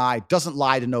you in the eye, doesn't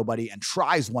lie to nobody, and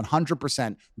tries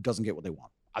 100% who doesn't get what they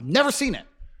want. I've never seen it.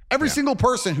 Every single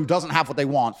person who doesn't have what they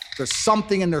want, there's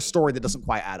something in their story that doesn't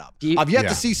quite add up. I've yet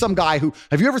to see some guy who,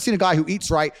 have you ever seen a guy who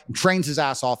eats right and trains his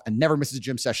ass off and never misses a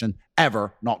gym session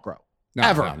ever not grow? No,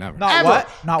 ever. No, never. Not ever. what?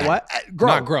 Not what? Grow.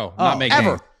 Not grow. Not make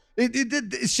ever. gains.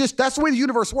 It's just, that's the way the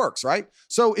universe works, right?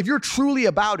 So if you're truly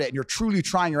about it and you're truly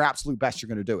trying your absolute best, you're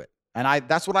going to do it. And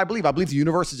that's what I believe. I believe the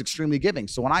universe is extremely giving.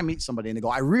 So when I meet somebody and they go,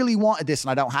 I really wanted this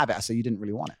and I don't have it, I say, you didn't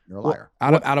really want it. You're a liar.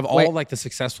 Out of all like the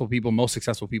successful people, most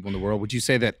successful people in the world, would you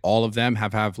say that all of them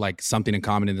have like something in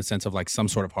common in the sense of like some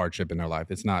sort of hardship in their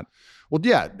life? It's not. Well,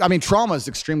 yeah. I mean, trauma is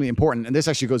extremely important. And this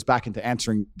actually goes back into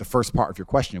answering the first part of your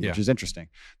question, which is interesting.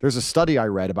 There's a study I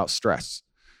read about stress.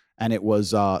 And it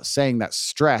was saying that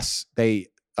stress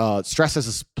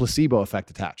has a placebo effect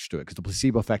attached to it, because the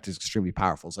placebo effect is extremely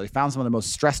powerful. So they found some of the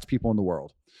most stressed people in the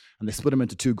world, and they split them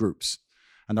into two groups.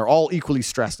 And they're all equally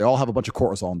stressed. They all have a bunch of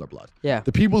cortisol in their blood. Yeah.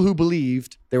 The people who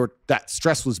believed that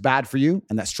stress was bad for you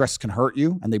and that stress can hurt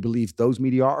you, and they believed those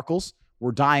media articles,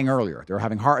 were dying earlier. They were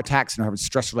having heart attacks and they were having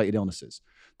stress-related illnesses.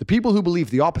 The people who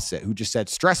believe the opposite, who just said,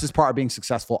 stress is part of being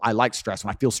successful. I like stress.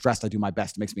 When I feel stressed, I do my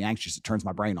best. It makes me anxious. It turns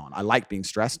my brain on. I like being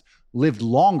stressed. Lived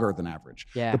longer than average.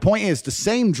 Yeah. The point is, the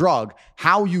same drug,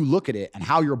 how you look at it and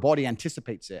how your body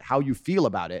anticipates it, how you feel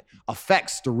about it,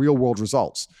 affects the real world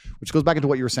results, which goes back into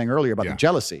what you were saying earlier about the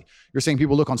jealousy. You're saying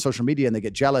people look on social media and they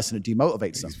get jealous and it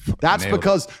demotivates them. That's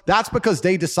because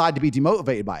they decide to be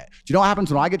demotivated by it. Do you know what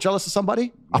happens when I get jealous of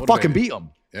somebody? I fucking beat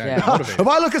them. Yeah. If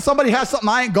I look at somebody who has something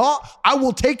I ain't got, I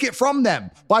will take it from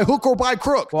them by hook or by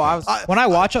crook. Well, when I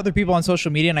watch other people on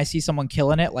social media and I see someone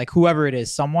killing it, like whoever it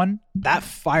is, someone that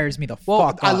fires me the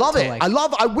fuck up. I love it.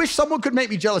 I wish someone could make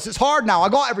me jealous. It's hard now. I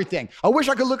got everything. I wish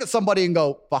I could look at somebody and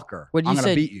go, fucker, I'm going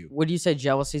to beat you. Would you say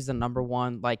jealousy is the number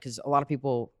one? Like, because a lot of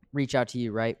people reach out to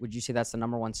you, right? Would you say that's the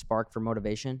number one spark for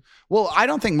motivation? Well, I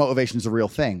don't think motivation is a real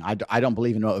thing. I don't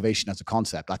believe in motivation as a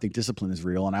concept. I think discipline is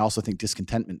real, and I also think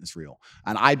discontentment is real.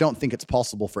 And I don't think it's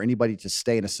possible for anybody to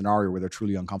stay in a scenario where they're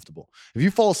truly uncomfortable. If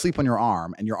you fall asleep on your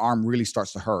arm and your arm really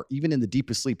starts to hurt, even in the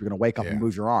deepest sleep, you're going to wake up and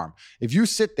move your arm. If you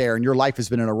sit there and your life has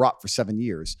been in a rut for 7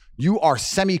 years, you are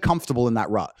semi-comfortable in that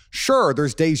rut. Sure,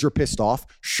 there's days you're pissed off.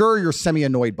 Sure, you're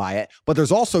semi-annoyed by it. But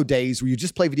there's also days where you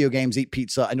just play video games, eat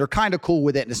pizza, and you're kind of cool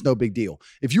with it, and it's no big deal.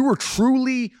 If you were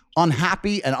truly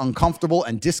unhappy and uncomfortable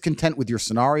and discontent with your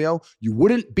scenario, you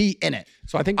wouldn't be in it.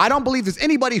 So I don't believe there's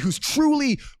anybody who's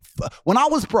truly, when I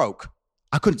was broke,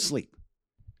 I couldn't sleep.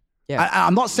 Yeah.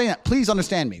 I'm not saying that. Please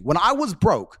understand me. When I was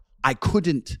broke, I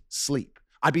couldn't sleep.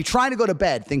 I'd be trying to go to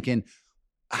bed thinking,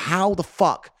 how the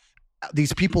fuck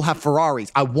these people have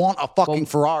Ferraris? I want a fucking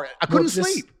Ferrari. I couldn't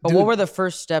sleep. But what were the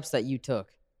first steps that you took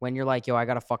when you're like, yo, I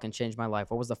got to fucking change my life?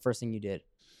 What was the first thing you did?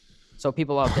 So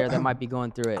people out there that might be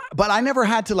going through it. But I never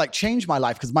had to like change my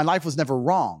life because my life was never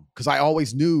wrong, because I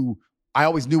always knew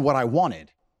what I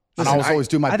wanted. And I was always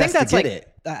doing my best to get it.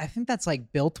 I think that's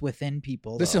like built within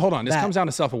people. This comes down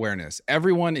to self-awareness.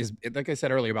 Everyone is, like I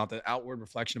said earlier about the outward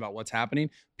reflection about what's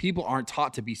happening. People aren't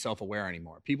taught to be self-aware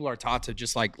anymore. People are taught to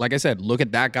just like I said, look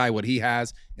at that guy, what he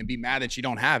has, and be mad that you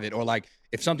don't have it. Or like,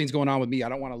 if something's going on with me, I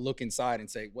don't want to look inside and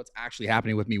say, what's actually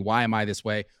happening with me? Why am I this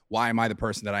way? Why am I the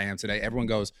person that I am today? Everyone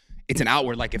goes, it's an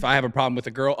outward. Like if I have a problem with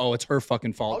a girl, oh, it's her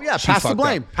fucking fault. Oh yeah, pass the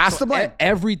blame. Pass the blame.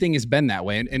 Everything has been that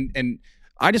way. And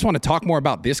I just want to talk more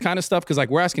about this kind of stuff, because like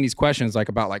we're asking these questions like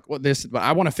about like what this, but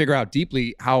I want to figure out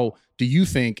deeply, how do you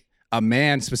think a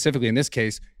man specifically in this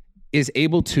case is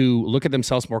able to look at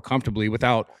themselves more comfortably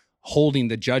without holding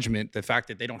the judgment, the fact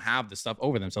that they don't have the stuff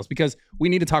over themselves? Because we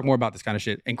need to talk more about this kind of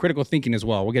shit and critical thinking as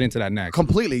well. We'll get into that next.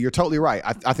 Completely. You're totally right.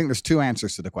 I think there's two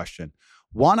answers to the question.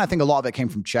 One, I think a lot of it came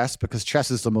from chess, because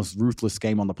chess is the most ruthless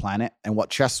game on the planet. And what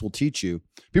chess will teach you,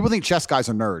 people think chess guys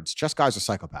are nerds. Chess guys are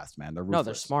psychopaths, man. They're ruthless. No,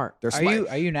 they're smart. They're smart.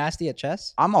 Are you nasty at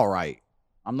chess? I'm all right.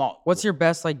 I'm not. What's your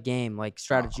best like game, like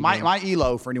strategy? game? My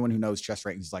elo for anyone who knows chess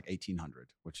ratings is like 1800,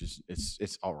 which is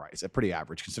it's all right. It's a pretty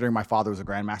average considering my father was a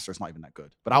grandmaster. It's not even that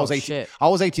good. But I was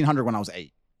 1800 when I was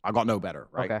 8. I got no better,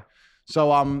 right? Okay.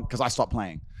 So because I stopped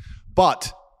playing,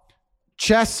 but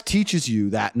chess teaches you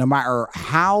that no matter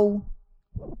how,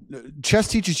 chess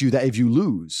teaches you that if you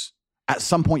lose, at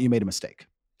some point you made a mistake.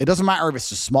 It doesn't matter if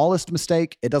it's the smallest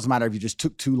mistake. It doesn't matter if you just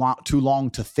took too long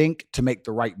to think to make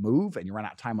the right move and you ran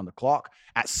out of time on the clock.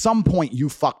 At some point, you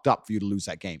fucked up for you to lose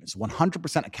that game. It's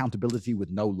 100% accountability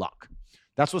with no luck.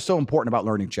 That's what's so important about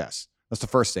learning chess. That's the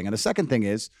first thing. And the second thing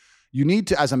is you need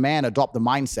to, as a man, adopt the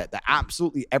mindset that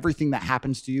absolutely everything that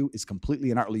happens to you is completely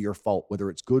and utterly your fault,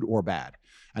 whether it's good or bad.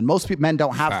 And most men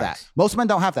don't have that. Most men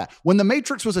don't have that. When the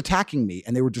Matrix was attacking me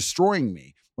and they were destroying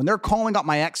me, when they're calling up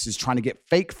my exes trying to get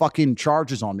fake fucking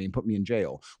charges on me and put me in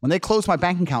jail, when they close my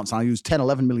bank accounts and I use $10,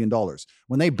 $11 million,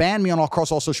 when they ban me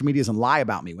across all social medias and lie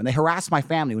about me, when they harass my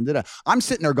family, I'm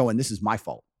sitting there going, this is my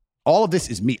fault. All of this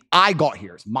is me. I got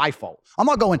here. It's my fault. I'm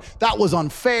not going, that was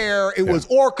unfair. It was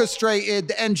orchestrated.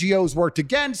 The NGOs worked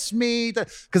against me.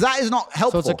 Because that is not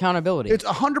helpful. So it's accountability. It's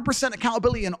 100%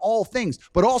 accountability in all things.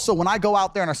 But also when I go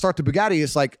out there and I start the Bugatti,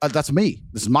 it's like, that's me.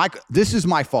 This is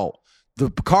my fault. The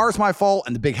car is my fault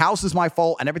and the big house is my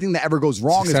fault and everything that ever goes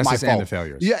wrong is my fault. And the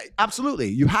failures. Yeah, absolutely.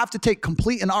 You have to take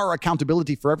complete and utter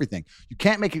accountability for everything. You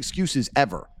can't make excuses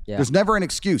ever. Yeah. There's never an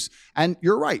excuse. And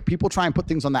you're right. People try and put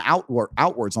things on the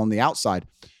outwards on the outside.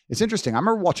 It's interesting. I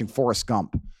remember watching Forrest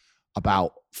Gump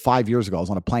about 5 years ago. I was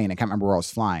on a plane. I can't remember where I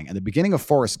was flying. And the beginning of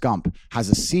Forrest Gump has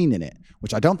a scene in it,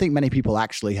 which I don't think many people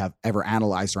actually have ever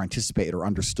analyzed or anticipated or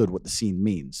understood what the scene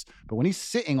means. But when he's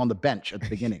sitting on the bench at the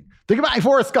beginning, think about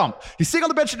Forrest Gump. He's sitting on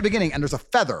the bench at the beginning and there's a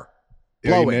feather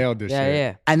blowing. Yeah, you nailed this shit.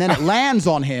 Yeah. And then it lands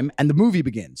on him and the movie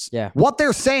begins. Yeah. What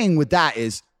they're saying with that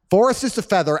is Forrest is the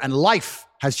feather and life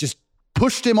has just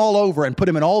pushed him all over and put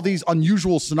him in all these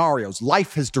unusual scenarios.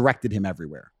 Life has directed him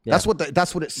everywhere. Yeah.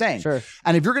 That's what it's saying. Sure.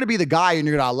 And if you're going to be the guy and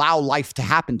you're going to allow life to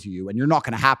happen to you and you're not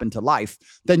going to happen to life,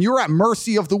 then you're at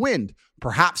mercy of the wind.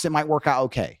 Perhaps it might work out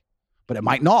okay, but it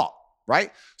might not,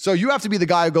 right? So you have to be the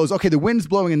guy who goes, okay, the wind's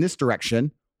blowing in this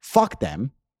direction. Fuck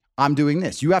them. I'm doing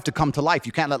this. You have to come to life.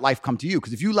 You can't let life come to you,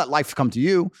 because if you let life come to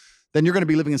you, then you're going to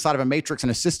be living inside of a matrix and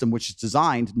a system which is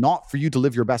designed not for you to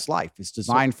live your best life. It's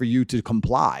designed for you to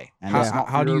comply, and it's not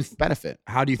for your benefit.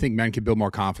 How do you think men can build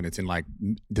more confidence in like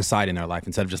deciding their life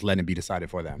instead of just letting it be decided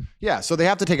for them? Yeah, so they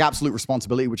have to take absolute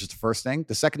responsibility, which is the first thing.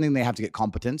 The second thing, they have to get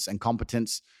competence, and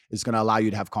competence is going to allow you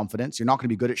to have confidence. You're not going to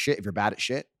be good at shit if you're bad at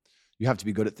shit. You have to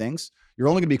be good at things. You're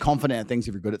only going to be confident at things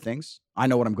if you're good at things. I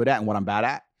know what I'm good at and what I'm bad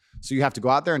at. So you have to go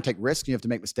out there and take risks, and you have to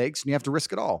make mistakes, and you have to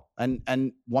risk it all.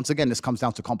 And once again, this comes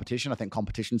down to competition. I think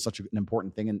competition is such an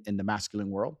important thing in the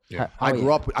masculine world. Yeah. I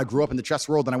grew up in the chess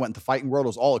world, and I went into the fighting world. It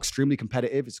was all extremely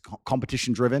competitive. It's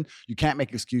competition driven. You can't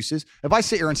make excuses. If I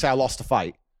sit here and say I lost a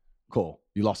fight, cool,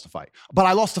 you lost a fight. But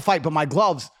I lost a fight, but my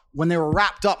gloves, when they were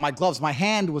wrapped up, my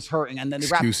hand was hurting, and then they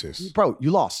excuses. Bro, you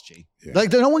lost, G. Yeah.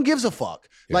 Like no one gives a fuck.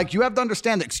 Yeah. Like you have to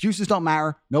understand that excuses don't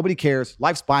matter. Nobody cares.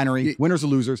 Life's binary. Winners or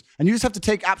losers, and you just have to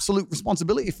take absolute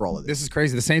responsibility for all of this. This is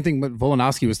crazy. The same thing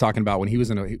Volkanovski was talking about when he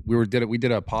was we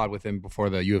did a pod with him before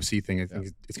the UFC thing. I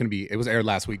think it was aired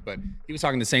last week, but he was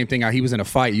talking the same thing. How he was in a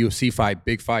fight, UFC fight,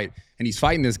 big fight, and he's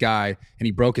fighting this guy, and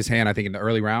he broke his hand, I think, in the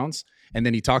early rounds. And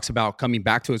then he talks about coming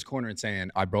back to his corner and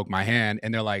saying, I broke my hand.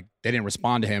 And they're like, they didn't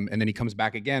respond to him. And then he comes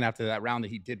back again after that round that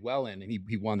he did well in, and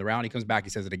he won the round. He comes back, he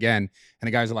says it again. And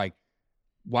the guys are like,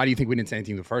 why do you think we didn't say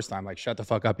anything the first time? Like, shut the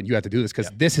fuck up and you have to do this,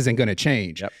 because this isn't going to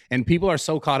change. Yep. And people are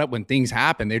so caught up when things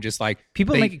happen. They're just like,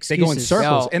 people make excuses. They go in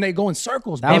circles and they go in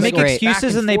circles. They make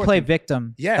excuses and they play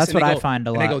victim. Yes, that's what I find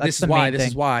a lot. And they go, this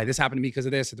is why, this happened to me because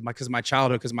of this, because of my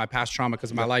childhood, because of my past trauma,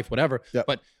 because of my life, whatever. Yep.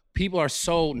 But people are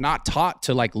so not taught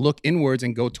to like look inwards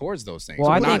and go towards those things. Well,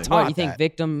 I think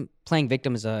playing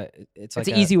victim is it's like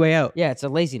an easy way out. Yeah, it's a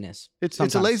laziness. It's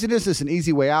a laziness. It's an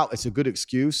easy way out. It's a good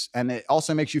excuse, and it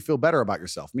also makes you feel better about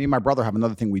yourself. Me and my brother have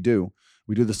another thing we do.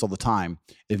 We do this all the time.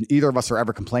 If either of us are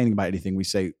ever complaining about anything, we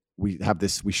say we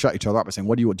shut each other up by saying,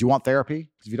 do you want therapy?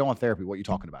 Because if you don't want therapy, what are you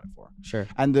talking about it for? Sure.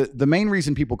 And the main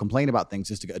reason people complain about things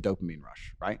is to get a dopamine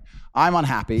rush, right? I'm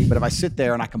unhappy, but if I sit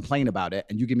there and I complain about it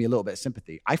and you give me a little bit of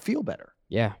sympathy, I feel better.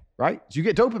 Yeah. Right? So you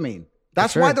get dopamine.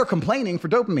 That's why they're complaining for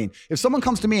dopamine. If someone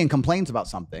comes to me and complains about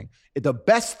something, the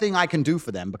best thing I can do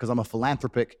for them, because I'm a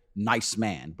philanthropic, nice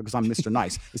man, because I'm Mr.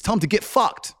 Nice, is tell them to get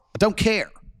fucked. I don't care.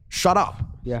 Shut up.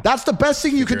 Yeah. That's the best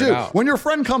thing you could do. When your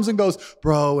friend comes and goes,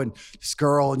 bro, and this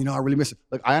girl, and I really miss it.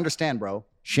 Like, I understand, bro.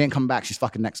 She ain't coming back. She's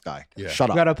fucking next guy. Yeah. Shut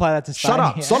up. You gotta apply that to Steiny. Shut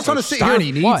up. So I'm trying to sit here.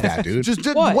 Steiny needs that, dude.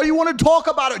 What do you want to talk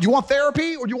about it? Do you want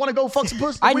therapy or do you want to go fuck some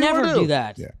pussy? I never do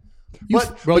that. Yeah.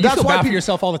 Bro, you feel bad for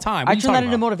yourself all the time. I turn that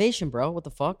into motivation, bro. What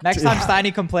the fuck? Next time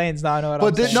Steiny complains, now I know what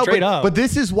I'm saying. Straight up. But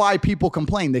this is why people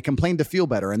complain. They complain to feel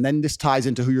better, and then this ties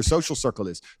into who your social circle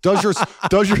is. Does your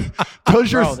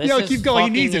Bro, this is keep going. He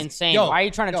fucking needs it. insane. Yo, Why are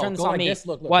you trying to turn this on me?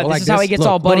 Look, What? go This like is how he gets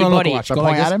all buddy buddy. Watch. Go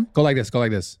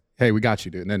like this. Hey, we got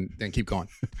you, dude. And then keep going.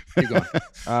 Keep going.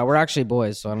 We're actually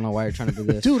boys, so I don't know why you're trying to do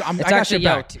this. Dude, I got actually,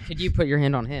 your back. could you put your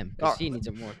hand on him? Because he needs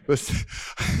it more. But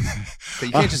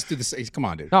you can't just do this. Come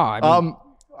on, dude. No, I mean,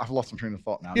 I've lost my train of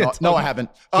thought now. Yeah, No, I haven't.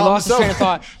 he lost his train of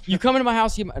thought. You come into my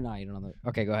house, no, you don't know that.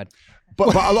 Okay, go ahead.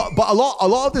 But a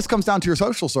lot of this comes down to your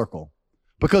social circle,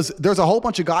 because there's a whole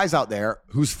bunch of guys out there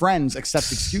whose friends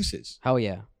accept excuses. Hell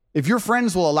yeah. If your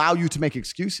friends will allow you to make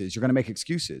excuses, you're going to make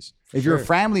excuses. If your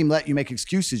family let you make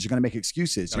excuses, you're going to make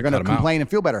excuses. You're going to complain and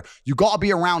feel better. You got to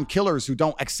be around killers who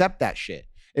don't accept that shit.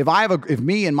 If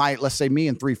me and let's say me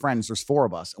and 3 friends, there's 4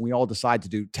 of us, and we all decide to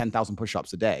do 10,000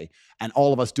 push-ups a day, and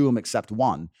all of us do them except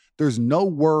one, there's no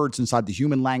words inside the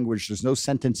human language, there's no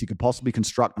sentence he could possibly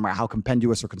construct, no matter how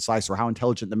compendious or concise or how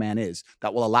intelligent the man is,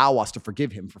 that will allow us to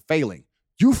forgive him for failing.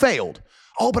 You failed.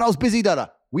 Oh, but I was busy,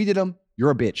 We did them.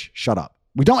 You're a bitch. Shut up.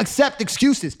 We don't accept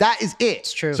excuses. That is it.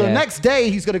 It's true. So the next day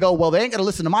he's gonna go, well, they ain't gonna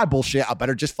listen to my bullshit. I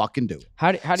better just fucking do it.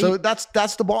 How do So you,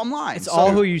 that's the bottom line. It's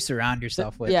all who you surround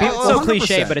yourself with. Yeah, It's so 100%.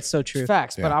 cliche, but it's so true.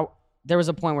 facts, but there was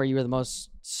a point where you were the most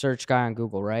searched guy on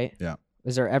Google, right? Yeah.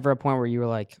 Was there ever a point where you were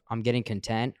like, I'm getting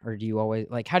content, or do you always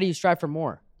how do you strive for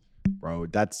more? Bro,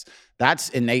 that's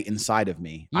innate inside of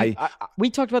me. We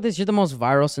talked about this. You're the most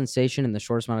viral sensation in the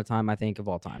shortest amount of time, I think, of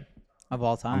all time. Of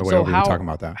all time. On the way over, we were talking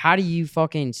about that. How do you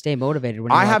fucking stay motivated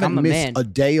when you're I like, haven't I'm the missed man? a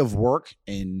day of work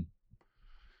in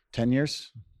 10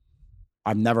 years.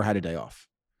 I've never had a day off.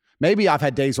 Maybe I've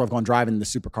had days where I've gone driving in the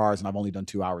supercars and I've only done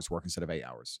 2 hours work instead of 8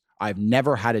 hours. I've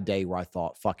never had a day where I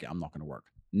thought, fuck it, I'm not going to work.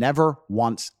 Never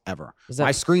once ever.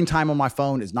 My screen time on my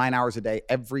phone is 9 hours a day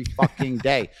every fucking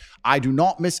day. I do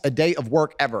not miss a day of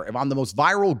work ever. If I'm the most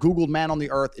viral Googled man on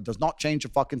the earth, it does not change a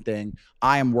fucking thing.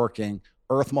 I am working.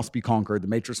 Earth must be conquered. The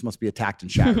Matrix must be attacked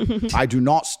and shattered. I do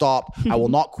not stop. I will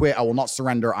not quit. I will not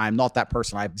surrender. I am not that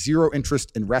person. I have zero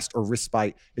interest in rest or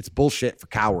respite. It's bullshit for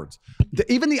cowards.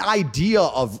 Even the idea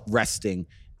of resting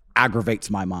aggravates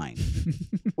my mind.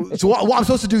 So what I'm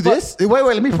supposed to do this? Wait,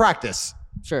 let me practice.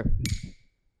 Sure.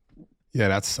 Yeah,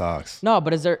 that sucks. No,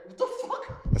 but is there...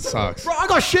 That sucks. Bro, I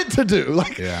got shit to do.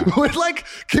 Yeah.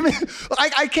 Give me,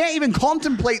 I can't even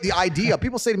contemplate the idea.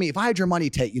 People say to me, if I had your money,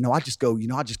 Tate, I'd just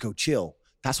go chill.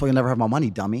 That's why you'll never have my money,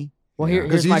 dummy. Well, here's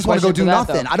because you my just want to go question do to that,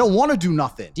 nothing. though. I don't want to do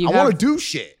nothing. I want to do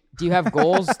shit. Do you have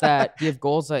goals that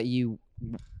you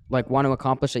want to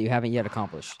accomplish that you haven't yet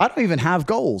accomplished? I don't even have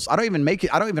goals. I don't even make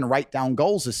it. I don't even write down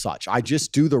goals as such. I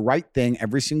just do the right thing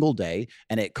every single day,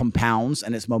 and it compounds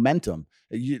and it's momentum.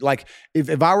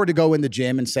 If I were to go in the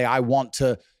gym and say I want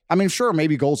to, I mean, sure,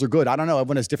 maybe goals are good. I don't know.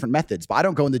 Everyone has different methods, but I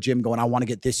don't go in the gym going, I want to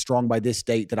get this strong by this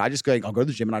date. That I just go, I'll go to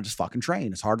the gym and I just fucking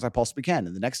train as hard as I possibly can.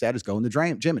 And the next day I just go in the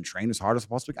gym and train as hard as I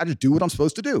possibly can. I just do what I'm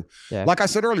supposed to do. Yeah. Like I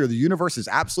said earlier, the universe is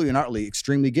absolutely and utterly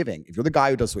extremely giving. If you're the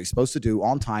guy who does what he's supposed to do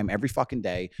on time every fucking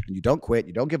day, and you don't quit,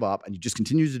 you don't give up, and you just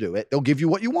continue to do it, they'll give you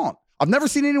what you want. I've never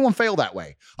seen anyone fail that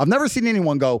way. I've never seen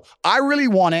anyone go, I really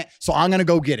want it, so I'm going to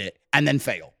go get it, and then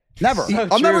fail. Never.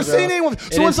 I've never seen anyone.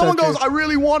 So when someone goes, I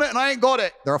really want it and I ain't got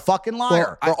it, they're a fucking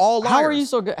liar. They're all liars. How are you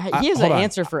so good? He has an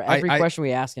answer for every question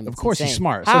we ask him. Of course, he's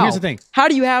smart. How? So here's the thing. How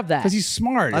do you have that? Because he's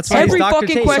smart. That's every Dr.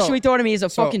 fucking Tate. question we throw to me is a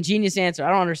fucking genius answer.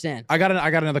 I don't understand. I got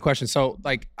another question. So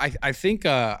I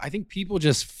think people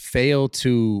just fail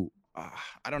to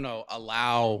I don't know,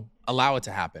 allow it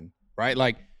to happen, right?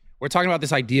 Like we're talking about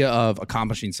this idea of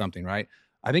accomplishing something, right?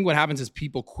 I think what happens is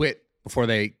people quit before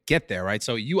they get there, right?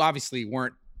 So you obviously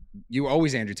you were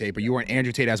always Andrew Tate, but you weren't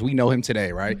Andrew Tate as we know him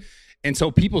today, right? Mm-hmm. And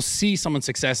so people see someone's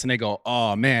success and they go,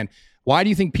 oh man, why do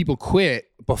you think people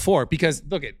quit before? Because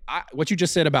look at what you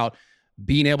just said about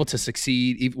being able to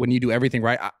succeed even when you do everything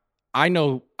right. I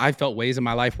know I felt ways in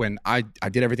my life when I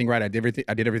did everything right. I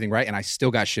did everything right. And I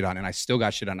still got shit on and I still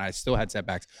got shit on. I still had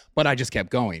setbacks, but I just kept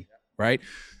going, right?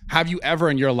 Have you ever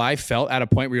in your life felt at a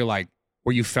point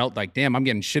where you felt like, damn, I'm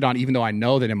getting shit on, even though I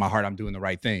know that in my heart I'm doing the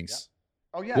right things? Yeah.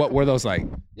 Oh yeah. What were those like?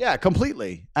 Yeah,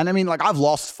 completely. And I mean, like I've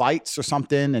lost fights or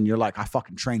something and you're like, I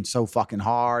fucking trained so fucking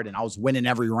hard and I was winning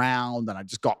every round and I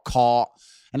just got caught.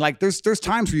 And like, there's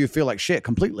times where you feel like shit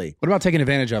completely. What about taking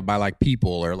advantage of by like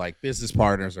people or like business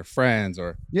partners or friends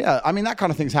or? Yeah. I mean, that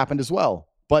kind of thing's happened as well.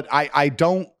 But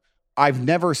I've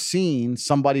never seen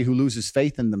somebody who loses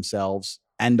faith in themselves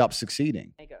end up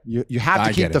succeeding. You have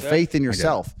to keep the faith in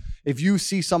yourself. If you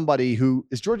see somebody who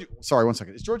is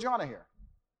Georgiana here?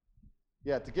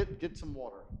 Yeah, to get some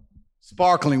water.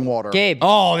 Sparkling water. Gabe.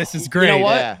 Oh, this is great. You know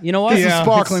what? Yeah. You know what? This is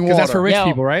sparkling Because that's water. for rich Yo.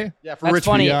 people, right? Yeah, for That's rich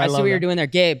funny. people. Yeah, I I see love what you're that. doing there,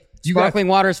 Gabe. You got- Sparkling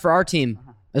waters for our team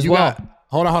as You well. got,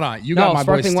 hold on. You No, got my boy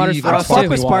sparkling water's Steve. for on us too. Fuck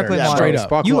with sparkling Yeah, water. Straight up.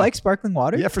 Sparkling You water. like sparkling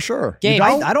water? Yeah, for sure. Gabe.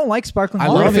 I don't like sparkling I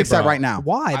water. We're love gonna it, fix that bro. right now.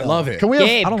 Why? I though? love it. Can we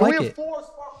Gabe. have, I don't can we like have it. 4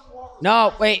 sparkling waters?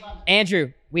 No, wait,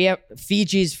 Andrew. We have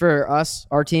Fiji's for us,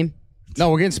 our team. No,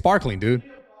 we're getting sparkling, dude.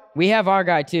 We have our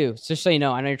guy too. Just so you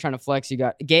know, I know you're trying to flex. You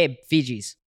got Gabe,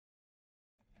 Fiji's.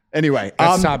 Anyway,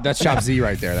 That's top Z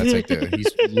right there. That's like he's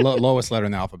lowest letter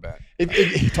in the alphabet.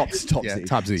 top Yeah, Z.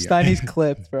 top Z. Yeah. Steiny's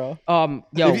clipped, bro. Yo,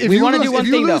 If we you want to lose- do one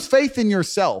if thing you though. lose faith in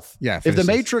yourself, Yeah, if the finish this.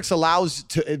 Matrix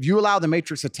if you allow the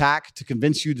Matrix attack to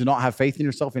convince you to not have faith in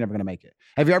yourself, you're never going to make it.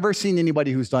 Have you ever seen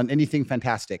anybody who's done anything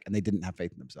fantastic and they didn't have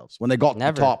faith in themselves? When they got to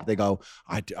Never. the top, they go,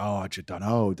 I just don't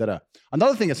know. Da-da.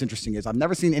 Another thing that's interesting is I've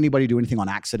never seen anybody do anything on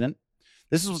accident.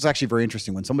 This is what's actually very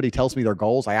interesting. When somebody tells me their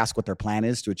goals, I ask what their plan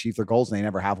is to achieve their goals, and they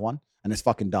never have one, and it's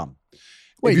fucking dumb.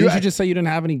 Wait, If did you just say you didn't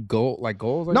have any goals?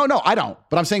 No, I don't.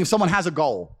 But I'm saying if someone has a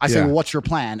goal, I say, Yeah. well, what's your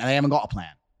plan? And they haven't got a plan.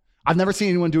 I've never seen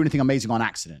anyone do anything amazing on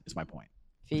accident, is my point.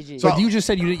 Fiji. So you just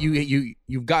said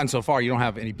you've gotten so far. You don't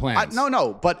have any plans.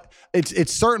 No, but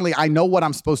it's certainly I know what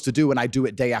I'm supposed to do, and I do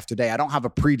it day after day. I don't have a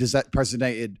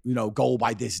pre-designated goal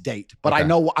by this date, but I Okay.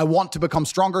 know I want to become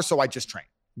stronger, so I just train.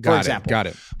 For example, Got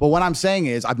it. But what I'm saying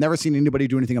is, I've never seen anybody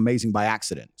do anything amazing by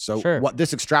accident. So Sure. what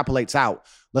this extrapolates out,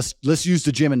 let's use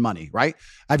the gym and money, right?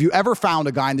 Have you ever found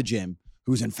a guy in the gym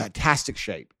who's in fantastic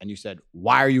shape, and you said,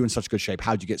 "Why are you in such good shape?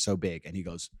 How'd you get so big?" And he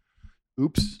goes,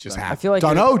 "Oops, Just I happened. feel like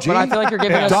Don't you're- know, G. But I feel like you're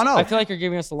giving us. Don't know. I feel like you're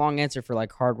giving us a long answer for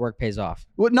like hard work pays off.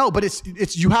 Well, no, but it's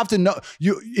you have to know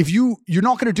you're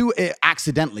not going to do it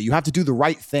accidentally. You have to do the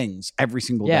right things every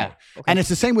single Yeah. day. Okay. And it's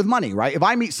the same with money, right? If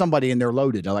I meet somebody and they're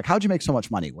loaded, they're like, "How'd you make so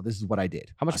much money?" Well, this is what I did.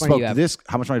 How much I money do spoke you to have? This.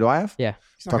 How much money do I have? Yeah.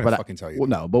 He's not gonna fucking tell you. Well,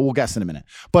 no, but we'll guess in a minute.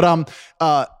 But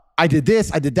I did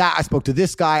this, I did that. I spoke to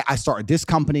this guy. I started this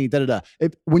company. Da da da.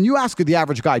 When you ask the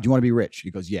average guy, "Do you want to be rich?"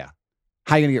 He goes, "Yeah."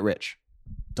 How you gonna get rich?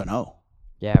 Don't know.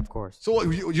 Yeah, of course. So what,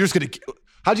 you're just gonna?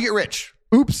 How'd you get rich?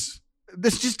 Oops.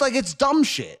 This just like it's dumb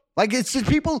shit. Like it's just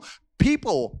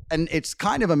people, and it's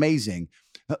kind of amazing.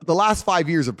 The last 5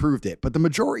 years have proved it, but the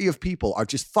majority of people are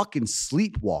just fucking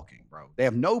sleepwalking, bro. They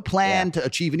have no plan to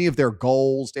achieve any of their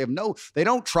goals. They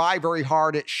don't try very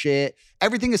hard at shit.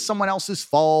 Everything is someone else's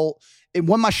fault. And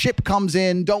when my ship comes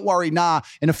in, don't worry, in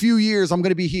a few years, I'm going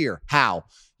to be here. How?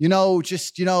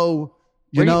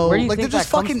 Where do you like they're think just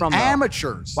that comes fucking from, though?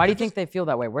 amateurs. Why do you think they feel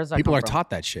that way? Where's that People come are from? taught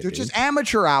that shit. They're dude. just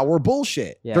amateur hour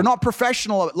bullshit. Yeah. They're not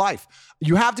professional at life.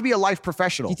 You have to be a life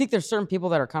professional. Do you think there's certain people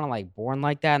that are kind of like born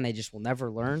like that and they just will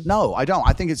never learn? No, I don't.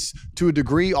 I think it's to a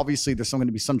degree, obviously, there's going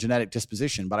to be some genetic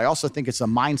disposition, but I also think it's a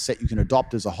mindset you can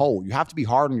adopt as a whole. You have to be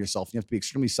hard on yourself. You have to be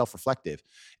extremely self-reflective.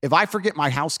 If I forget my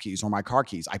house keys or my car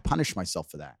keys, I punish myself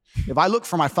for that. If I look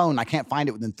for my phone and I can't find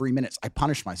it within 3 minutes, I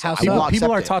punish myself. How I will so? not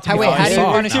People are accept taught it. to be how do you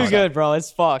soft punish now. yourself? bro.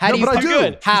 It's fucked. How do you but I too do.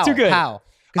 good? How? It's too good. How?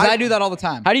 Because I do that all the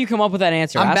time. How do you come up with that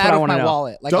answer? I'm That's bad what I with want to my know.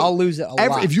 wallet. Like Don't- I'll lose it a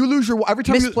lot. If you lose your every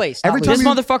time Misplaced, every not time This you,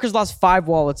 motherfucker's lost 5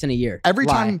 wallets in a year. every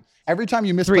Lie. time every time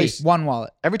you 3, misplace 1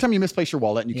 wallet. every time you misplace your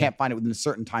wallet and you can't find it within a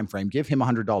certain time frame, give him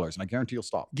 $100 and I guarantee you'll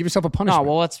stop. Give yourself a No, punishment.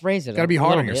 well, let's raise it. Gotta be a hard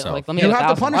little on bit. yourself. Like, let me You get have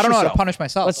to 1,000. punish I don't know how to yourself. punish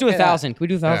myself. Let's do Okay, 1,000. Can we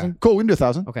do 1,000? Cool, we can do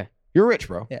 1,000. Okay. You're rich,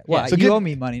 bro. Yeah. Well, So you give- owe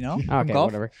me money, no? From Okay. golf?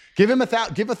 Whatever. Give him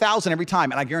give 1,000 every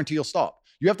time, and I guarantee you'll stop.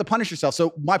 You have to punish yourself.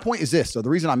 So my point is this. So the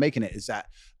reason I'm making it is that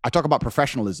I talk about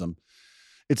professionalism.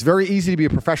 It's very easy to be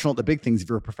a professional at the big things if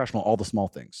you're a professional at all the small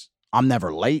things. I'm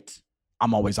never late.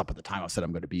 I'm always up at the time I said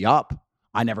I'm going to be up.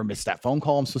 I never miss that phone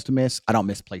call I'm supposed to miss. I don't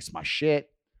misplace my shit.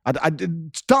 I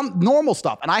did dumb normal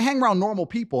stuff, and I hang around normal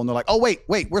people, and they're like, "Oh wait,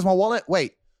 where's my wallet?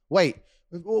 Wait. Well,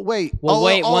 oh, wait,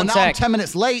 oh, one now sec. I'm 10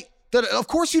 minutes late." Of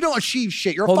course you don't achieve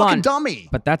shit. You're Hold a fucking on. dummy.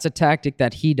 But that's a tactic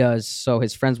that he does so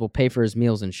his friends will pay for his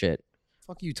meals and shit.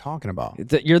 What the fuck are you talking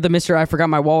about? You're the Mr. I forgot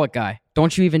my wallet guy.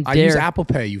 Don't you even I use dare. Apple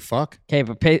Pay, you fuck. Okay,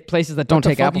 but places that don't What the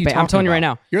take fuck are Apple you Pay. I'm talking telling you right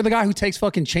about? now. You're the guy who takes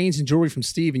fucking chains and jewelry from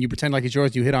Steve and you pretend like it's yours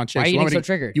and you hit on chicks. Why are you want getting me so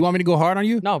triggered? You want me to go hard on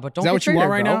you? No, but don't Is that get what you want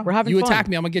triggered, right bro. now? We're having You fun. attack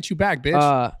me, I'm gonna get you back,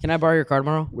 bitch. Can I borrow your card,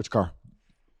 Monroe? Which car?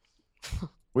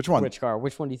 Which one? Which car?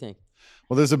 Which one do you think?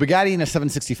 Well, there's a Bugatti and a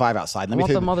 765 outside. I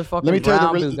want the motherfucking let me tell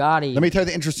brown you the Bugatti. Let me tell you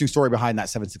the interesting story behind that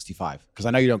 765 because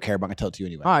I know you don't care, but I'm gonna tell it to you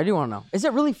anyway. Oh, I do want to know. Is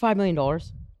it really $5 million?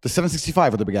 The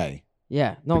 765 or the Bugatti?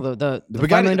 Yeah. No, the $5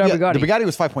 Bugatti, million yeah, Bugatti. The Bugatti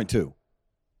was 5.2.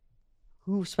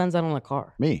 Who spends that on a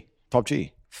car? Me, Top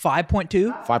G,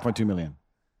 5.2? 5.2 million.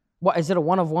 What is it? A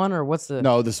one of one or what's the?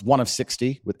 No, this one of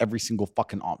 60 with every single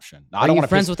fucking option. Now, I Are don't you want to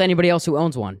friends with anybody else who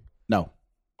owns one? No,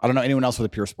 I don't know anyone else with a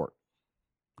Pure Sport.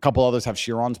 A couple others have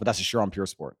Chirons, but that's a Chiron Pure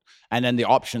Sport. And then the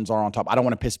options are on top. I don't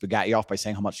want to piss Bugatti off by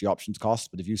saying how much the options cost,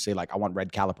 but if you say like, I want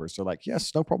red calipers, they're like,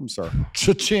 yes, no problem, sir.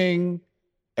 Cha-ching.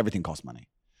 Everything costs money.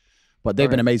 But they've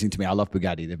been amazing to me. I love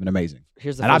Bugatti. They've been amazing.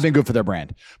 I've been good for their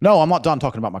brand. No, I'm not done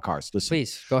talking about my cars. Listen,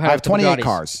 please, go ahead. I have 28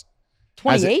 cars.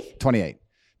 28? 28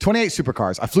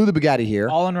 supercars. I flew the Bugatti here.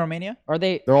 All in Romania? How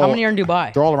many are in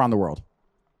Dubai? They're all around the world.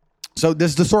 So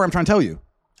this is the story I'm trying to tell you.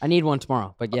 I need one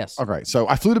tomorrow, but yes. Okay, so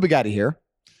I flew the Bugatti here,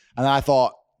 and then I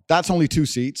thought, that's only 2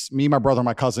 seats. Me, my brother, and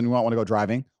my cousin, we might want to go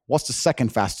driving. What's the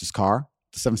second fastest car?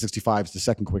 The 765 is the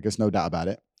second quickest, no doubt about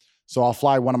it. So I'll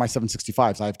fly one of my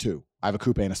 765s. I have 2. I have a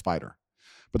coupe and a Spider.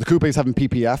 But the coupe is having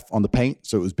PPF on the paint,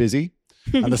 so it was busy.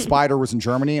 And the Spider was in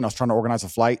Germany, and I was trying to organize a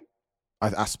flight. I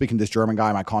was speaking to this German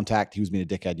guy, my contact. He was being a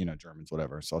dickhead, you know, Germans,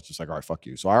 whatever. So I was just like, all right, fuck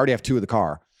you. So I already have 2 of the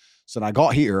car. So then I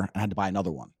got here and I had to buy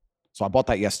another one. So I bought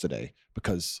that yesterday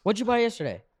because... What'd you buy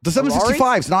yesterday? The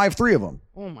 765s. Now I have 3 of them.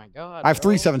 Oh, my God. I have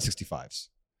 3 765s.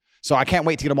 So I can't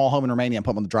wait to get them all home in Romania and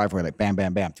put them on the driveway, like bam,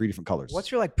 bam, bam, 3 different colors.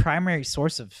 What's your like primary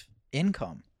source of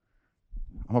income?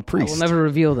 I'm a priest. I will never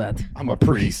reveal that. I'm a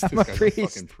priest. I'm a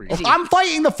priest. I'm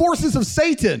fighting the forces of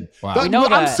Satan. Wow.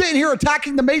 I'm sitting here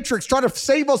attacking the Matrix, trying to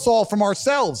save us all from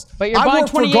ourselves. But you're buying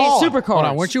 28 supercars. Hold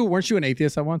on, weren't you an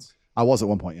atheist at once? I was at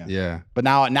one point, yeah. Yeah. But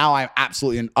now I'm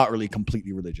absolutely and utterly,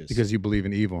 completely religious. Because you believe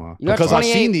in evil, huh? Because I've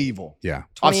seen the evil. Yeah.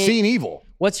 I've seen evil.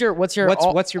 What's your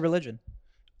religion?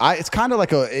 It's kind of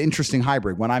like an interesting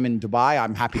hybrid. When I'm in Dubai,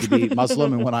 I'm happy to be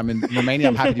Muslim, and when I'm in Romania,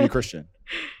 I'm happy to be Christian.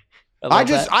 I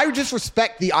just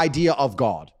respect the idea of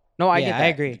God. No, I get that.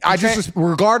 I agree.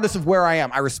 Regardless of where I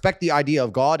am, I respect the idea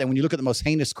of God. And when you look at the most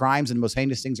heinous crimes and the most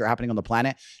heinous things that are happening on the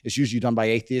planet, it's usually done by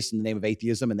atheists in the name of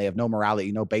atheism, and they have no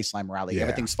morality, no baseline morality. Yeah.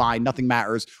 Everything's fine. Nothing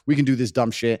matters. We can do this dumb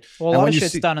shit. Well, a lot of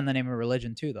shit's done in the name of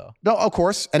religion too, though. No, of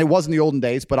course. And it was in the olden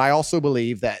days, but I also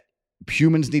believe that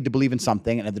humans need to believe in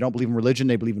something, and if they don't believe in religion,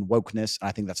 they believe in wokeness. And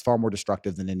I think that's far more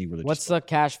destructive than any religion. What's the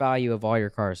cash value of all your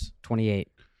cars? 28.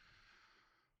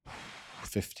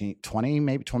 15, 20,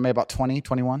 maybe about 20,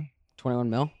 21. 21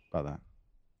 mil? About that.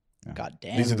 Yeah. God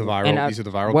damn. These are the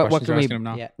viral questions you're asking him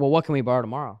now? Yeah. Well, what can we borrow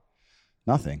tomorrow?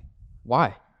 Nothing.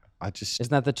 Why?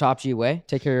 Isn't that the Top G way?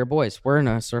 Take care of your boys. We're in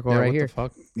a circle right here. The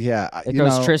fuck? Yeah. It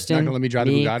goes Tristan, not gonna let me drive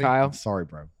the Bugatti? Kyle. Sorry,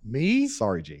 bro. Me?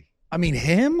 Sorry, G. I mean,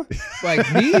 him?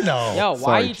 Like me? No. Yo,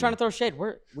 why are you trying to throw shade?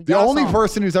 The only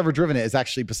person who's ever driven it is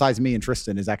actually, besides me and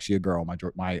Tristan, is actually a girl.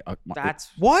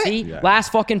 That's what? See, yeah.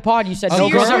 last fucking pod you said no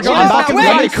girls are I'm not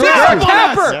gonna be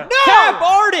capper. No. Cap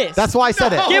artist. That's why I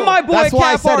said it. Give my boy That's a why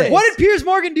I cap said artist. it. What did Piers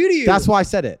Morgan do to you? That's why I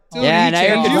said it. Dude, yeah, now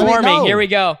you're conforming. No. Here we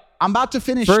go. I'm about to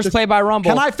finish. First play by Rumble.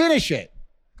 Can I finish it?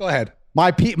 Go ahead.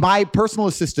 My personal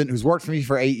assistant, who's worked for me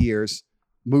for 8 years,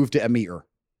 moved it a meter.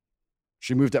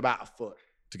 She moved it about a foot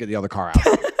to get the other car out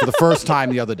for the first time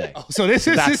the other day. Oh, so this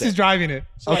is driving it.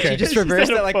 So okay. She just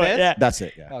reversed it like this? Yeah. That's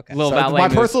it. Yeah. Okay. My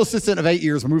personal assistant of 8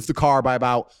 years moved the car by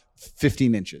about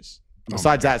 15 inches.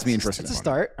 Besides that, it's me and Tristan. It's a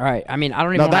start. All right. I mean, I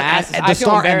don't even want to ask. I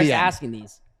feel embarrassed asking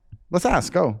these. Let's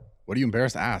ask. Go. What are you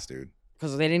embarrassed to ask, dude?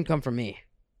 Because they didn't come from me.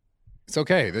 It's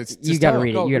okay. You got to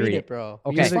read it. You got to read it, bro.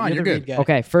 Okay. It's fine. You're good.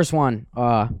 Okay. First one.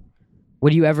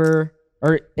 Would you ever,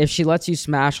 or if she lets you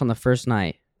smash on the first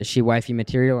night, is she wifey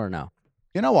material or no?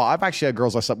 You know what? I've actually had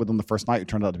girls I slept with on the first night who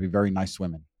turned out to be very nice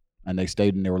women, and they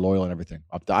stayed and they were loyal and everything.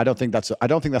 I don't think that's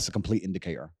a complete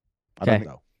indicator. I don't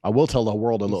know. I will tell the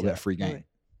world a little bit of free game.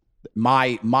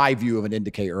 My view of an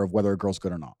indicator of whether a girl's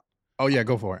good or not. Oh yeah,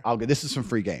 go for it. This is some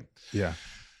free game. Yeah.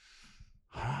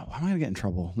 Why am I gonna get in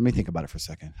trouble? Let me think about it for a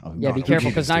second. Be careful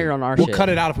because now you're on our shit. We'll cut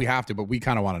it out if we have to, but we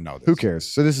kind of want to know this. Who cares?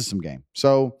 So this is some game.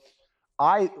 So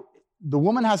the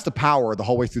woman has the power the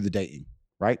whole way through the dating,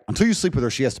 right? Until you sleep with her,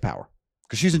 she has the power.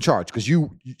 Because she's in charge. Because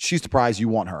she's the prize, you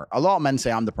want her. A lot of men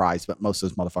say I'm the prize, but most of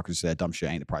those motherfuckers say that dumb shit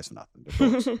ain't the prize for nothing.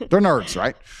 They're nerds,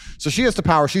 right? So she has the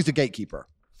power. She's the gatekeeper.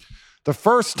 The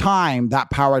first time that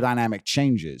power dynamic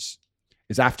changes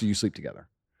is after you sleep together.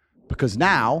 Because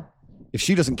now, if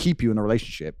she doesn't keep you in a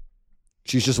relationship,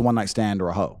 she's just a one-night stand or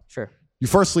a hoe. Sure. You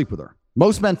first sleep with her.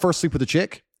 Most men first sleep with a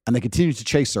chick, and they continue to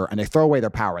chase her, and they throw away their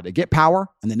power. They get power,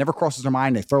 and it never crosses their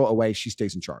mind. They throw it away. She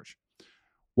stays in charge.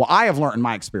 What I have learned in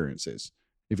my experience is,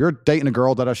 if you're dating a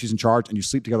girl that she's in charge and you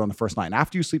sleep together on the first night, and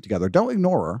after you sleep together, don't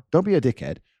ignore her. Don't be a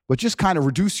dickhead, but just kind of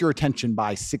reduce your attention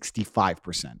by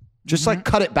 65%. Just like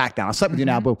cut it back down. I slept with you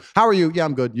now, boom. How are you? Yeah,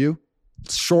 I'm good. You?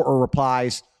 Shorter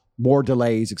replies, more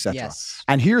delays, etc. Yes.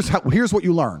 And here's what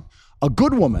you learn. A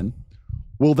good woman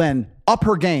will then up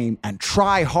her game and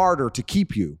try harder to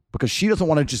keep you because she doesn't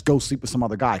want to just go sleep with some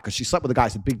other guy because she slept with a guy.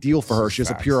 It's a big deal for her. She has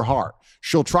a pure heart.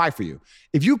 She'll try for you.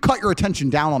 If you cut your attention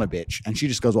down on a bitch and she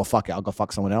just goes, well, fuck it, I'll go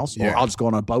fuck someone else, or I'll just go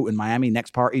on a boat in Miami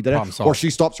next party, or she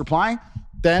stops replying,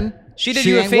 then she did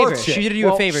you a ain't favor. worth shit. She did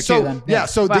you a favor so, too. Then yeah.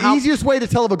 So the easiest way to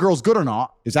tell if a girl's good or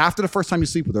not is after the first time you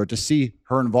sleep with her to see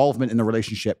her involvement in the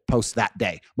relationship post that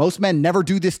day. Most men never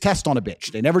do this test on a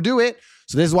bitch. They never do it.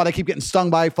 So this is why they keep getting stung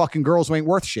by fucking girls who ain't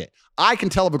worth shit. I can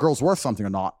tell if a girl's worth something or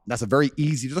not. That's a very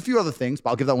easy. There's a few other things, but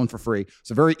I'll give that one for free.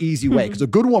 It's a very easy way because a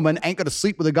good woman ain't gonna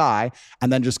sleep with a guy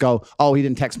and then just go, oh, he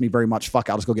didn't text me very much. Fuck,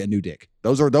 I'll just go get a new dick.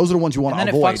 Those are the ones you want to avoid.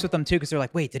 And then it fucks with them too because they're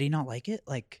like, wait, did he not like it?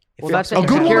 Like, that's a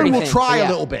good woman will try a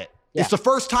little bit. Yeah. It's the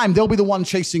first time they'll be the one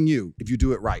chasing you if you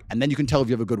do it right. And then you can tell if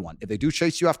you have a good one. If they do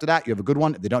chase you after that, you have a good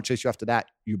one. If they don't chase you after that,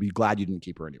 you'll be glad you didn't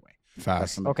keep her anyway.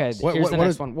 Fast. Okay, here's the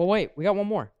next one. Well, wait, we got one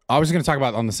more. I was going to talk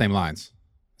about on the same lines.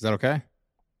 Is that okay?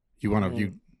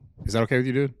 Is that okay with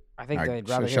you, dude? I think they'd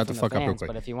rather hear from the fans, up real quick.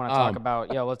 But if you want to talk about,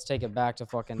 let's take it back to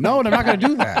fucking. No, they're not going to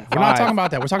do that. We're not talking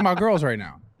about that. We're talking about girls right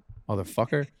now.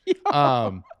 Motherfucker.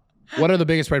 What are the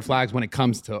biggest red flags when it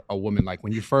comes to a woman? Like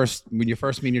when you first meet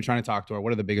and you're trying to talk to her,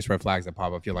 what are the biggest red flags that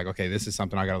pop up? You're like, okay, this is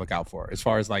something I got to look out for as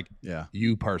far as like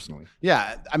you personally.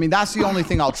 Yeah. I mean, that's the only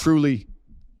thing I'll truly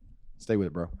stay with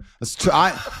it, bro. That's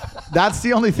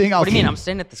the only thing What do you mean? I'm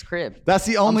staying at this crib. That's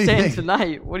the only thing. I'm staying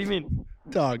tonight. What do you mean?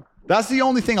 Dog. That's the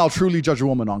only thing I'll truly judge a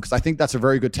woman on because I think that's a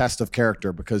very good test of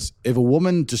character because if a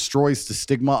woman destroys the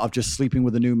stigma of just sleeping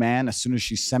with a new man as soon as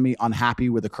she's semi-unhappy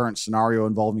with the current scenario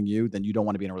involving you, then you don't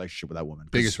want to be in a relationship with that woman.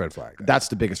 Biggest red flag. That's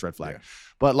the biggest red flag. Yeah.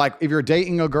 But like if you're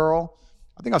dating a girl,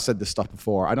 I think I've said this stuff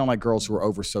before. I don't like girls who are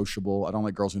over sociable. I don't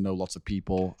like girls who know lots of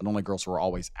people. I don't like girls who are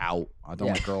always out. I don't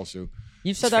like girls who...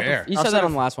 You've said that. You said that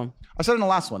on the last one. I said it in the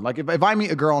last one. Like if I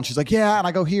meet a girl and she's like, yeah, and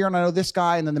I go here and I know this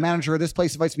guy, and then the manager of this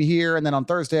place invites me here, and then on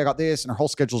Thursday I got this, and her whole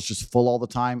schedule's just full all the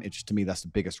time. It's just, to me, that's the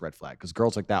biggest red flag because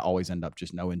girls like that always end up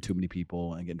just knowing too many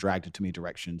people and getting dragged in too many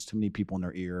directions, too many people in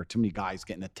their ear, too many guys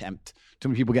getting a tempt, too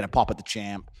many people getting a pop at the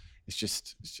champ. It's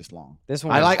just long. This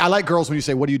one. I like girls when you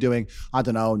say, what are you doing? I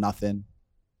don't know, nothing.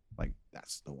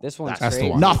 That's the one. This one's that's crazy.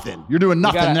 the one. Nothing. You're doing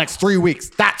nothing the next 3 weeks.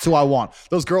 That's who I want.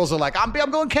 Those girls are like, I'm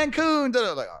going Cancun.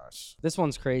 Like, oh. This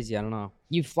one's crazy. I don't know.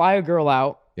 You fly a girl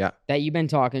out that you've been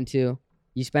talking to.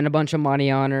 You spend a bunch of money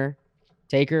on her,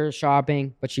 take her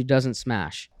shopping, but she doesn't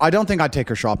smash. I don't think I'd take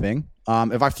her shopping.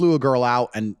 If I flew a girl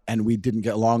out and we didn't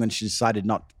get along and she decided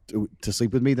not to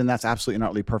sleep with me, then that's absolutely and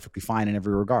utterly perfectly fine in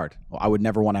every regard. Well, I would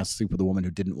never want to sleep with a woman who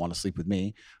didn't want to sleep with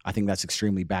me. I think that's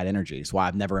extremely bad energy. It's why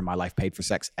I've never in my life paid for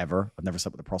sex ever. I've never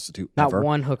slept with a prostitute. Not ever.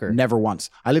 one hooker. Never once.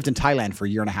 I lived in Thailand for a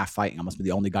year and a half fighting. I must be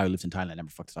the only guy who lived in Thailand never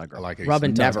fucked a Thai girl. I like it. Rub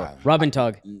and tug. Never. Rub and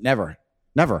tug. Never.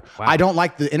 Wow. I don't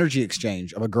like the energy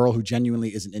exchange of a girl who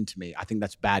genuinely isn't into me. I think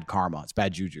that's bad karma. It's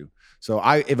bad juju. So if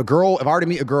I were to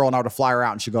meet a girl and I were to fly her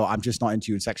out and she'd go, I'm just not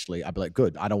into you sexually, I'd be like,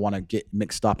 good. I don't want to get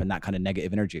mixed up in that kind of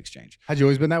negative energy exchange. Had you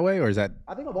always been that way, or is that?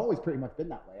 I think I've always pretty much been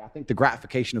that way. I think the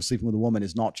gratification of sleeping with a woman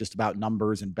is not just about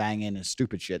numbers and banging and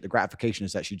stupid shit. The gratification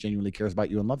is that she genuinely cares about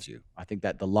you and loves you. I think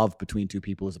that the love between two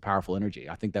people is a powerful energy.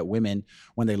 I think that women,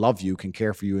 when they love you, can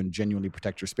care for you and genuinely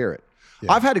protect your spirit.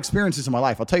 Yeah. I've had experiences in my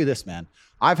life. I'll tell you this, man.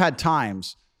 I've had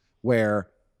times where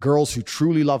girls who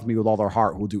truly love me with all their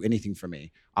heart will do anything for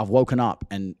me. I've woken up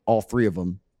and all three of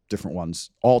them, different ones,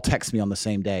 all text me on the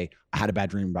same day. I had a bad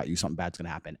dream about you. Something bad's going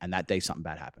to happen. And that day, something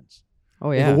bad happens.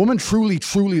 Oh, yeah. If a woman truly,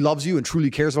 truly loves you and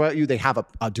truly cares about you, they have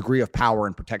a degree of power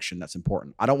and protection that's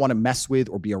important. I don't want to mess with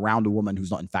or be around a woman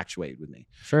who's not infatuated with me.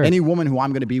 Sure. Any woman who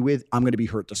I'm going to be with, I'm going to be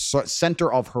her at the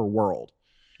center of her world.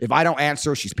 If I don't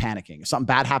answer, she's panicking. If something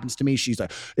bad happens to me, she's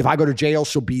like, if I go to jail,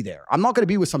 she'll be there. I'm not going to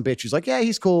be with some bitch who's like, yeah,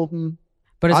 he's cool.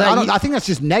 But I think that's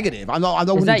just negative. I'm not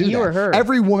is that you or her?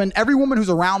 Every woman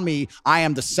who's around me, I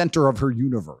am the center of her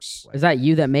universe. Is that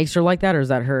you that makes her like that, or is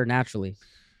that her naturally?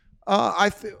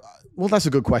 Well, that's a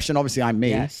good question. Obviously, I'm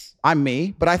me. Yes. I'm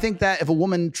me. But I think that if a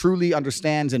woman truly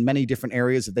understands in many different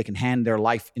areas that they can hand their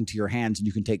life into your hands and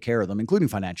you can take care of them, including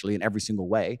financially in every single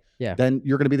way, then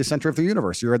you're going to be the center of the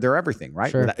universe. You're their everything,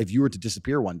 right? Sure. If you were to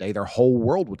disappear one day, their whole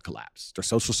world would collapse. Their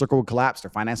social circle would collapse.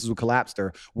 Their finances would collapse.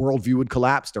 Their worldview would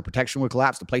collapse. Their protection would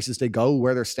collapse. The places they go,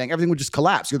 where they're staying, everything would just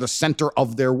collapse. You're the center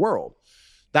of their world.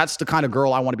 That's the kind of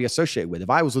girl I want to be associated with. If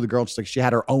I was with a girl, just like she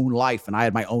had her own life and I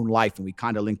had my own life and we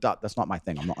kind of linked up, that's not my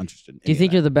thing. I'm not interested in Do you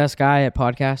think you're the best guy at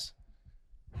podcasts?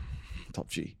 Top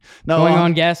G. No, going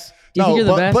on guess. Do you think you're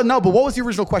the best? But what was the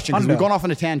original question? Because we've gone off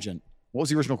on a tangent. What was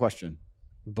the original question?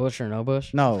 Bush or no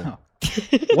bush? No.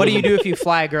 What do you do if you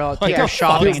fly a girl, take her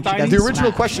shopping, and she doesn't The original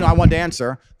smash? question I wanted to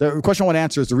answer. The question I want to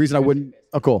answer is the reason I wouldn't.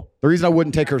 Oh, cool. The reason I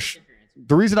wouldn't take her.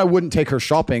 The reason I wouldn't take her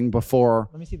shopping before.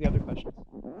 Let me see the other question.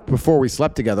 Before we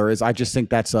slept together is I just think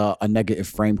that's a negative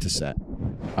frame to set.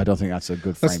 I don't think that's a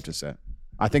good frame to set.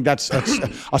 I think that's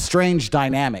a strange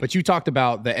dynamic. But you talked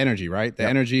about the energy, right? The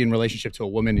energy in relationship to a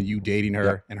woman and you dating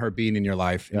her and her being in your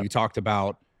life. And you talked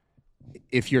about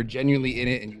if you're genuinely in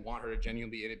it and you want her to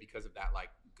genuinely be in it because of that like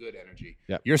good energy.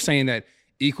 Yeah. You're saying that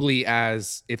equally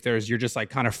as if you're just like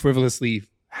kind of frivolously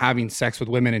having sex with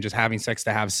women and just having sex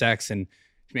to have sex, and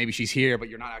maybe she's here, but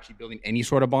you're not actually building any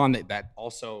sort of bond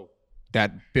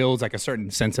that builds like a certain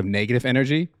sense of negative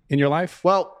energy in your life.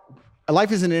 Well,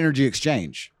 life is an energy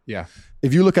exchange. Yeah.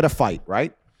 If you look at a fight,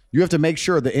 right? You have to make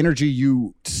sure the energy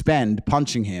you spend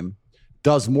punching him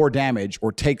does more damage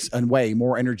or takes away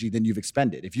more energy than you've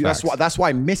expended. That's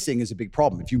why missing is a big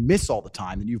problem. If you miss all the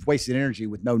time, then you've wasted energy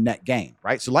with no net gain,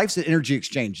 right? So life's an energy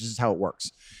exchange. This is how it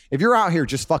works. If you're out here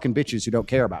just fucking bitches who don't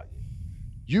care about you,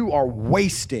 you are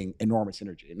wasting enormous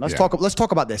energy. And let's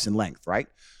talk about this in length, right?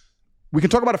 We can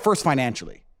talk about it first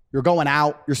financially. You're going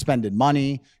out, you're spending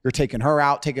money, you're taking her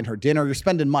out, taking her dinner, you're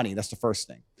spending money. That's the first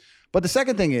thing. But the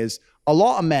second thing is, a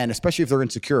lot of men, especially if they're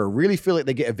insecure, really feel like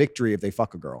they get a victory if they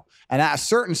fuck a girl. And at a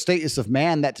certain status of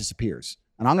man, that disappears.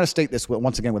 And I'm going to state this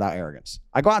once again without arrogance.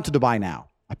 I go out to Dubai now.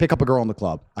 I pick up a girl in the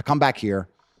club. I come back here.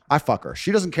 I fuck her.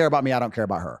 She doesn't care about me. I don't care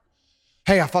about her.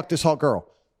 Hey, I fucked this hot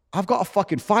girl. I've got a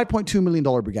fucking $5.2 million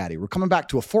Bugatti. We're coming back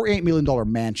to a $48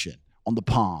 million mansion on the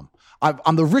Palm.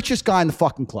 I'm the richest guy in the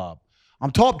fucking club. I'm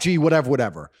top G,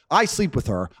 whatever. I sleep with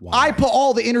her. Why? I put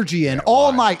all the energy in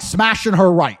all night smashing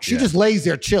her right. She just lays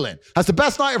there chilling. That's the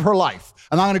best night of her life.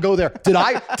 And I'm going to go there. Did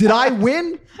I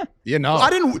win? You know.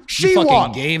 I didn't. She you fucking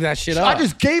won. Gave that shit up. I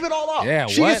just gave it all up. Yeah,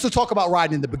 she used to talk about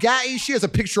riding in the Bugatti. She has a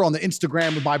picture on the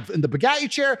Instagram in the Bugatti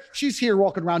chair. She's here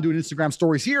walking around doing Instagram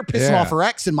stories here, pissing off her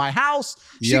ex in my house.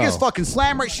 She gets fucking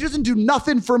slammed right. She doesn't do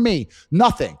nothing for me.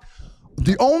 Nothing.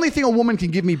 The only thing a woman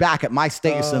can give me back at my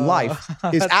status in life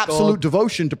is absolute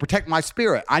devotion to protect my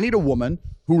spirit. I need a woman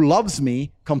who loves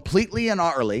me completely and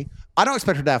utterly. I don't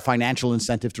expect her to have financial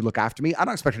incentive to look after me. I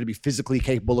don't expect her to be physically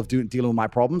capable of dealing with my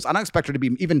problems. I don't expect her to be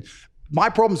my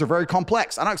problems are very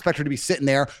complex. I don't expect her to be sitting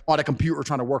there on a computer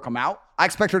trying to work them out. I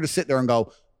expect her to sit there and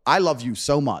go, I love you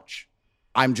so much.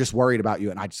 I'm just worried about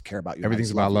you and I just care about you.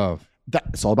 Everything's about love.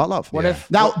 It's all about love.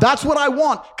 That's what I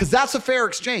want, because that's a fair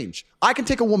exchange. I can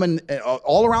take a woman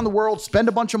all around the world, spend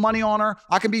a bunch of money on her.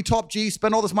 I can be top G,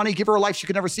 spend all this money, give her a life she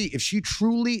could never see.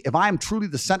 If I am truly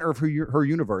the center of her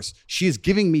universe, she is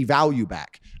giving me value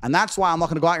back. And that's why I'm not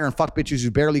going to go out here and fuck bitches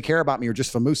who barely care about me or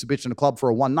just famoosa bitch in a club for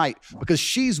a one night, because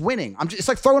she's winning. It's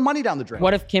like throwing money down the drain.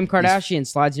 What if Kim Kardashian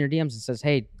slides in your DMs and says,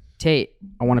 hey, Tate,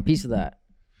 I want a piece of that?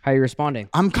 How are you responding?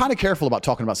 I'm kind of careful about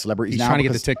talking about celebrities now. Trying to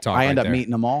get the TikTok. I end up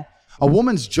meeting them all. A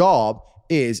woman's job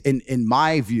is, in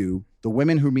my view, the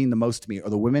women who mean the most to me are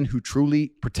the women who truly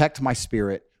protect my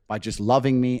spirit by just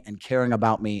loving me and caring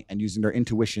about me and using their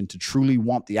intuition to truly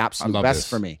want the absolute best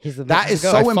for me. That is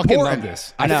so important. I fucking love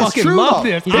this. I fucking love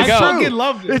this. I fucking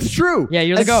love this. It's true. Yeah,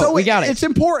 you're the GOAT. So we got it. It's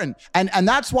important. And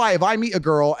that's why if I meet a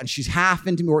girl and she's half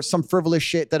into me or some frivolous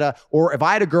shit or if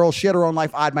I had a girl, she had her own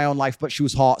life, I had my own life, but she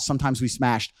was hot, sometimes we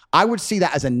smashed, I would see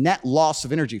that as a net loss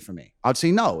of energy for me. I would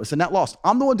say, no, it's a net loss.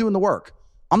 I'm the one doing the work.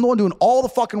 I'm the one doing all the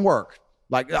fucking work.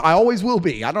 Like, I always will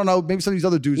be. I don't know. Maybe some of these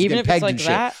other dudes get pegged and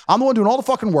shit. I'm the one doing all the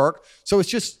fucking work. So it's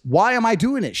just, why am I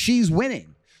doing it? She's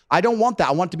winning. I don't want that.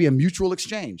 I want it to be a mutual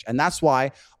exchange. And that's why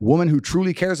a woman who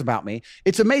truly cares about me,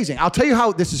 it's amazing. I'll tell you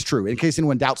how this is true in case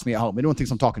anyone doubts me at home. Anyone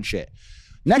thinks I'm talking shit.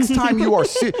 Next time you are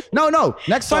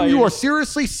next time you are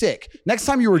seriously sick, next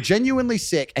time you are genuinely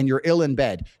sick and you're ill in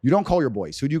bed, you don't call your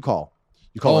boys. Who do you call?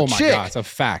 You call a chick. Oh my God, it's a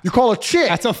fact. You call a chick.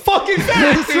 That's a fucking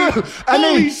fact. It's true. And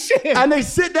holy shit. And they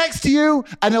sit next to you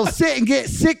and they'll sit and get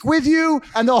sick with you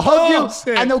and they'll hug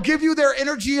you and they'll give you their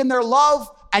energy and their love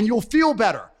and you'll feel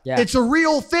better. Yeah. It's a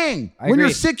real thing. When you're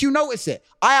sick, you notice it.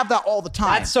 I have that all the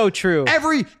time. That's so true.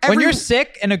 When you're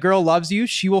sick and a girl loves you,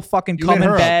 she will fucking come in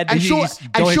bed and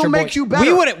she'll make you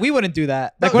better. We wouldn't do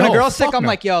that. Like when a girl's sick, I'm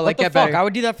like, yo, like get better. I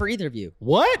would do that for either of you.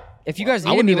 What? If you guys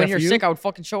needed me when you're sick, I would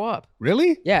fucking show up.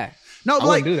 Really? Yeah. No, I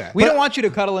wouldn't do that. We don't want you to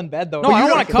cuddle in bed though. No, I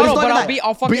don't want to cuddle, but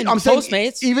I'll fucking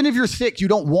Postmates. Even if you're sick, you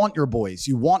don't want your boys.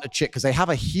 You want a chick because they have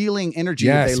a healing energy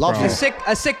that they love you.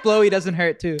 A sick blowy doesn't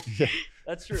hurt too.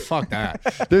 That's true. Fuck that.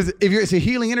 It's a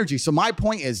healing energy. So my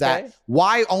point is that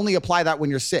why only apply that when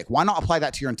you're sick? Why not apply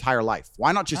that to your entire life?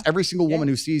 Why not just every single woman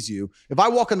who sees you? If I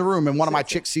walk in the room and one of my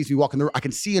chicks sees me walk in the room, I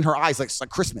can see in her eyes like it's like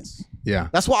Christmas. Yeah.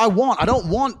 That's what I want. I don't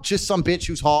want just some bitch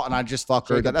who's hot and I just fuck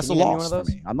her. That's a loss for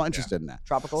me. I'm not interested in that.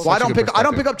 Tropical. So I don't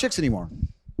pick up chicks anymore.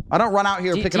 I don't run out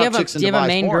here picking up chicks in Dubai. Do you have a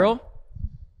main girl?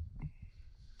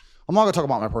 I'm not going to talk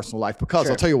about my personal life because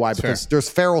I'll tell you why. Because there's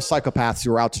feral psychopaths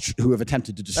who have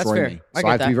attempted to destroy me. So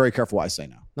I have to be very careful what I say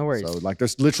now. No worries. So like,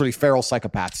 there's literally feral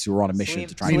psychopaths who are on a mission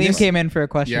to try. Salim came in for a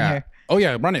question here. Oh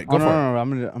yeah, run it. Go for it. No, I'm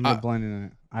gonna blend in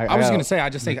it. I was going to say, I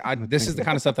just think this is the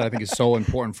kind of stuff that I think is so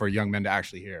important for young men to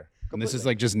actually hear. And this is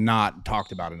like just not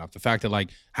talked about enough. The fact that like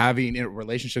having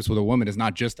relationships with a woman is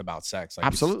not just about sex. Like,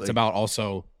 Absolutely. It's about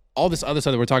also all this other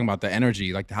stuff that we're talking about, the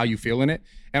energy, like how you feel in it.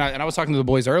 And I was talking to the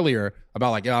boys earlier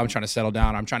about like, I'm trying to settle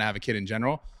down. I'm trying to have a kid in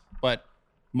general. But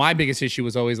my biggest issue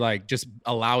was always like just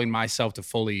allowing myself to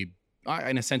fully,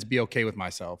 in a sense, be okay with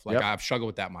myself. Like I've struggled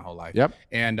with that my whole life.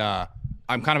 And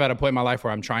I'm kind of at a point in my life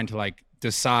where I'm trying to like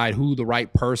decide who the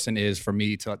right person is for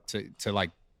me to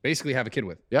like basically have a kid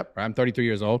with. Right? I'm 33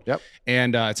 years old.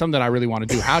 And it's something that I really want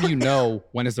to do. How do you know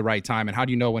when is the right time, and how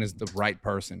do you know when is the right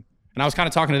person? And I was kind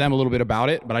of talking to them a little bit about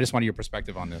it, but I just wanted your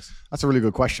perspective on this. That's a really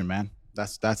good question, man.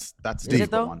 That's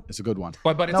deep one. It's a good one.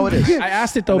 But it's, no, it is. I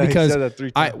asked it though because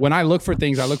when I look for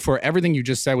things, I look for everything you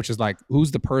just said, which is like,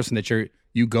 who's the person that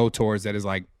you go towards that is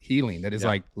like healing, that is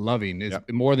like loving, is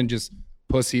more than just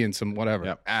pussy and some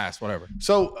whatever, ass, whatever.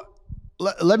 So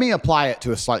let me apply it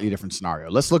to a slightly different scenario.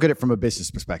 Let's look at it from a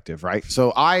business perspective, right?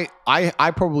 So I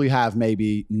probably have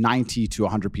maybe 90 to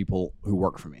 100 people who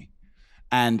work for me.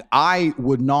 And I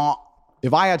would not,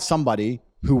 if I had somebody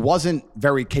who wasn't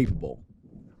very capable,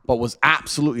 but was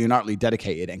absolutely and utterly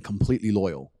dedicated and completely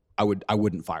loyal, I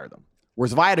wouldn't fire them.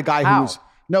 Whereas if I had a guy who's,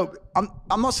 no,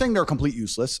 I'm not saying they're complete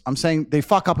useless. I'm saying they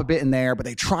fuck up a bit in there, but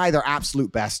they try their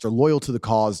absolute best. They're loyal to the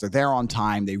cause. They're there on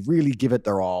time. They really give it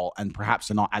their all, and perhaps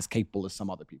they're not as capable as some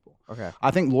other people. Okay.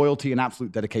 I think loyalty and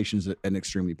absolute dedication is an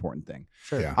extremely important thing.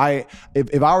 Sure. Yeah.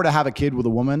 If I were to have a kid with a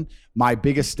woman, my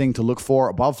biggest thing to look for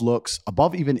above looks,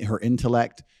 above even her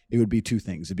intellect, it would be two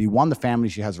things. It'd be one, the family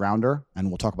she has around her, and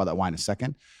we'll talk about that why in a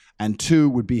second. And two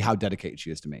would be how dedicated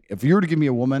she is to me. If you were to give me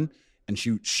a woman and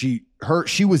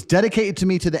she was dedicated to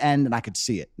me to the end, and I could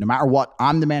see it. No matter what,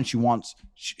 I'm the man she wants.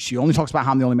 She only talks about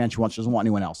how I'm the only man she wants. She doesn't want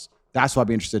anyone else. That's what I'd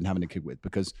be interested in having a kid with,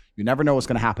 because you never know what's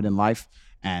going to happen in life.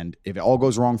 And if it all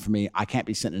goes wrong for me, I can't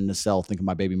be sitting in a cell thinking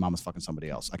my baby mama's fucking somebody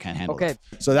else. I can't handle it.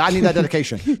 So I need that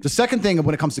dedication. The second thing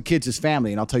when it comes to kids is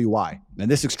family, and I'll tell you why. And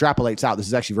this extrapolates out. This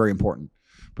is actually very important,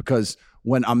 because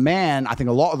when a man, I think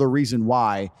a lot of the reason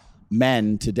why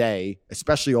men today,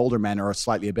 especially older men, are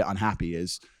slightly a bit unhappy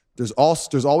is there's always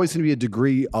going to be a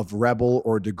degree of rebel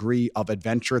or a degree of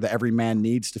adventure that every man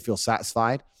needs to feel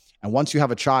satisfied. And once you have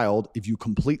a child, if you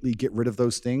completely get rid of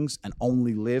those things and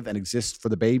only live and exist for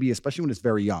the baby, especially when it's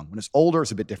very young, when it's older, it's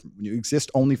a bit different. When you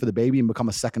exist only for the baby and become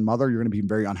a second mother, you're going to be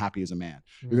very unhappy as a man.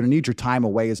 You're going to need your time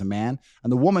away as a man.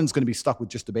 And the woman's going to be stuck with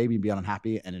just the baby and be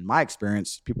unhappy. And in my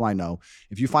experience, people I know,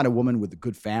 if you find a woman with a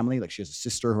good family, like she has a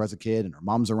sister who has a kid and her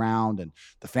mom's around and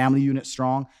the family unit's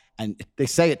strong, and they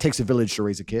say it takes a village to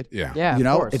raise a kid. Yeah. You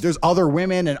know, if there's other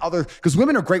women and because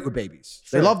women are great with babies.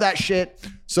 Sure. They love that shit.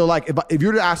 So like, if you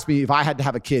were to ask me if I had to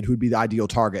have a kid, who'd be the ideal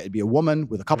target? It'd be a woman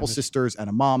with a couple sisters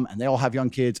and a mom, and they all have young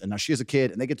kids. And now she has a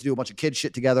kid, and they get to do a bunch of kid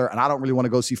shit together. And I don't really want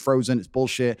to go see Frozen. It's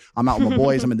bullshit. I'm out with my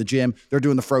boys. I'm in the gym. They're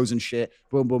doing the Frozen shit.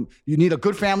 Boom, boom. You need a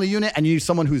good family unit, and you need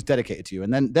someone who's dedicated to you.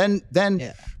 And then,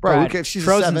 bro, Brad, if she's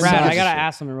Frozen. a 7, Brad, I gotta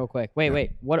ask something real quick.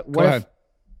 Wait.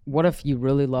 What if you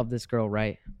really love this girl,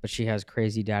 right? But she has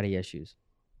crazy daddy issues.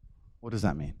 What does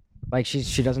that mean? Like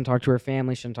she doesn't talk to her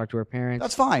family. She doesn't talk to her parents.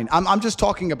 That's fine. I'm just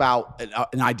talking about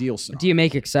an ideal scenario. Do you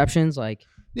make exceptions? Like,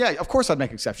 yeah, of course I'd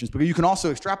make exceptions, but you can also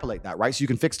extrapolate that, right? So you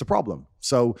can fix the problem.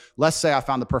 So let's say I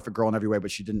found the perfect girl in every way, but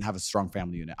she didn't have a strong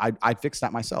family unit. I'd fix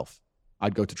that myself.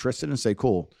 I'd go to Tristan and say,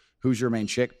 cool. Who's your main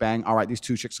chick? Bang. All right, these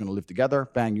two chicks are going to live together.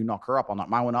 Bang, you knock her up. I'll knock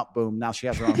my one up. Boom. Now she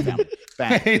has her own family.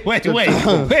 Bang. Wait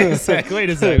a sec. Bro,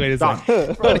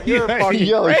 you're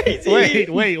fucking crazy.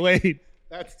 Wait.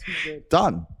 That's too good.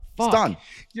 Done. Fuck. It's done.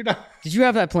 You're not. did you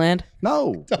have that planned?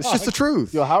 No, it's just the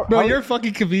truth. Yo, Bro, you're a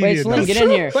fucking comedian. Wait, Slim, get in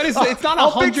here. But it's not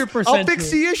 100%. I'll fix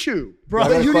the issue, Bro.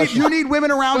 But you need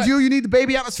women around you. You need the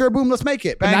baby atmosphere. Boom, let's make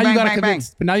it. Bang, But now bang, bang.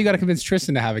 But now you got to convince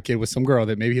Tristan to have a kid with some girl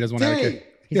that maybe he doesn't want to have a kid.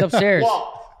 He's upstairs.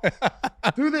 Walk.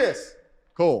 Do this.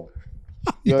 Cool.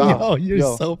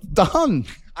 You're so Done.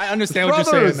 I understand what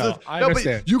you're saying. Though. I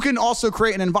understand. But you can also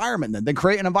create an environment then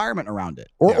create an environment around it.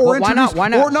 Or why not?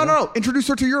 Or no. Introduce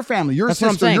her to your family, your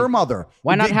sister, your mother.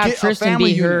 Why not have Tristan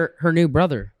be her new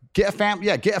brother? Get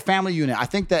a family unit. I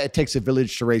think that it takes a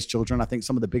village to raise children. I think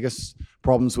some of the biggest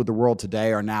problems with the world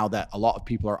today are now that a lot of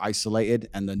people are isolated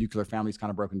and the nuclear family's kind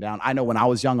of broken down. I know when I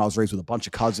was young, I was raised with a bunch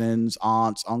of cousins,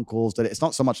 aunts, uncles. That it's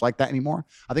not so much like that anymore.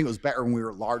 I think it was better when we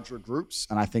were larger groups.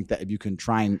 And I think that if you can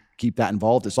try and keep that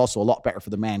involved, it's also a lot better for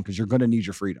the man because you're going to need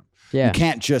your freedom. Yeah. You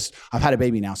can't just, I've had a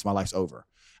baby now, so my life's over.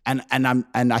 And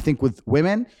I think with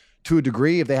women, to a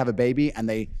degree, if they have a baby and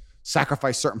they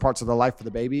sacrifice certain parts of their life for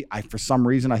the baby, for some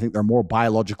reason, I think they're more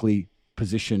biologically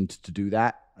positioned to do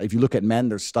that. If you look at men,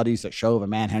 there's studies that show if a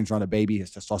man hangs around a baby, his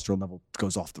testosterone level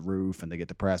goes off the roof and they get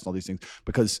depressed and all these things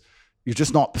because you're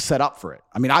just not set up for it.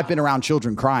 I mean, I've been around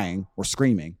children crying or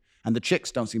screaming And the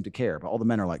chicks don't seem to care, but all the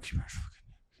men are like,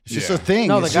 it's just a thing.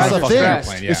 No, it's the guys just a are thing.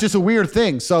 stressed. It's just a weird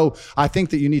thing. So I think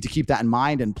that you need to keep that in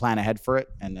mind and plan ahead for it,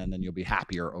 and then you'll be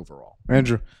happier overall.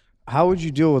 Andrew, how would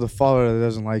you deal with a father that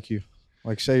doesn't like you?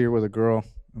 Like, say you're with a girl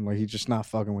and like he's just not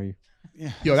fucking with you.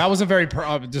 Yeah. Yo, that wasn't very that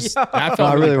felt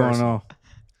I really want to know.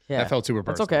 Yeah, that felt super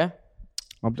That's personal.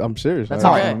 okay. I'm serious. That's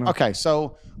I okay. don't know. Okay,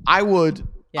 so I would.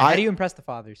 Yeah, how do you impress the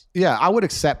fathers? Yeah, I would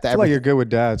accept that. I feel like you're good with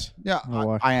dads. Yeah, I don't know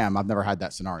why. I am. I've never had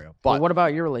that scenario. But But what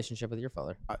about your relationship with your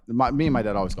father? me and my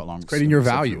dad always got along. Creating your so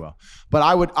value. well. But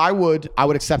I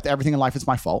would accept that everything in life is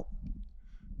my fault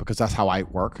because that's how I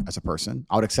work as a person.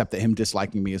 I would accept that him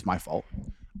disliking me is my fault.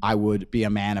 I would be a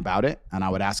man about it, and I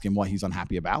would ask him what he's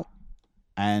unhappy about,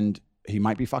 and he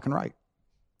might be fucking right.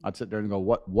 I'd sit there and go,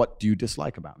 what do you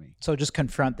dislike about me? So just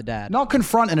confront the dad. Not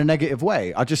confront in a negative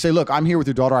way. I'll just say, look, I'm here with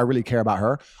your daughter. I really care about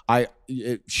her.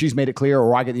 She's made it clear,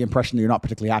 or I get the impression that you're not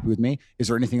particularly happy with me. Is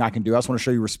there anything I can do? I just want to show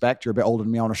you respect. You're a bit older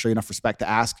than me. I want to show you enough respect to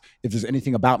ask if there's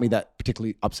anything about me that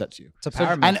particularly upsets you. It's a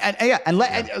power move.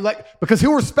 Because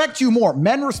he'll respect you more.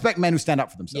 Men respect men who stand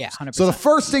up for themselves. Yeah, 100%. So the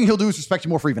first thing he'll do is respect you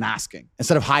more for even asking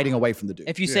instead of hiding away from the dude.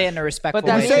 If you say it in a respectful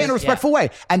that way. You say it in a Yeah. respectful way.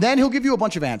 And then he'll give you a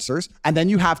bunch of answers. And then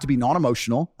you have to be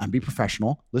non-emotional and be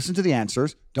professional. Listen to the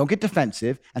answers. Don't get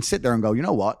defensive and sit there and go, you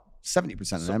know what? 70%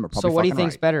 of them are probably So what do you fucking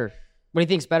think's right. better? What do you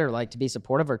think's better, like to be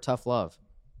supportive or tough love?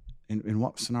 In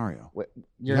what scenario?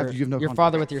 Your have no your context.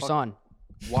 father with your son.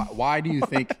 Why do you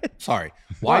think? Sorry.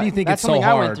 Why do you think That's it's so something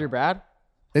hard? I went through, Brad.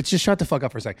 Let's just shut the fuck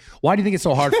up for a second. Why do you think it's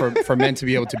so hard for men to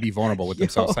be able to be vulnerable with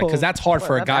themselves? Like, because that's hard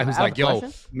for a guy who's like, yo,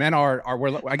 men are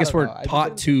I guess we're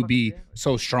taught to be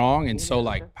so strong and so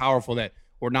like powerful that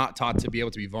we're not taught to be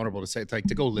able to be vulnerable to say, like,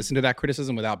 to go listen to that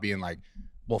criticism without being like,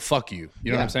 well, fuck you.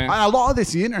 You know what I'm saying? A lot of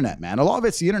it's the internet, man. A lot of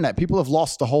it's the internet. People have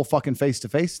lost the whole fucking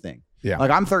face-to-face thing. Yeah.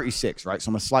 Like I'm 36, right? So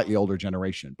I'm a slightly older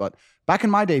generation. But back in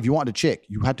my day, if you wanted a chick,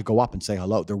 you had to go up and say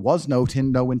hello. There was no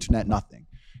internet, nothing.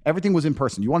 Everything was in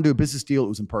person. You want to do a business deal, it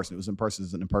was in person. It was in person,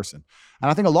 it was in person. And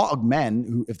I think a lot of men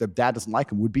who, if their dad doesn't like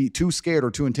them, would be too scared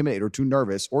or too intimidated or too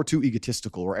nervous or too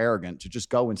egotistical or arrogant to just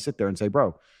go and sit there and say,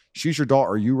 bro, she's your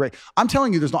daughter. I'm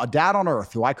telling you, there's not a dad on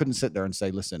earth who I couldn't sit there and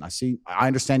say, listen, I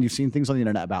understand you've seen things on the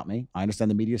internet about me. I understand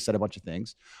the media said a bunch of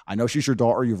things. I know she's your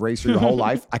daughter. You've raised her your whole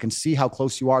life. I can see how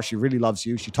close you are. She really loves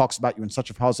you. She talks about you in such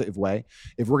a positive way.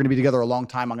 If we're going to be together a long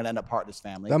time, I'm going to end up part of this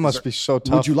family. That must be so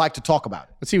tough. Would you like to talk about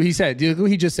it? Let's see what he said. Dude,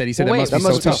 he just said. He said Well, that wait,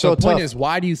 must be so tough. The point tough. is,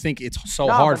 why do you think it's so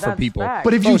No, hard but for that's people? facts.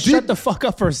 But if Bro, you shut did, the fuck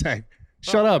up for a second.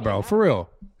 Shut up, bro. For real.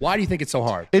 Why do you think it's so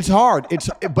hard? it's hard.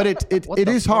 It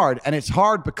is hard, and it's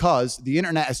hard because the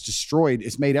internet has destroyed.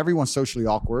 It's made everyone socially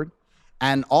awkward,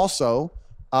 and also,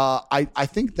 I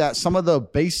think that some of the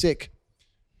basic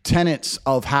tenets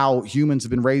of how humans have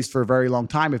been raised for a very long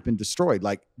time have been destroyed.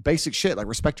 Like basic shit, like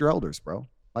respect your elders, bro.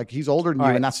 Like he's older than you,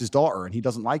 right. and that's his daughter, and he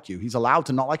doesn't like you. He's allowed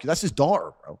to not like you. That's his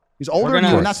daughter, bro. He's older than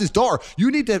gonna- you, and that's his daughter. You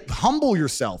need to humble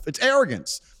yourself. It's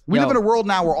arrogance. We Yo. live in a world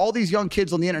now where all these young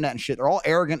kids on the internet and shit, they're all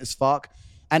arrogant as fuck.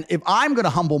 And if I'm going to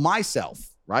humble myself,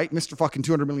 right, Mr. fucking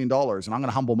 $200 million, and I'm going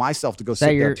to humble myself to go sit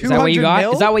there. Is that what you 200 got?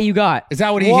 mil? Is that what you got? Is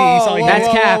that what he saw? That's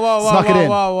cap. Snuck it in.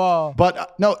 Whoa.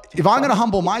 But no, if I'm going to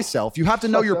humble myself, you have to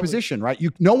know your position, right?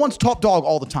 No one's top dog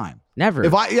all the time. Never.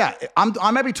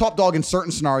 I may be top dog in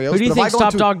certain scenarios. Who do you but if I think's go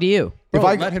top into- dog to you? If Bro,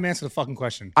 I, let him answer the fucking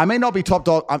question. I may not be top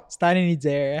dog. Steiny needs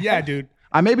air. Yeah, dude.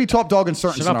 I may be top dog in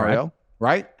certain Shut up, scenario,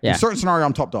 right? Yeah. In certain scenario,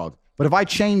 I'm top dog. But if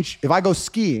I go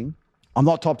skiing, I'm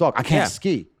not top dog. I can't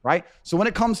ski, right? So when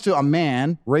it comes to a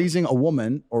man raising a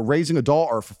woman or raising a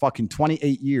daughter for fucking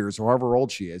 28 years or however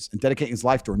old she is and dedicating his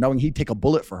life to her, knowing he'd take a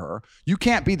bullet for her, you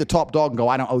can't be the top dog and go,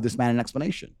 I don't owe this man an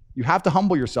explanation. You have to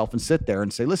humble yourself and sit there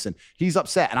and say, listen, he's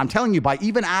upset. And I'm telling you, by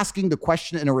even asking the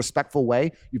question in a respectful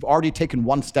way, you've already taken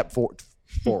one step forward.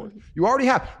 You already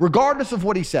have, regardless of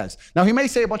what he says. Now, he may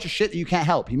say a bunch of shit that you can't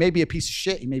help. He may be a piece of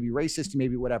shit. He may be racist. He may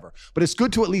be whatever. But it's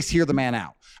good to at least hear the man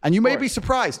out. And you may be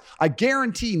surprised. I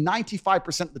guarantee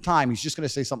 95% of the time, he's just going to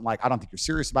say something like, I don't think you're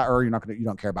serious about her. You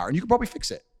don't care about her. And you can probably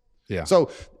fix it. Yeah.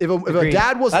 So if a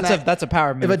dad wasn't That's a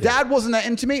power move. if a dad wasn't that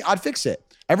into me, I'd fix it.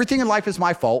 Everything in life is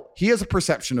my fault. He has a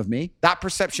perception of me. That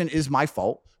perception is my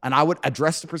fault. And I would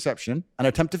address the perception and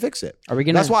attempt to fix it.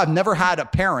 That's why I've never had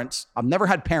parents,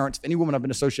 if any woman I've been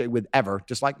associated with ever,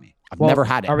 just like me. I've never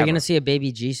had it. Are we ever. going to see a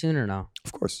baby G soon or no?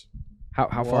 Of course.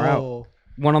 How far out?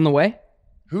 One on the way?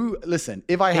 Listen,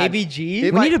 if I had Baby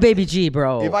G? We need a baby G,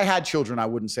 bro. If I had children, I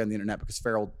wouldn't say on the internet because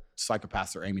feral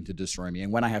psychopaths are aiming to destroy me.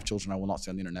 And when I have children, I will not stay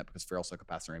on the internet because feral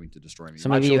psychopaths are aiming to destroy me. So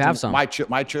maybe you have some.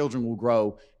 My children will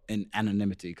grow in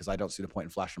anonymity because I don't see the point in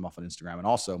flashing them off on Instagram. And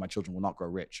also, my children will not grow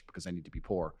rich because they need to be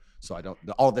poor. So I don't.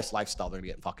 All this lifestyle they're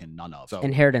gonna get fucking none of. So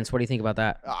Inheritance. What do you think about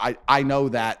that? I know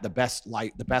that the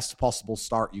best possible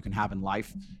start you can have in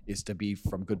life is to be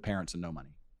from good parents and no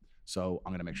money. So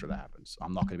I'm gonna make sure that happens.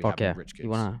 I'm not gonna be having rich kids.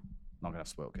 I'm not gonna have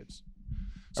spoiled kids.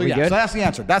 So yeah, so that's the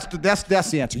answer. That's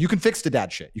the answer. You can fix the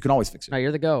dad shit. You can always fix it. No,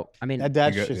 you're the GOAT. I mean, that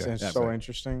dad shit's so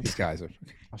interesting. These guys are.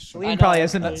 Salim probably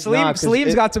hasn't.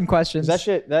 Salim's got some questions. That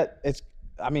shit.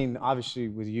 I mean, obviously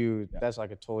with you, that's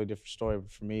like a totally different story.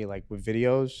 But for me, like with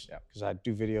videos, because I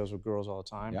do videos with girls all the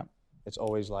time. Yeah. It's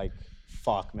always like,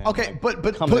 fuck, man. Okay, like,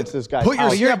 but coming into this guy's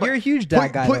house. You're a huge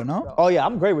dad guy, though, no? Oh yeah,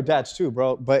 I'm great with dads too,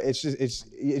 bro. But it's just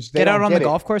it's get out on the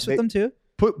golf course with them too.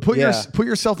 Put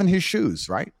yourself in his shoes,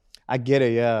 right? I get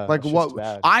it, yeah. Like what?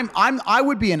 I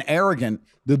would be an arrogant.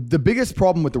 The biggest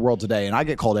problem with the world today, and I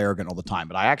get called arrogant all the time,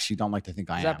 but I actually don't like to think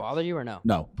I am. Does that bother you or no?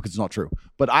 No, because it's not true.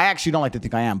 But I actually don't like to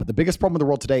think I am. But the biggest problem with the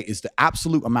world today is the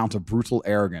absolute amount of brutal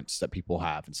arrogance that people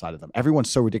have inside of them. Everyone's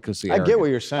so ridiculously arrogant. I get what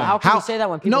you're saying. But how can you say that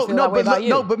when people feel that way about you?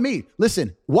 No, but me.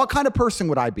 Listen, what kind of person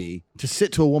would I be to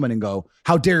sit to a woman and go,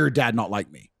 "How dare your dad not like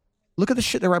me?" Look at the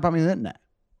shit they write about me on the internet.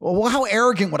 Well, how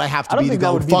arrogant would I have to be to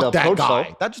go, fuck that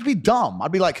guy? That'd just be dumb.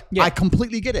 I'd be like, I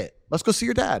completely get it. Let's go see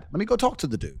your dad. Let me go talk to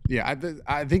the dude. Yeah,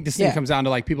 I think this thing comes down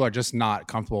to like people are just not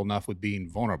comfortable enough with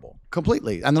being vulnerable.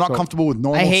 Completely. And they're not comfortable with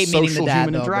normal social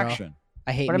human interaction. Bro.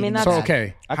 I hate meeting that's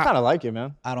okay. I kind of like it,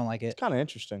 man. I don't like it. It's kind of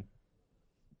interesting.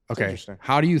 Okay.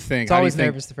 How do you think? It's always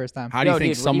nervous the first time. How do you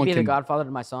think someone can be the godfather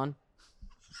to my son?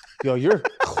 Yo, you're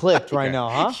clipped right now,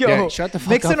 huh? Yo, shut the fuck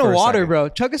mix up in a water, second. bro.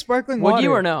 Chug a sparkling water. Would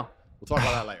you or no? We'll talk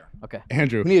about that later. Okay.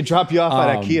 Andrew. We need to drop you off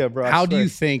at IKEA, bro. How do you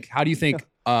think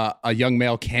a young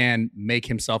male can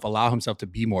allow himself to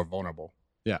be more vulnerable?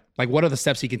 Yeah. Like, what are the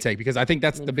steps he can take? Because I think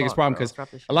that's the biggest problem, because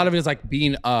a lot of it is like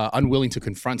being unwilling to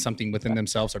confront something within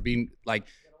themselves, or being like,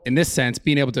 in this sense,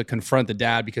 being able to confront the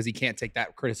dad because he can't take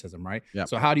that criticism, right? Yeah.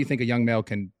 So how do you think a young male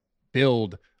can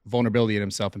build vulnerability in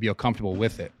himself and be comfortable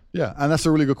with it? Yeah, and that's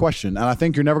a really good question. And I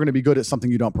think you're never going to be good at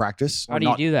something you don't practice. How do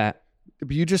you do that?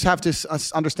 You just have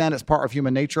to understand it's part of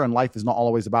human nature, and life is not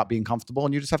always about being comfortable,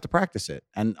 and you just have to practice it.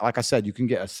 And like I said, you can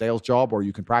get a sales job, or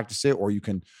you can practice it, or you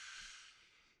can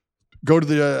go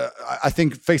to I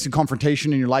think facing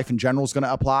confrontation in your life in general is going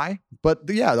to apply. But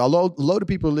yeah, a load of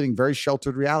people are living very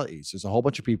sheltered realities. There's a whole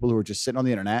bunch of people who are just sitting on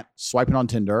the internet, swiping on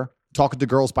Tinder, talking to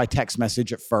girls by text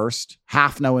message at first,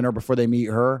 half knowing her before they meet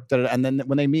her. And then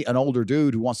when they meet an older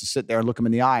dude who wants to sit there and look them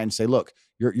in the eye and say, look,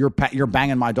 you're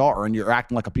banging my daughter and you're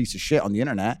acting like a piece of shit on the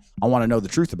internet. I want to know the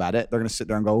truth about it. They're going to sit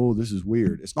there and go, oh, this is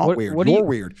weird. It's not weird. You're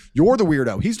weird. You're the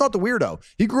weirdo. He's not the weirdo.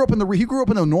 He grew up in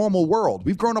the normal world.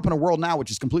 We've grown up in a world now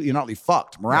which is completely and utterly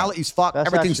fucked. Morality's fucked.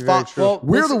 That's Everything's fucked. Well,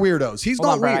 we're the weirdos. He's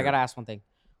not weird. I got to ask one thing.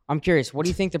 I'm curious. What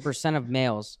do you think the percent of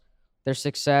males, their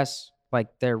success, like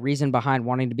their reason behind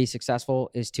wanting to be successful,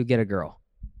 is to get a girl?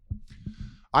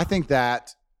 I think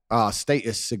that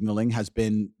status signaling has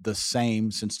been the same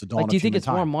since the dawn of human time. Do you think it's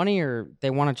more money, or they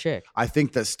want a chick? I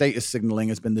think that status signaling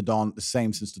has been the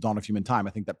same since the dawn of human time.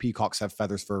 I think that peacocks have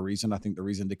feathers for a reason. I think the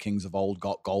reason the kings of old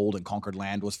got gold and conquered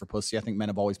land was for pussy. I think men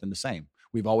have always been the same.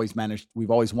 We've always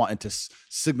wanted to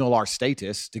signal our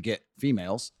status to get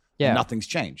females. Yeah. And nothing's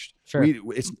changed. Sure.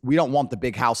 We don't want the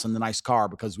big house and the nice car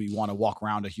because we want to walk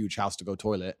around a huge house to go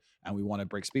toilet, and we want to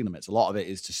break speed limits. A lot of it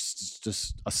is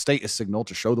just a status signal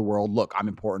to show the world, look, I'm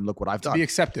important. Look what I've done. To be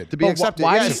accepted. To be accepted.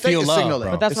 Why do you feel love, signaling.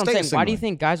 bro? But that's what I'm saying. Why do you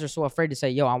think guys are so afraid to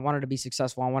say, yo, I wanted to be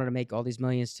successful. I wanted to make all these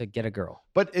millions to get a girl?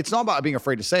 But it's not about being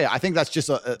afraid to say it. I think that's just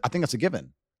I think that's a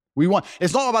given.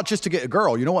 It's not about just to get a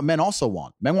girl. You know what men also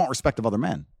want? Men want respect of other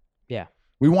men. Yeah.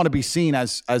 We want to be seen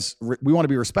as we want to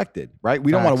be respected, right?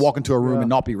 We don't want to walk into a room and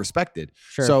not be respected.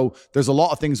 Sure. So there's a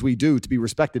lot of things we do to be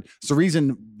respected. It's the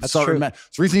reason it's the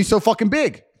reason he's so fucking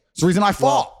big. It's the reason I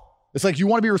fought. It's like you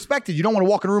want to be respected. You don't want to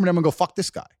walk in a room and everyone go, fuck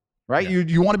this guy, right? Yeah.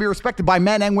 You want to be respected by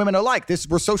men and women alike.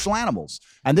 We're social animals.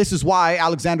 And this is why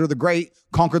Alexander the Great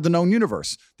conquered the known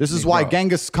universe. This is why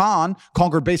Genghis Khan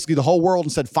conquered basically the whole world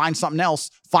and said, find something else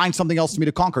for me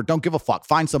to conquer. Don't give a fuck.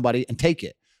 Find somebody and take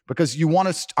it. Because you want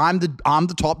to, I'm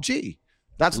the top G.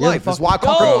 That's life. That's why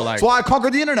I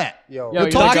conquered the internet. Yo,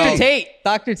 Dr. Tate.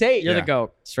 Dr. Tate. You're the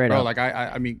GOAT. Straight up. Like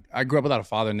I mean, I grew up without a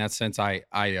father in that sense.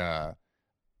 The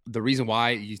reason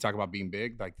why you talk about being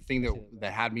big, like the thing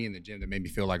that had me in the gym that made me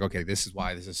feel like, okay, this is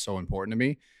why this is so important to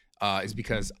me, is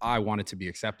because I wanted to be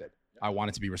accepted. I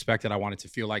wanted to be respected. I wanted to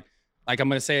feel like I'm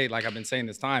going to say, like I've been saying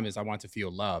this time, is I wanted to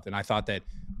feel loved. And I thought that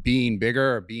being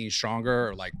bigger or being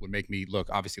stronger would make me look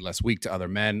obviously less weak to other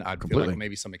men. I'd feel like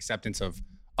maybe some acceptance of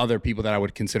other people that I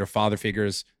would consider father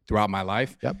figures throughout my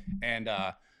life. Yep. And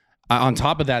on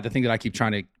top of that, the thing that I keep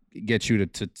trying to get you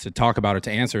to talk about or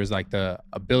to answer is like the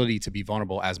ability to be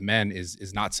vulnerable as men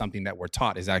is not something that we're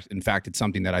taught. Is actually, in fact, it's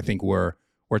something that I think we're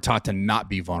taught to not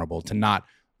be vulnerable, to not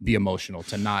be emotional,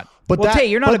 to not. But well, Tate,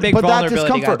 you're not a big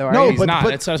vulnerability guy, though, are no, you? He's not.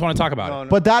 I just want to talk about it.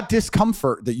 But that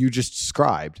discomfort that you just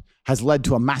described has led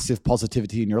to a massive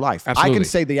positivity in your life. Absolutely. I can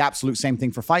say the absolute same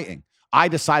thing for fighting. I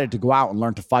decided to go out and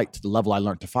learn to fight to the level I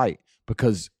learned to fight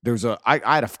because I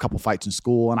had a couple fights in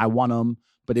school and I won them,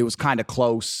 but it was kind of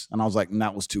close. And I was like,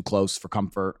 that was too close for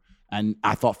comfort. And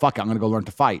I thought, fuck it, I'm going to go learn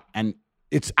to fight. And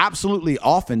it's absolutely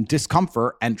often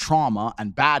discomfort and trauma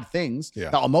and bad things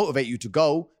that will motivate you to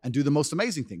go and do the most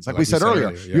amazing things. Like we said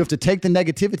earlier, you have to take the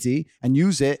negativity and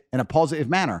use it in a positive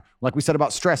manner. Like we said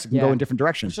about stress, it can go in different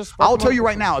directions. I'll tell you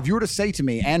right now, if you were to say to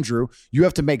me, Andrew, you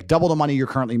have to make double the money you're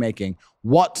currently making,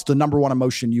 what's the number one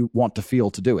emotion you want to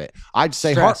feel to do it? I'd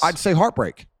say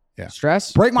heartbreak. Yeah.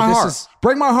 Stress? Break my heart.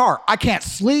 Break my heart. I can't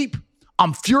sleep.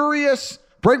 I'm furious.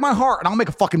 Break my heart and I'll make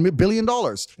a fucking $1 billion.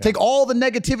 Yeah. Take all the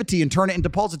negativity and turn it into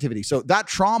positivity. So that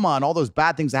trauma and all those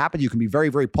bad things that happen to you can be very,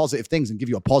 very positive things and give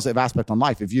you a positive aspect on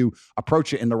life if you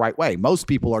approach it in the right way. Most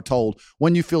people are told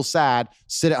when you feel sad,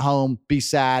 sit at home, be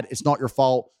sad. It's not your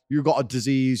fault. You got a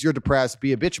disease. You're depressed.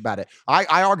 Be a bitch about it.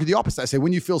 I argue the opposite. I say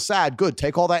when you feel sad, good.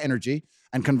 Take all that energy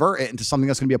and convert it into something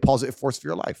that's going to be a positive force for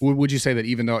your life. Would you say that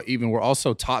even we're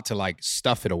also taught to like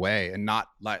stuff it away and not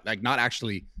like not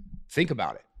actually think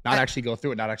about it? Not actually go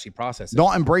through it, not actually process it.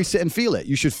 Not embrace it and feel it.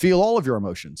 You should feel all of your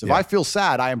emotions. If I feel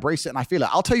sad, I embrace it and I feel it.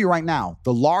 I'll tell you right now,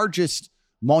 the largest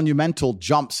monumental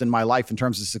jumps in my life in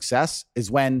terms of success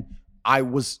is when I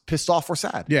was pissed off or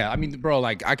sad. Yeah, I mean, bro,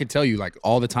 like I could tell you like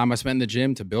all the time I spent in the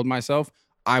gym to build myself,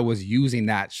 I was using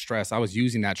that stress. I was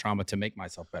using that trauma to make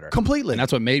myself better. Completely. And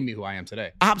that's what made me who I am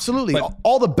today. Absolutely. But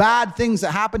all the bad things that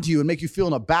happen to you and make you feel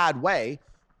in a bad way,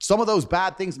 some of those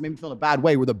bad things that made me feel in a bad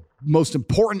way were the most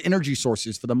important energy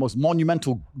sources for the most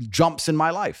monumental jumps in my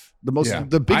life.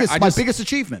 My biggest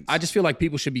achievements. I just feel like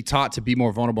people should be taught to be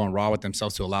more vulnerable and raw with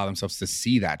themselves to allow themselves to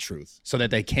see that truth so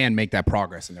that they can make that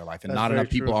progress in their life. And not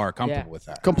enough people are comfortable with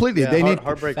that. Completely. They need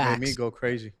heartbreak made me go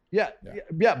crazy. Yeah.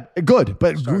 Good.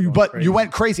 But you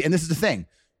went crazy. And this is the thing.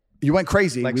 You went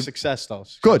crazy. Like success though.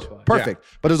 Good. Perfect.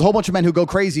 Yeah. But there's a whole bunch of men who go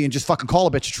crazy and just fucking call a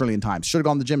bitch a trillion times. Should have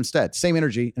gone to the gym instead. Same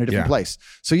energy in a different place.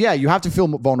 So yeah, you have to feel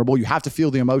vulnerable. You have to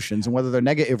feel the emotions, and whether they're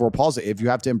negative or positive, you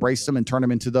have to embrace them and turn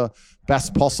them into the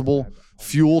best possible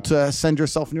fuel to send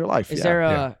yourself in your life. Is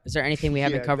there anything we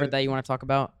haven't covered that you want to talk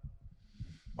about?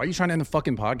 Why are you trying to end the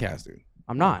fucking podcast, dude?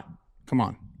 I'm not. Come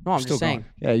on. No, I'm just saying.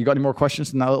 Yeah, you got any more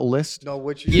questions in that little list? No,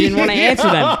 you didn't want to answer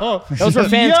them. Those were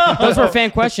fans. Those were fan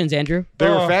questions, Andrew. They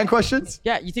were fan questions?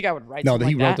 Yeah, you think I would write? No, he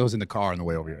like wrote that? Those in the car on the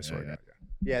way over here. Sorry.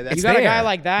 Yeah, that's you got a guy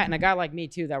like that and a guy like me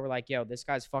too that were like, "Yo, this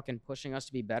guy's fucking pushing us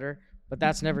to be better," but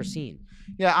that's never seen.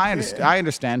 Yeah, I understand. I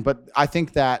understand, but I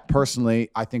think that personally,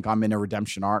 I think I'm in a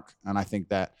redemption arc, and I think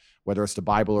that whether it's the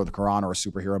Bible or the Quran or a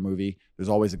superhero movie, there's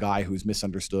always a guy who's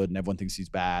misunderstood and everyone thinks he's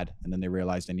bad. And then they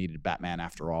realize they needed Batman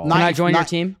after all. Can I join your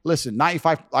team? Listen,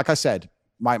 95, like I said,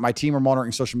 my team are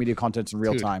monitoring social media contents in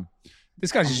real time.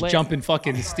 This guy's just jumping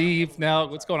fucking Steve. Now,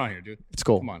 what's going on here, dude? It's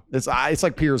cool. Come on. It's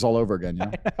like peers all over again, you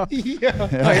know?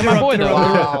 Yeah. My boy,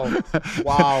 though.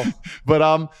 Wow.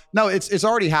 But no, it's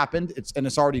already happened.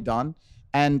 It's already done.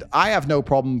 And I have no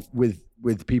problem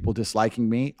with people disliking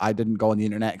me. I didn't go on the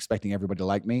internet expecting everybody to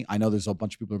like me. I know there's a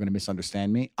bunch of people who are going to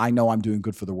misunderstand me. I know I'm doing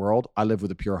good for the world. I live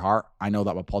with a pure heart. I know that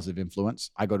I'm a positive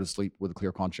influence. I go to sleep with a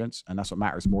clear conscience, and that's what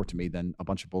matters more to me than a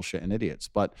bunch of bullshit and idiots.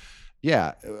 But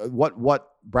yeah, what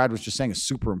Brad was just saying is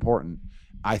super important.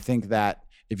 I think that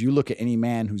if you look at any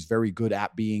man who's very good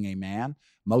at being a man,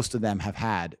 most of them have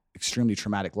had extremely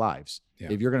traumatic lives. Yeah.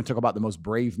 If you're going to talk about the most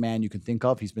brave man you can think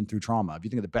of, he's been through trauma. If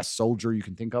you think of the best soldier you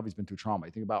can think of, he's been through trauma.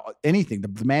 You think about anything,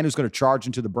 the man who's going to charge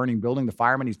into the burning building, the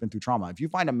fireman, he's been through trauma. If you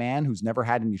find a man who's never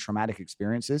had any traumatic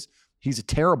experiences, he's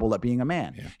terrible at being a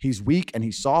man. Yeah. He's weak and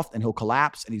he's soft and he'll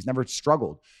collapse and he's never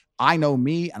struggled. I know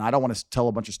me, and I don't want to tell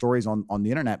a bunch of stories on the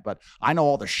internet, but I know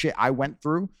all the shit I went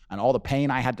through and all the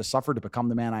pain I had to suffer to become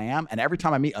the man I am. And every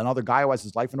time I meet another guy who has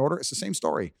his life in order, it's the same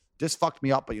story. This fucked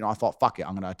me up, but I thought, fuck it,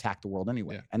 I'm going to attack the world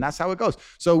anyway. Yeah. And that's how it goes.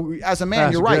 So as a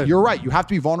man, you're right. You're right. You have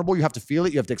to be vulnerable. You have to feel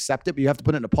it. You have to accept it, but you have to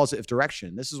put it in a positive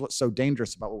direction. This is what's so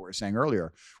dangerous about what we were saying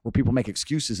earlier, where people make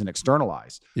excuses and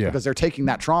externalize because they're taking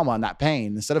that trauma and that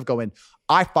pain instead of going,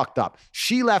 I fucked up.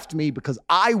 She left me because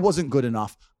I wasn't good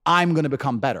enough. I'm going to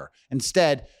become better.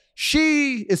 Instead,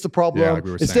 She is the problem. Yeah, like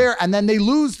we were it's saying. there, and then they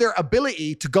lose their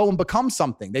ability to go and become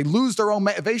something. They lose their own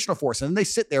motivational force, and then they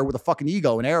sit there with a fucking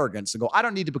ego and arrogance and go, I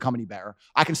don't need to become any better.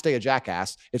 I can stay a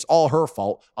jackass. It's all her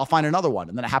fault. I'll find another one.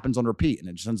 And then it happens on repeat, and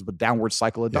it just ends up a downward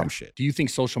cycle of dumb shit. Do you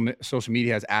think social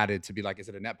media has added to be like, is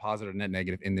it a net positive or net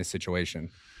negative in this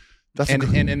situation? That's and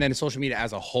then social media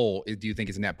as a whole, do you think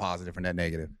it's net positive or net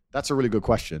negative? That's a really good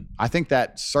question. I think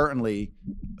that certainly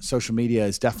social media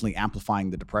is definitely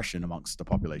amplifying the depression amongst the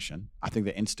population. I think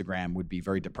that Instagram would be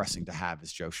very depressing to have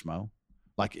as Joe Schmo.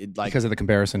 Because of the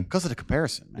comparison. Because of the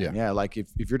comparison, man. Yeah, like if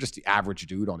you're just the average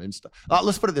dude on Insta.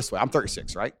 Let's put it this way. I'm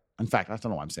 36, right? In fact, I don't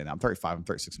know why I'm saying that. I'm 35. I'm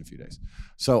 36 in a few days.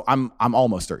 So I'm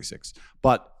almost 36.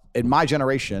 But in my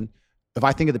generation, if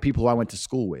I think of the people who I went to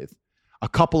school with, a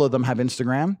couple of them have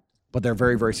Instagram, but they're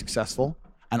very, very successful.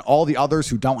 And all the others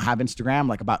who don't have Instagram,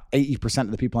 like about 80%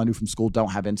 of the people I knew from school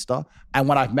don't have Insta. And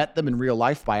when I've met them in real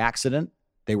life by accident,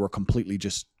 they were completely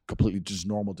just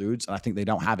normal dudes. And I think they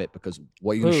don't have it because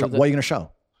what are you going to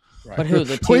show? Right. But who?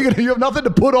 You have nothing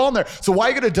to put on there. So why are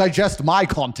you going to digest my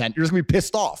content? You're just going to be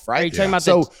pissed off, right? Are you talking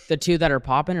about the 2 that are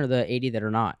popping or the 80 that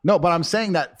are not? No, but I'm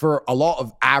saying that for a lot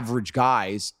of average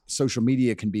guys, social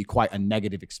media can be quite a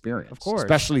negative experience. Of course.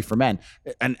 Especially for men.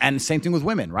 And same thing with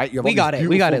women, right? You have We got it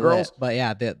girls. lit. But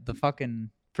yeah, the fucking...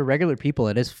 For regular people,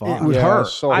 it is fun. It would hurt.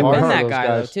 So I've hard been for that those guy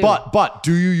guys. though too. But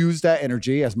do you use that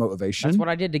energy as motivation? That's what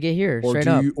I did to get here, or straight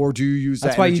do up. do you use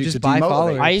That's that why you energy just to buy demotivate?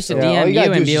 followers. I used to Yeah, all DM you gotta you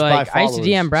do and is be just like, buy I used to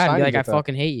DM followers. Brad and be Steiny like, I did that.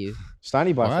 fucking hate you.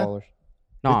 Steiny by What? followers.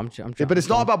 No, I'm Yeah, but it's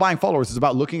not about buying followers. It's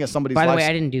about looking at somebody's By the way, life.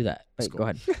 I didn't do that. But go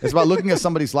ahead. It's about looking at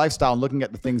somebody's lifestyle and looking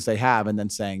at the things they have and then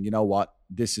saying, you know what,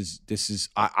 this is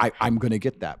I'm going to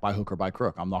get that by hook or by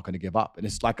crook. I'm not going to give up. And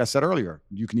it's like I said earlier,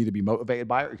 you can either be motivated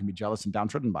by it or you can be jealous and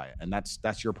downtrodden by it. And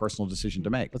that's your personal decision to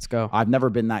make. Let's go. I've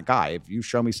never been that guy. If you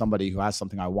show me somebody who has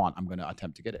something I want, I'm going to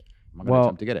attempt to get it.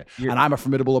 And I'm a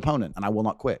formidable opponent and I will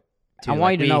not quit. I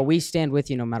want you to know we stand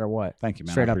with you no matter what. Thank you,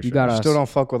 man. Straight I up. You appreciate got it. us. Still don't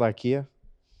fuck with IKEA.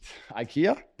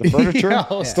 IKEA? The furniture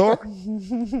store.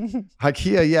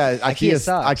 IKEA, yeah. IKEA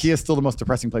sucks. IKEA is still the most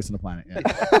depressing place on the planet.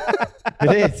 Yeah.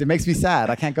 It is. It makes me sad.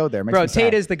 I can't go there. It makes Bro, me Tate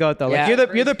sad. is the goat though. Yeah,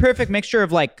 Like you're the perfect mixture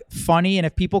of like funny, and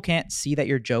if people can't see that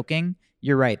you're joking,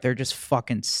 you're right. They're just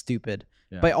fucking stupid.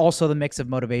 Yeah. But also the mix of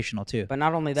motivational too. But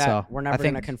not only that, So, we're I never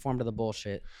think- going to conform to the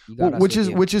bullshit. You got us which with is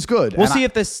you. which is good. We'll And see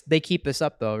if they keep this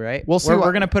up though, right? We'll see We're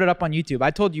what- gonna put it up on YouTube.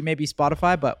 I told you maybe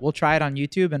Spotify, but we'll try it on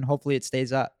YouTube and hopefully it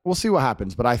stays up. we'll see what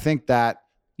happens. But I think that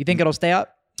You think it'll stay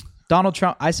up? Donald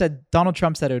Trump. I said Donald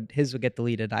Trump said his would get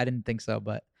deleted. I didn't think so,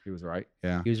 but he was right.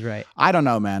 Yeah. he was right. I don't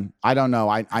know, man. I don't know.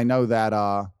 I know that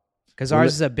Because Well,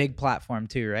 ours is a big platform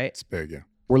too, right? It's big, yeah.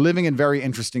 we're living in very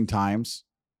interesting times,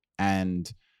 and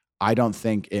I don't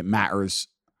think it matters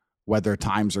whether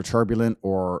times are turbulent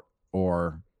or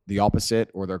the opposite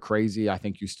or they're crazy. I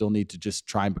think you still need to just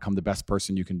try and become the best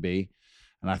person you can be.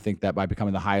 And I think that by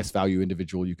becoming the highest value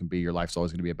individual you can be, your life's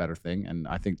always going to be a better thing. And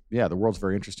I think, yeah, the world's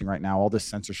very interesting right now. All this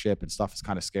censorship and stuff is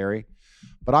kind of scary.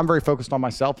 But I'm very focused on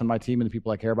myself and my team and the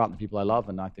people I care about and the people I love.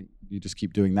 And I think you just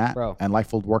keep doing that, Bro. and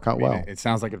life will work out I mean, well. it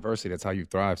sounds like adversity. That's how you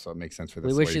thrive. So it makes sense for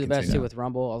this. We wish you the best continue. too with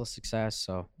Rumble, all the success.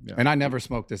 So And I never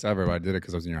smoked this ever, but I did it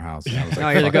because I was in your house. And I was like, No,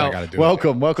 you're the fuck it, I goat. gotta do it.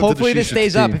 Welcome Hopefully to the this Shisha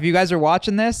stays team. up. If you guys are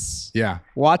watching this, Yeah.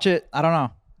 watch it. I don't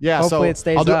know. Yeah, Hopefully so it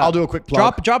stays I'll do up. a quick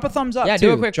plug. Drop a thumbs up. Yeah, too.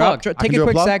 do a quick plug. I Take can a do a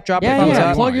quick plug? sec. Drop a yeah, thumbs yeah,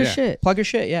 up. plug your Yeah. shit. Plug your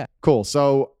shit. Yeah. Cool.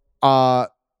 So I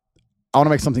want to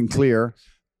make something clear.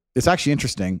 It's actually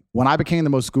interesting. When I became the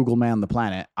most Googled man on the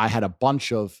planet, I had a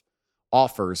bunch of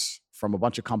offers from a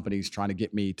bunch of companies trying to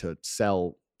get me to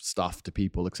sell stuff to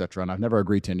people, etc. And I've never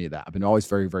agreed to any of that. I've been always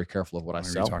very, very careful of what I I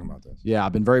remember sell. you talking about this. Yeah,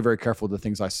 I've been very, very careful with the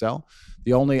things I sell.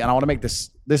 And I want to make this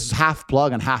is half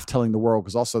plug and half telling the world,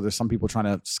 because also there's some people trying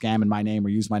to scam in my name or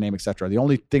use my name, etc. The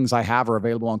only things I have are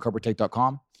available on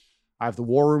CobraTake.com. I have the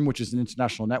War Room, which is an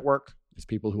international network. It's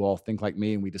people who all think like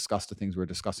me, and we discuss the things we're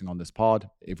discussing on this pod.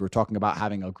 If we're talking about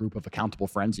having a group of accountable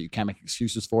friends that you can't make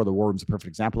excuses for, the War Room's a perfect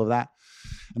example of that.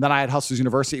 And then I had Hustlers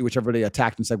University, which everybody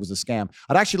attacked and said was a scam.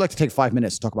 I'd actually like to take 5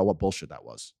 minutes to talk about what bullshit that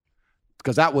was,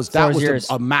 because that was yours.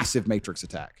 a massive matrix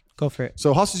attack. Go for it.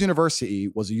 So Hustlers University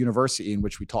was a university in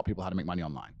which we taught people how to make money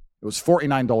online. It was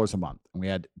 $49 a month, and we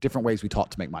had different ways we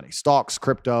taught to make money: stocks,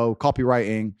 crypto,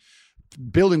 copywriting,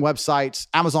 building websites,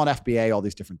 Amazon FBA, all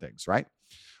these different things, right?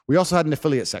 We also had an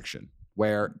affiliate section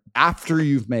where after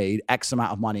you've made X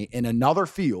amount of money in another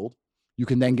field, you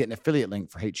can then get an affiliate link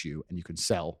for HU, and you can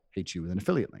sell HU with an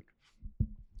affiliate link.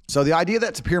 So the idea that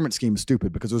it's a pyramid scheme is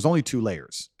stupid, because there was only 2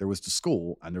 layers. There was the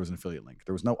school and there was an affiliate link.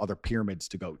 There was no other pyramids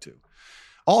to go to.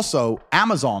 Also,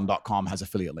 Amazon.com has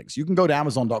affiliate links. You can go to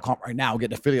Amazon.com right now,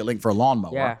 get an affiliate link for a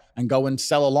lawnmower, and go and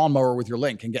sell a lawnmower with your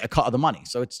link and get a cut of the money.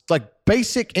 So it's like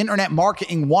basic internet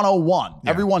marketing 101. Yeah.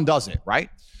 Everyone does it, right?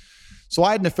 So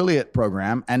I had an affiliate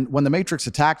program, and when the Matrix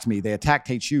attacked me, they attacked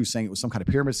HU saying it was some kind of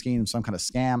pyramid scheme, some kind of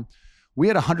scam. We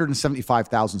had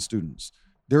 175,000 students.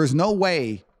 There is no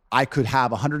way I could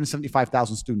have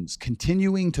 175,000 students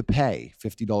continuing to pay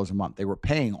 $50 a month. They were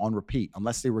paying on repeat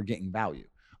unless they were getting value.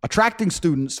 Attracting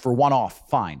students for one-off,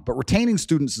 fine. But retaining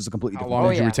students is a completely different. How long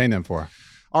did you retain them for?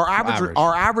 Our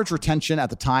average retention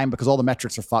at the time, because all the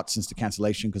metrics are fucked since the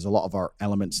cancellation, because a lot of our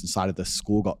elements inside of the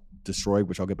school got destroyed,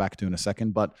 which I'll get back to in a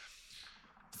second. But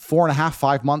 4.5,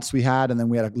 5 months we had, and then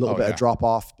we had a little bit of drop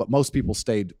off. But most people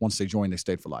stayed, once they joined, they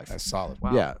stayed for life. That's solid.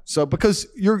 Wow. Yeah. So because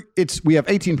we have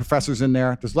 18 professors in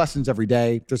there. There's lessons every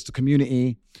day. There's the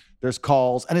community. There's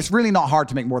calls, and it's really not hard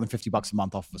to make more than $50 a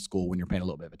month off of a school when you're paying a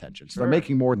little bit of attention. So they're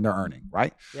making more than they're earning,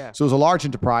 right? Yeah. So it was a large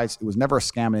enterprise. It was never a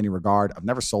scam in any regard. I've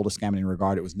never sold a scam in any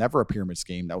regard. It was never a pyramid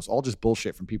scheme. That was all just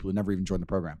bullshit from people who never even joined the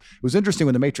program. It was interesting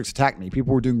when the Matrix attacked me.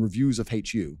 People were doing reviews of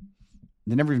HU.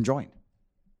 They never even joined.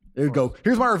 They would go,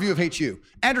 here's my review of HU.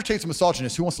 Andrew Tate's a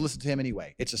misogynist. Who wants to listen to him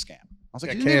anyway? It's a scam. I was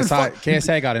like,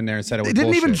 KSI got in there and said it was bullshit.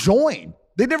 They didn't even join.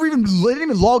 They didn't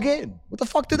even log in. What the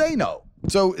fuck do they know?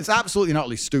 So it's absolutely not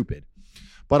really stupid.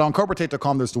 But on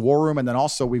CobraTate.com, there's the War Room. And then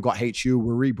also we've got HU.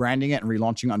 We're rebranding it and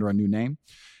relaunching it under a new name.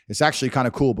 It's actually kind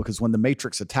of cool because when the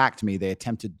Matrix attacked me, they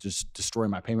attempted to just destroy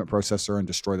my payment processor and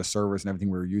destroy the servers and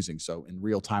everything we were using. So in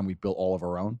real time, we've built all of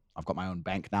our own. I've got my own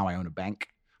bank now. I own a bank.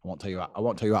 I won't tell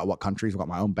you out what countries. I've got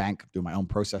my own bank, doing my own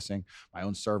processing, my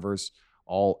own servers,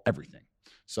 everything.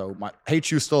 So my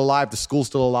HU's still alive. The school's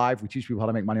still alive. We teach people how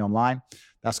to make money online.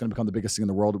 That's going to become the biggest thing in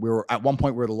the world. At one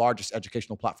point, we were the largest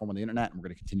educational platform on the internet, and we're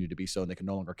going to continue to be so, and they can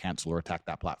no longer cancel or attack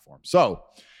that platform. So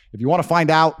if you want to find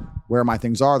out where my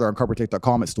things are, they're on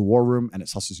CobraTate.com. It's the War Room, and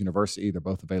it's Hustlers University. They're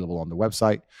both available on the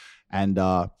website. And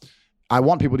I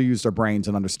want people to use their brains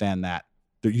and understand that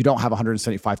you don't have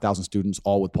 175,000 students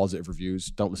all with positive reviews.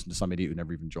 Don't listen to some idiot who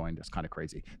never even joined. That's kind of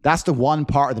crazy. That's the one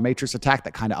part of the Matrix attack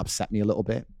that kind of upset me a little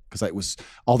bit, because it was,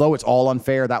 although it's all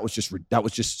unfair, that was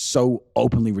just so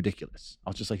openly ridiculous. I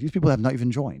was just like, these people have not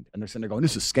even joined, and they're sitting there going,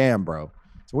 "This is a scam, bro."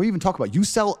 So what do you even talk about? You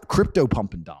sell crypto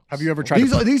pump and dumps. Have you ever tried?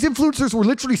 These influencers were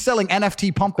literally selling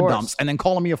NFT pump and dumps, and then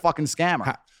calling me a fucking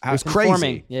scammer. It was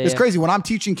crazy. It's crazy. When I'm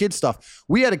teaching kids stuff,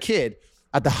 we had a kid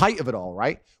at the height of it all,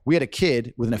 right? We had a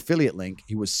kid with an affiliate link.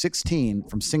 He was 16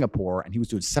 from Singapore, and he was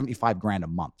doing 75 grand a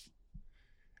month.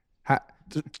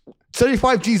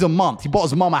 75 G's a month. He bought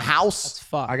his mom a house. That's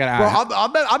fuck. I gotta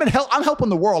ask. I'm helping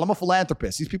the world. I'm a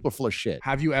philanthropist. These people are full of shit.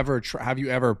 Have you ever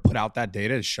put out that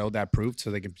data to show that proof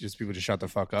so people just shut the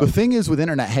fuck up? The thing is with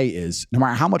internet hate is no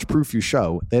matter how much proof you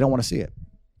show, they don't want to see it.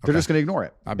 They're just going to ignore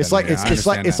it. It's like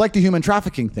the human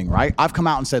trafficking thing, right? I've come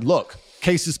out and said, look,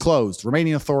 case is closed.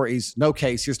 Romanian authorities, no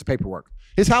case. Here's the paperwork.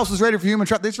 His house was ready for human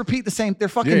trafficking. They just repeat the same. They're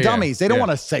fucking dummies. They don't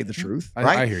want to say the truth,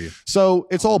 right? I hear you. So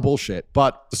it's all bullshit.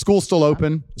 But the school's still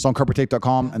open. It's on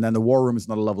CobraTate.com. And then the War Room is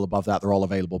another level above that. They're all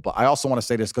available. But I also want to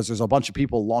say this because there's a bunch of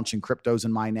people launching cryptos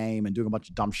in my name and doing a bunch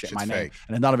of dumb shit in my name.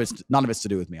 And none of it's to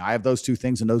do with me. I have those two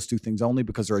things and those two things only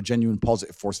because they're a genuine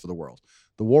positive force for the world.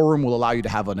 The War Room will allow you to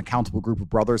have an accountable group of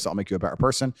brothers that'll make you a better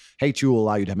person. HU will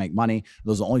allow you to make money.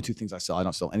 Those are the only two things I sell. I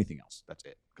don't sell anything else. That's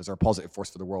it. Because they're a positive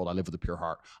force for the world. I live with a pure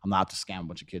heart. I'm not out to scam a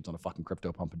bunch of kids on a fucking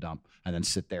crypto pump and dump and then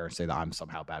sit there and say that I'm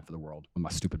somehow bad for the world with my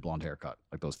stupid blonde haircut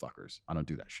like those fuckers. I don't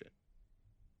do that shit.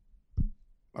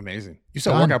 Amazing. You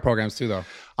sell workout programs too, though.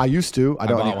 I used to.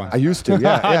 I used to.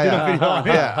 Yeah.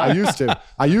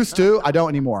 I used to. I don't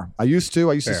anymore. I used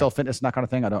to sell fitness and that kind of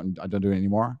thing. I don't do it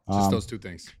anymore. Just those two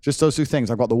things. Just those two things.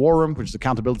 I've got the War Room, which is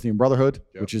accountability and brotherhood,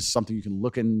 which is something you can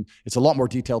look in. It's a lot more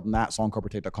detailed than that. It's on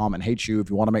CobraTate.com. And HU, if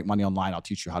you want to make money online, I'll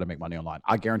teach you how to make money online.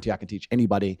 I guarantee I can teach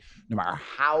anybody, no matter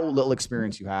how little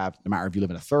experience you have, no matter if you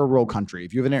live in a third world country,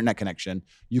 if you have an internet connection,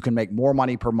 you can make more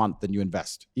money per month than you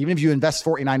invest. Even if you invest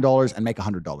 $49 and make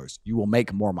 $100, you will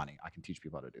make more money. I can teach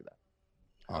people how to do that.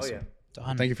 Awesome.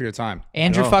 Done. Thank you for your time.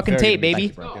 Andrew fucking Tate, baby.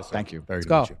 Thank you. Thank you. Let's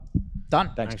go.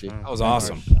 Done. Thanks, G. That was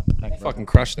awesome. Fucking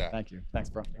crushed that. Thank you. Thanks,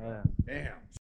 bro. Damn.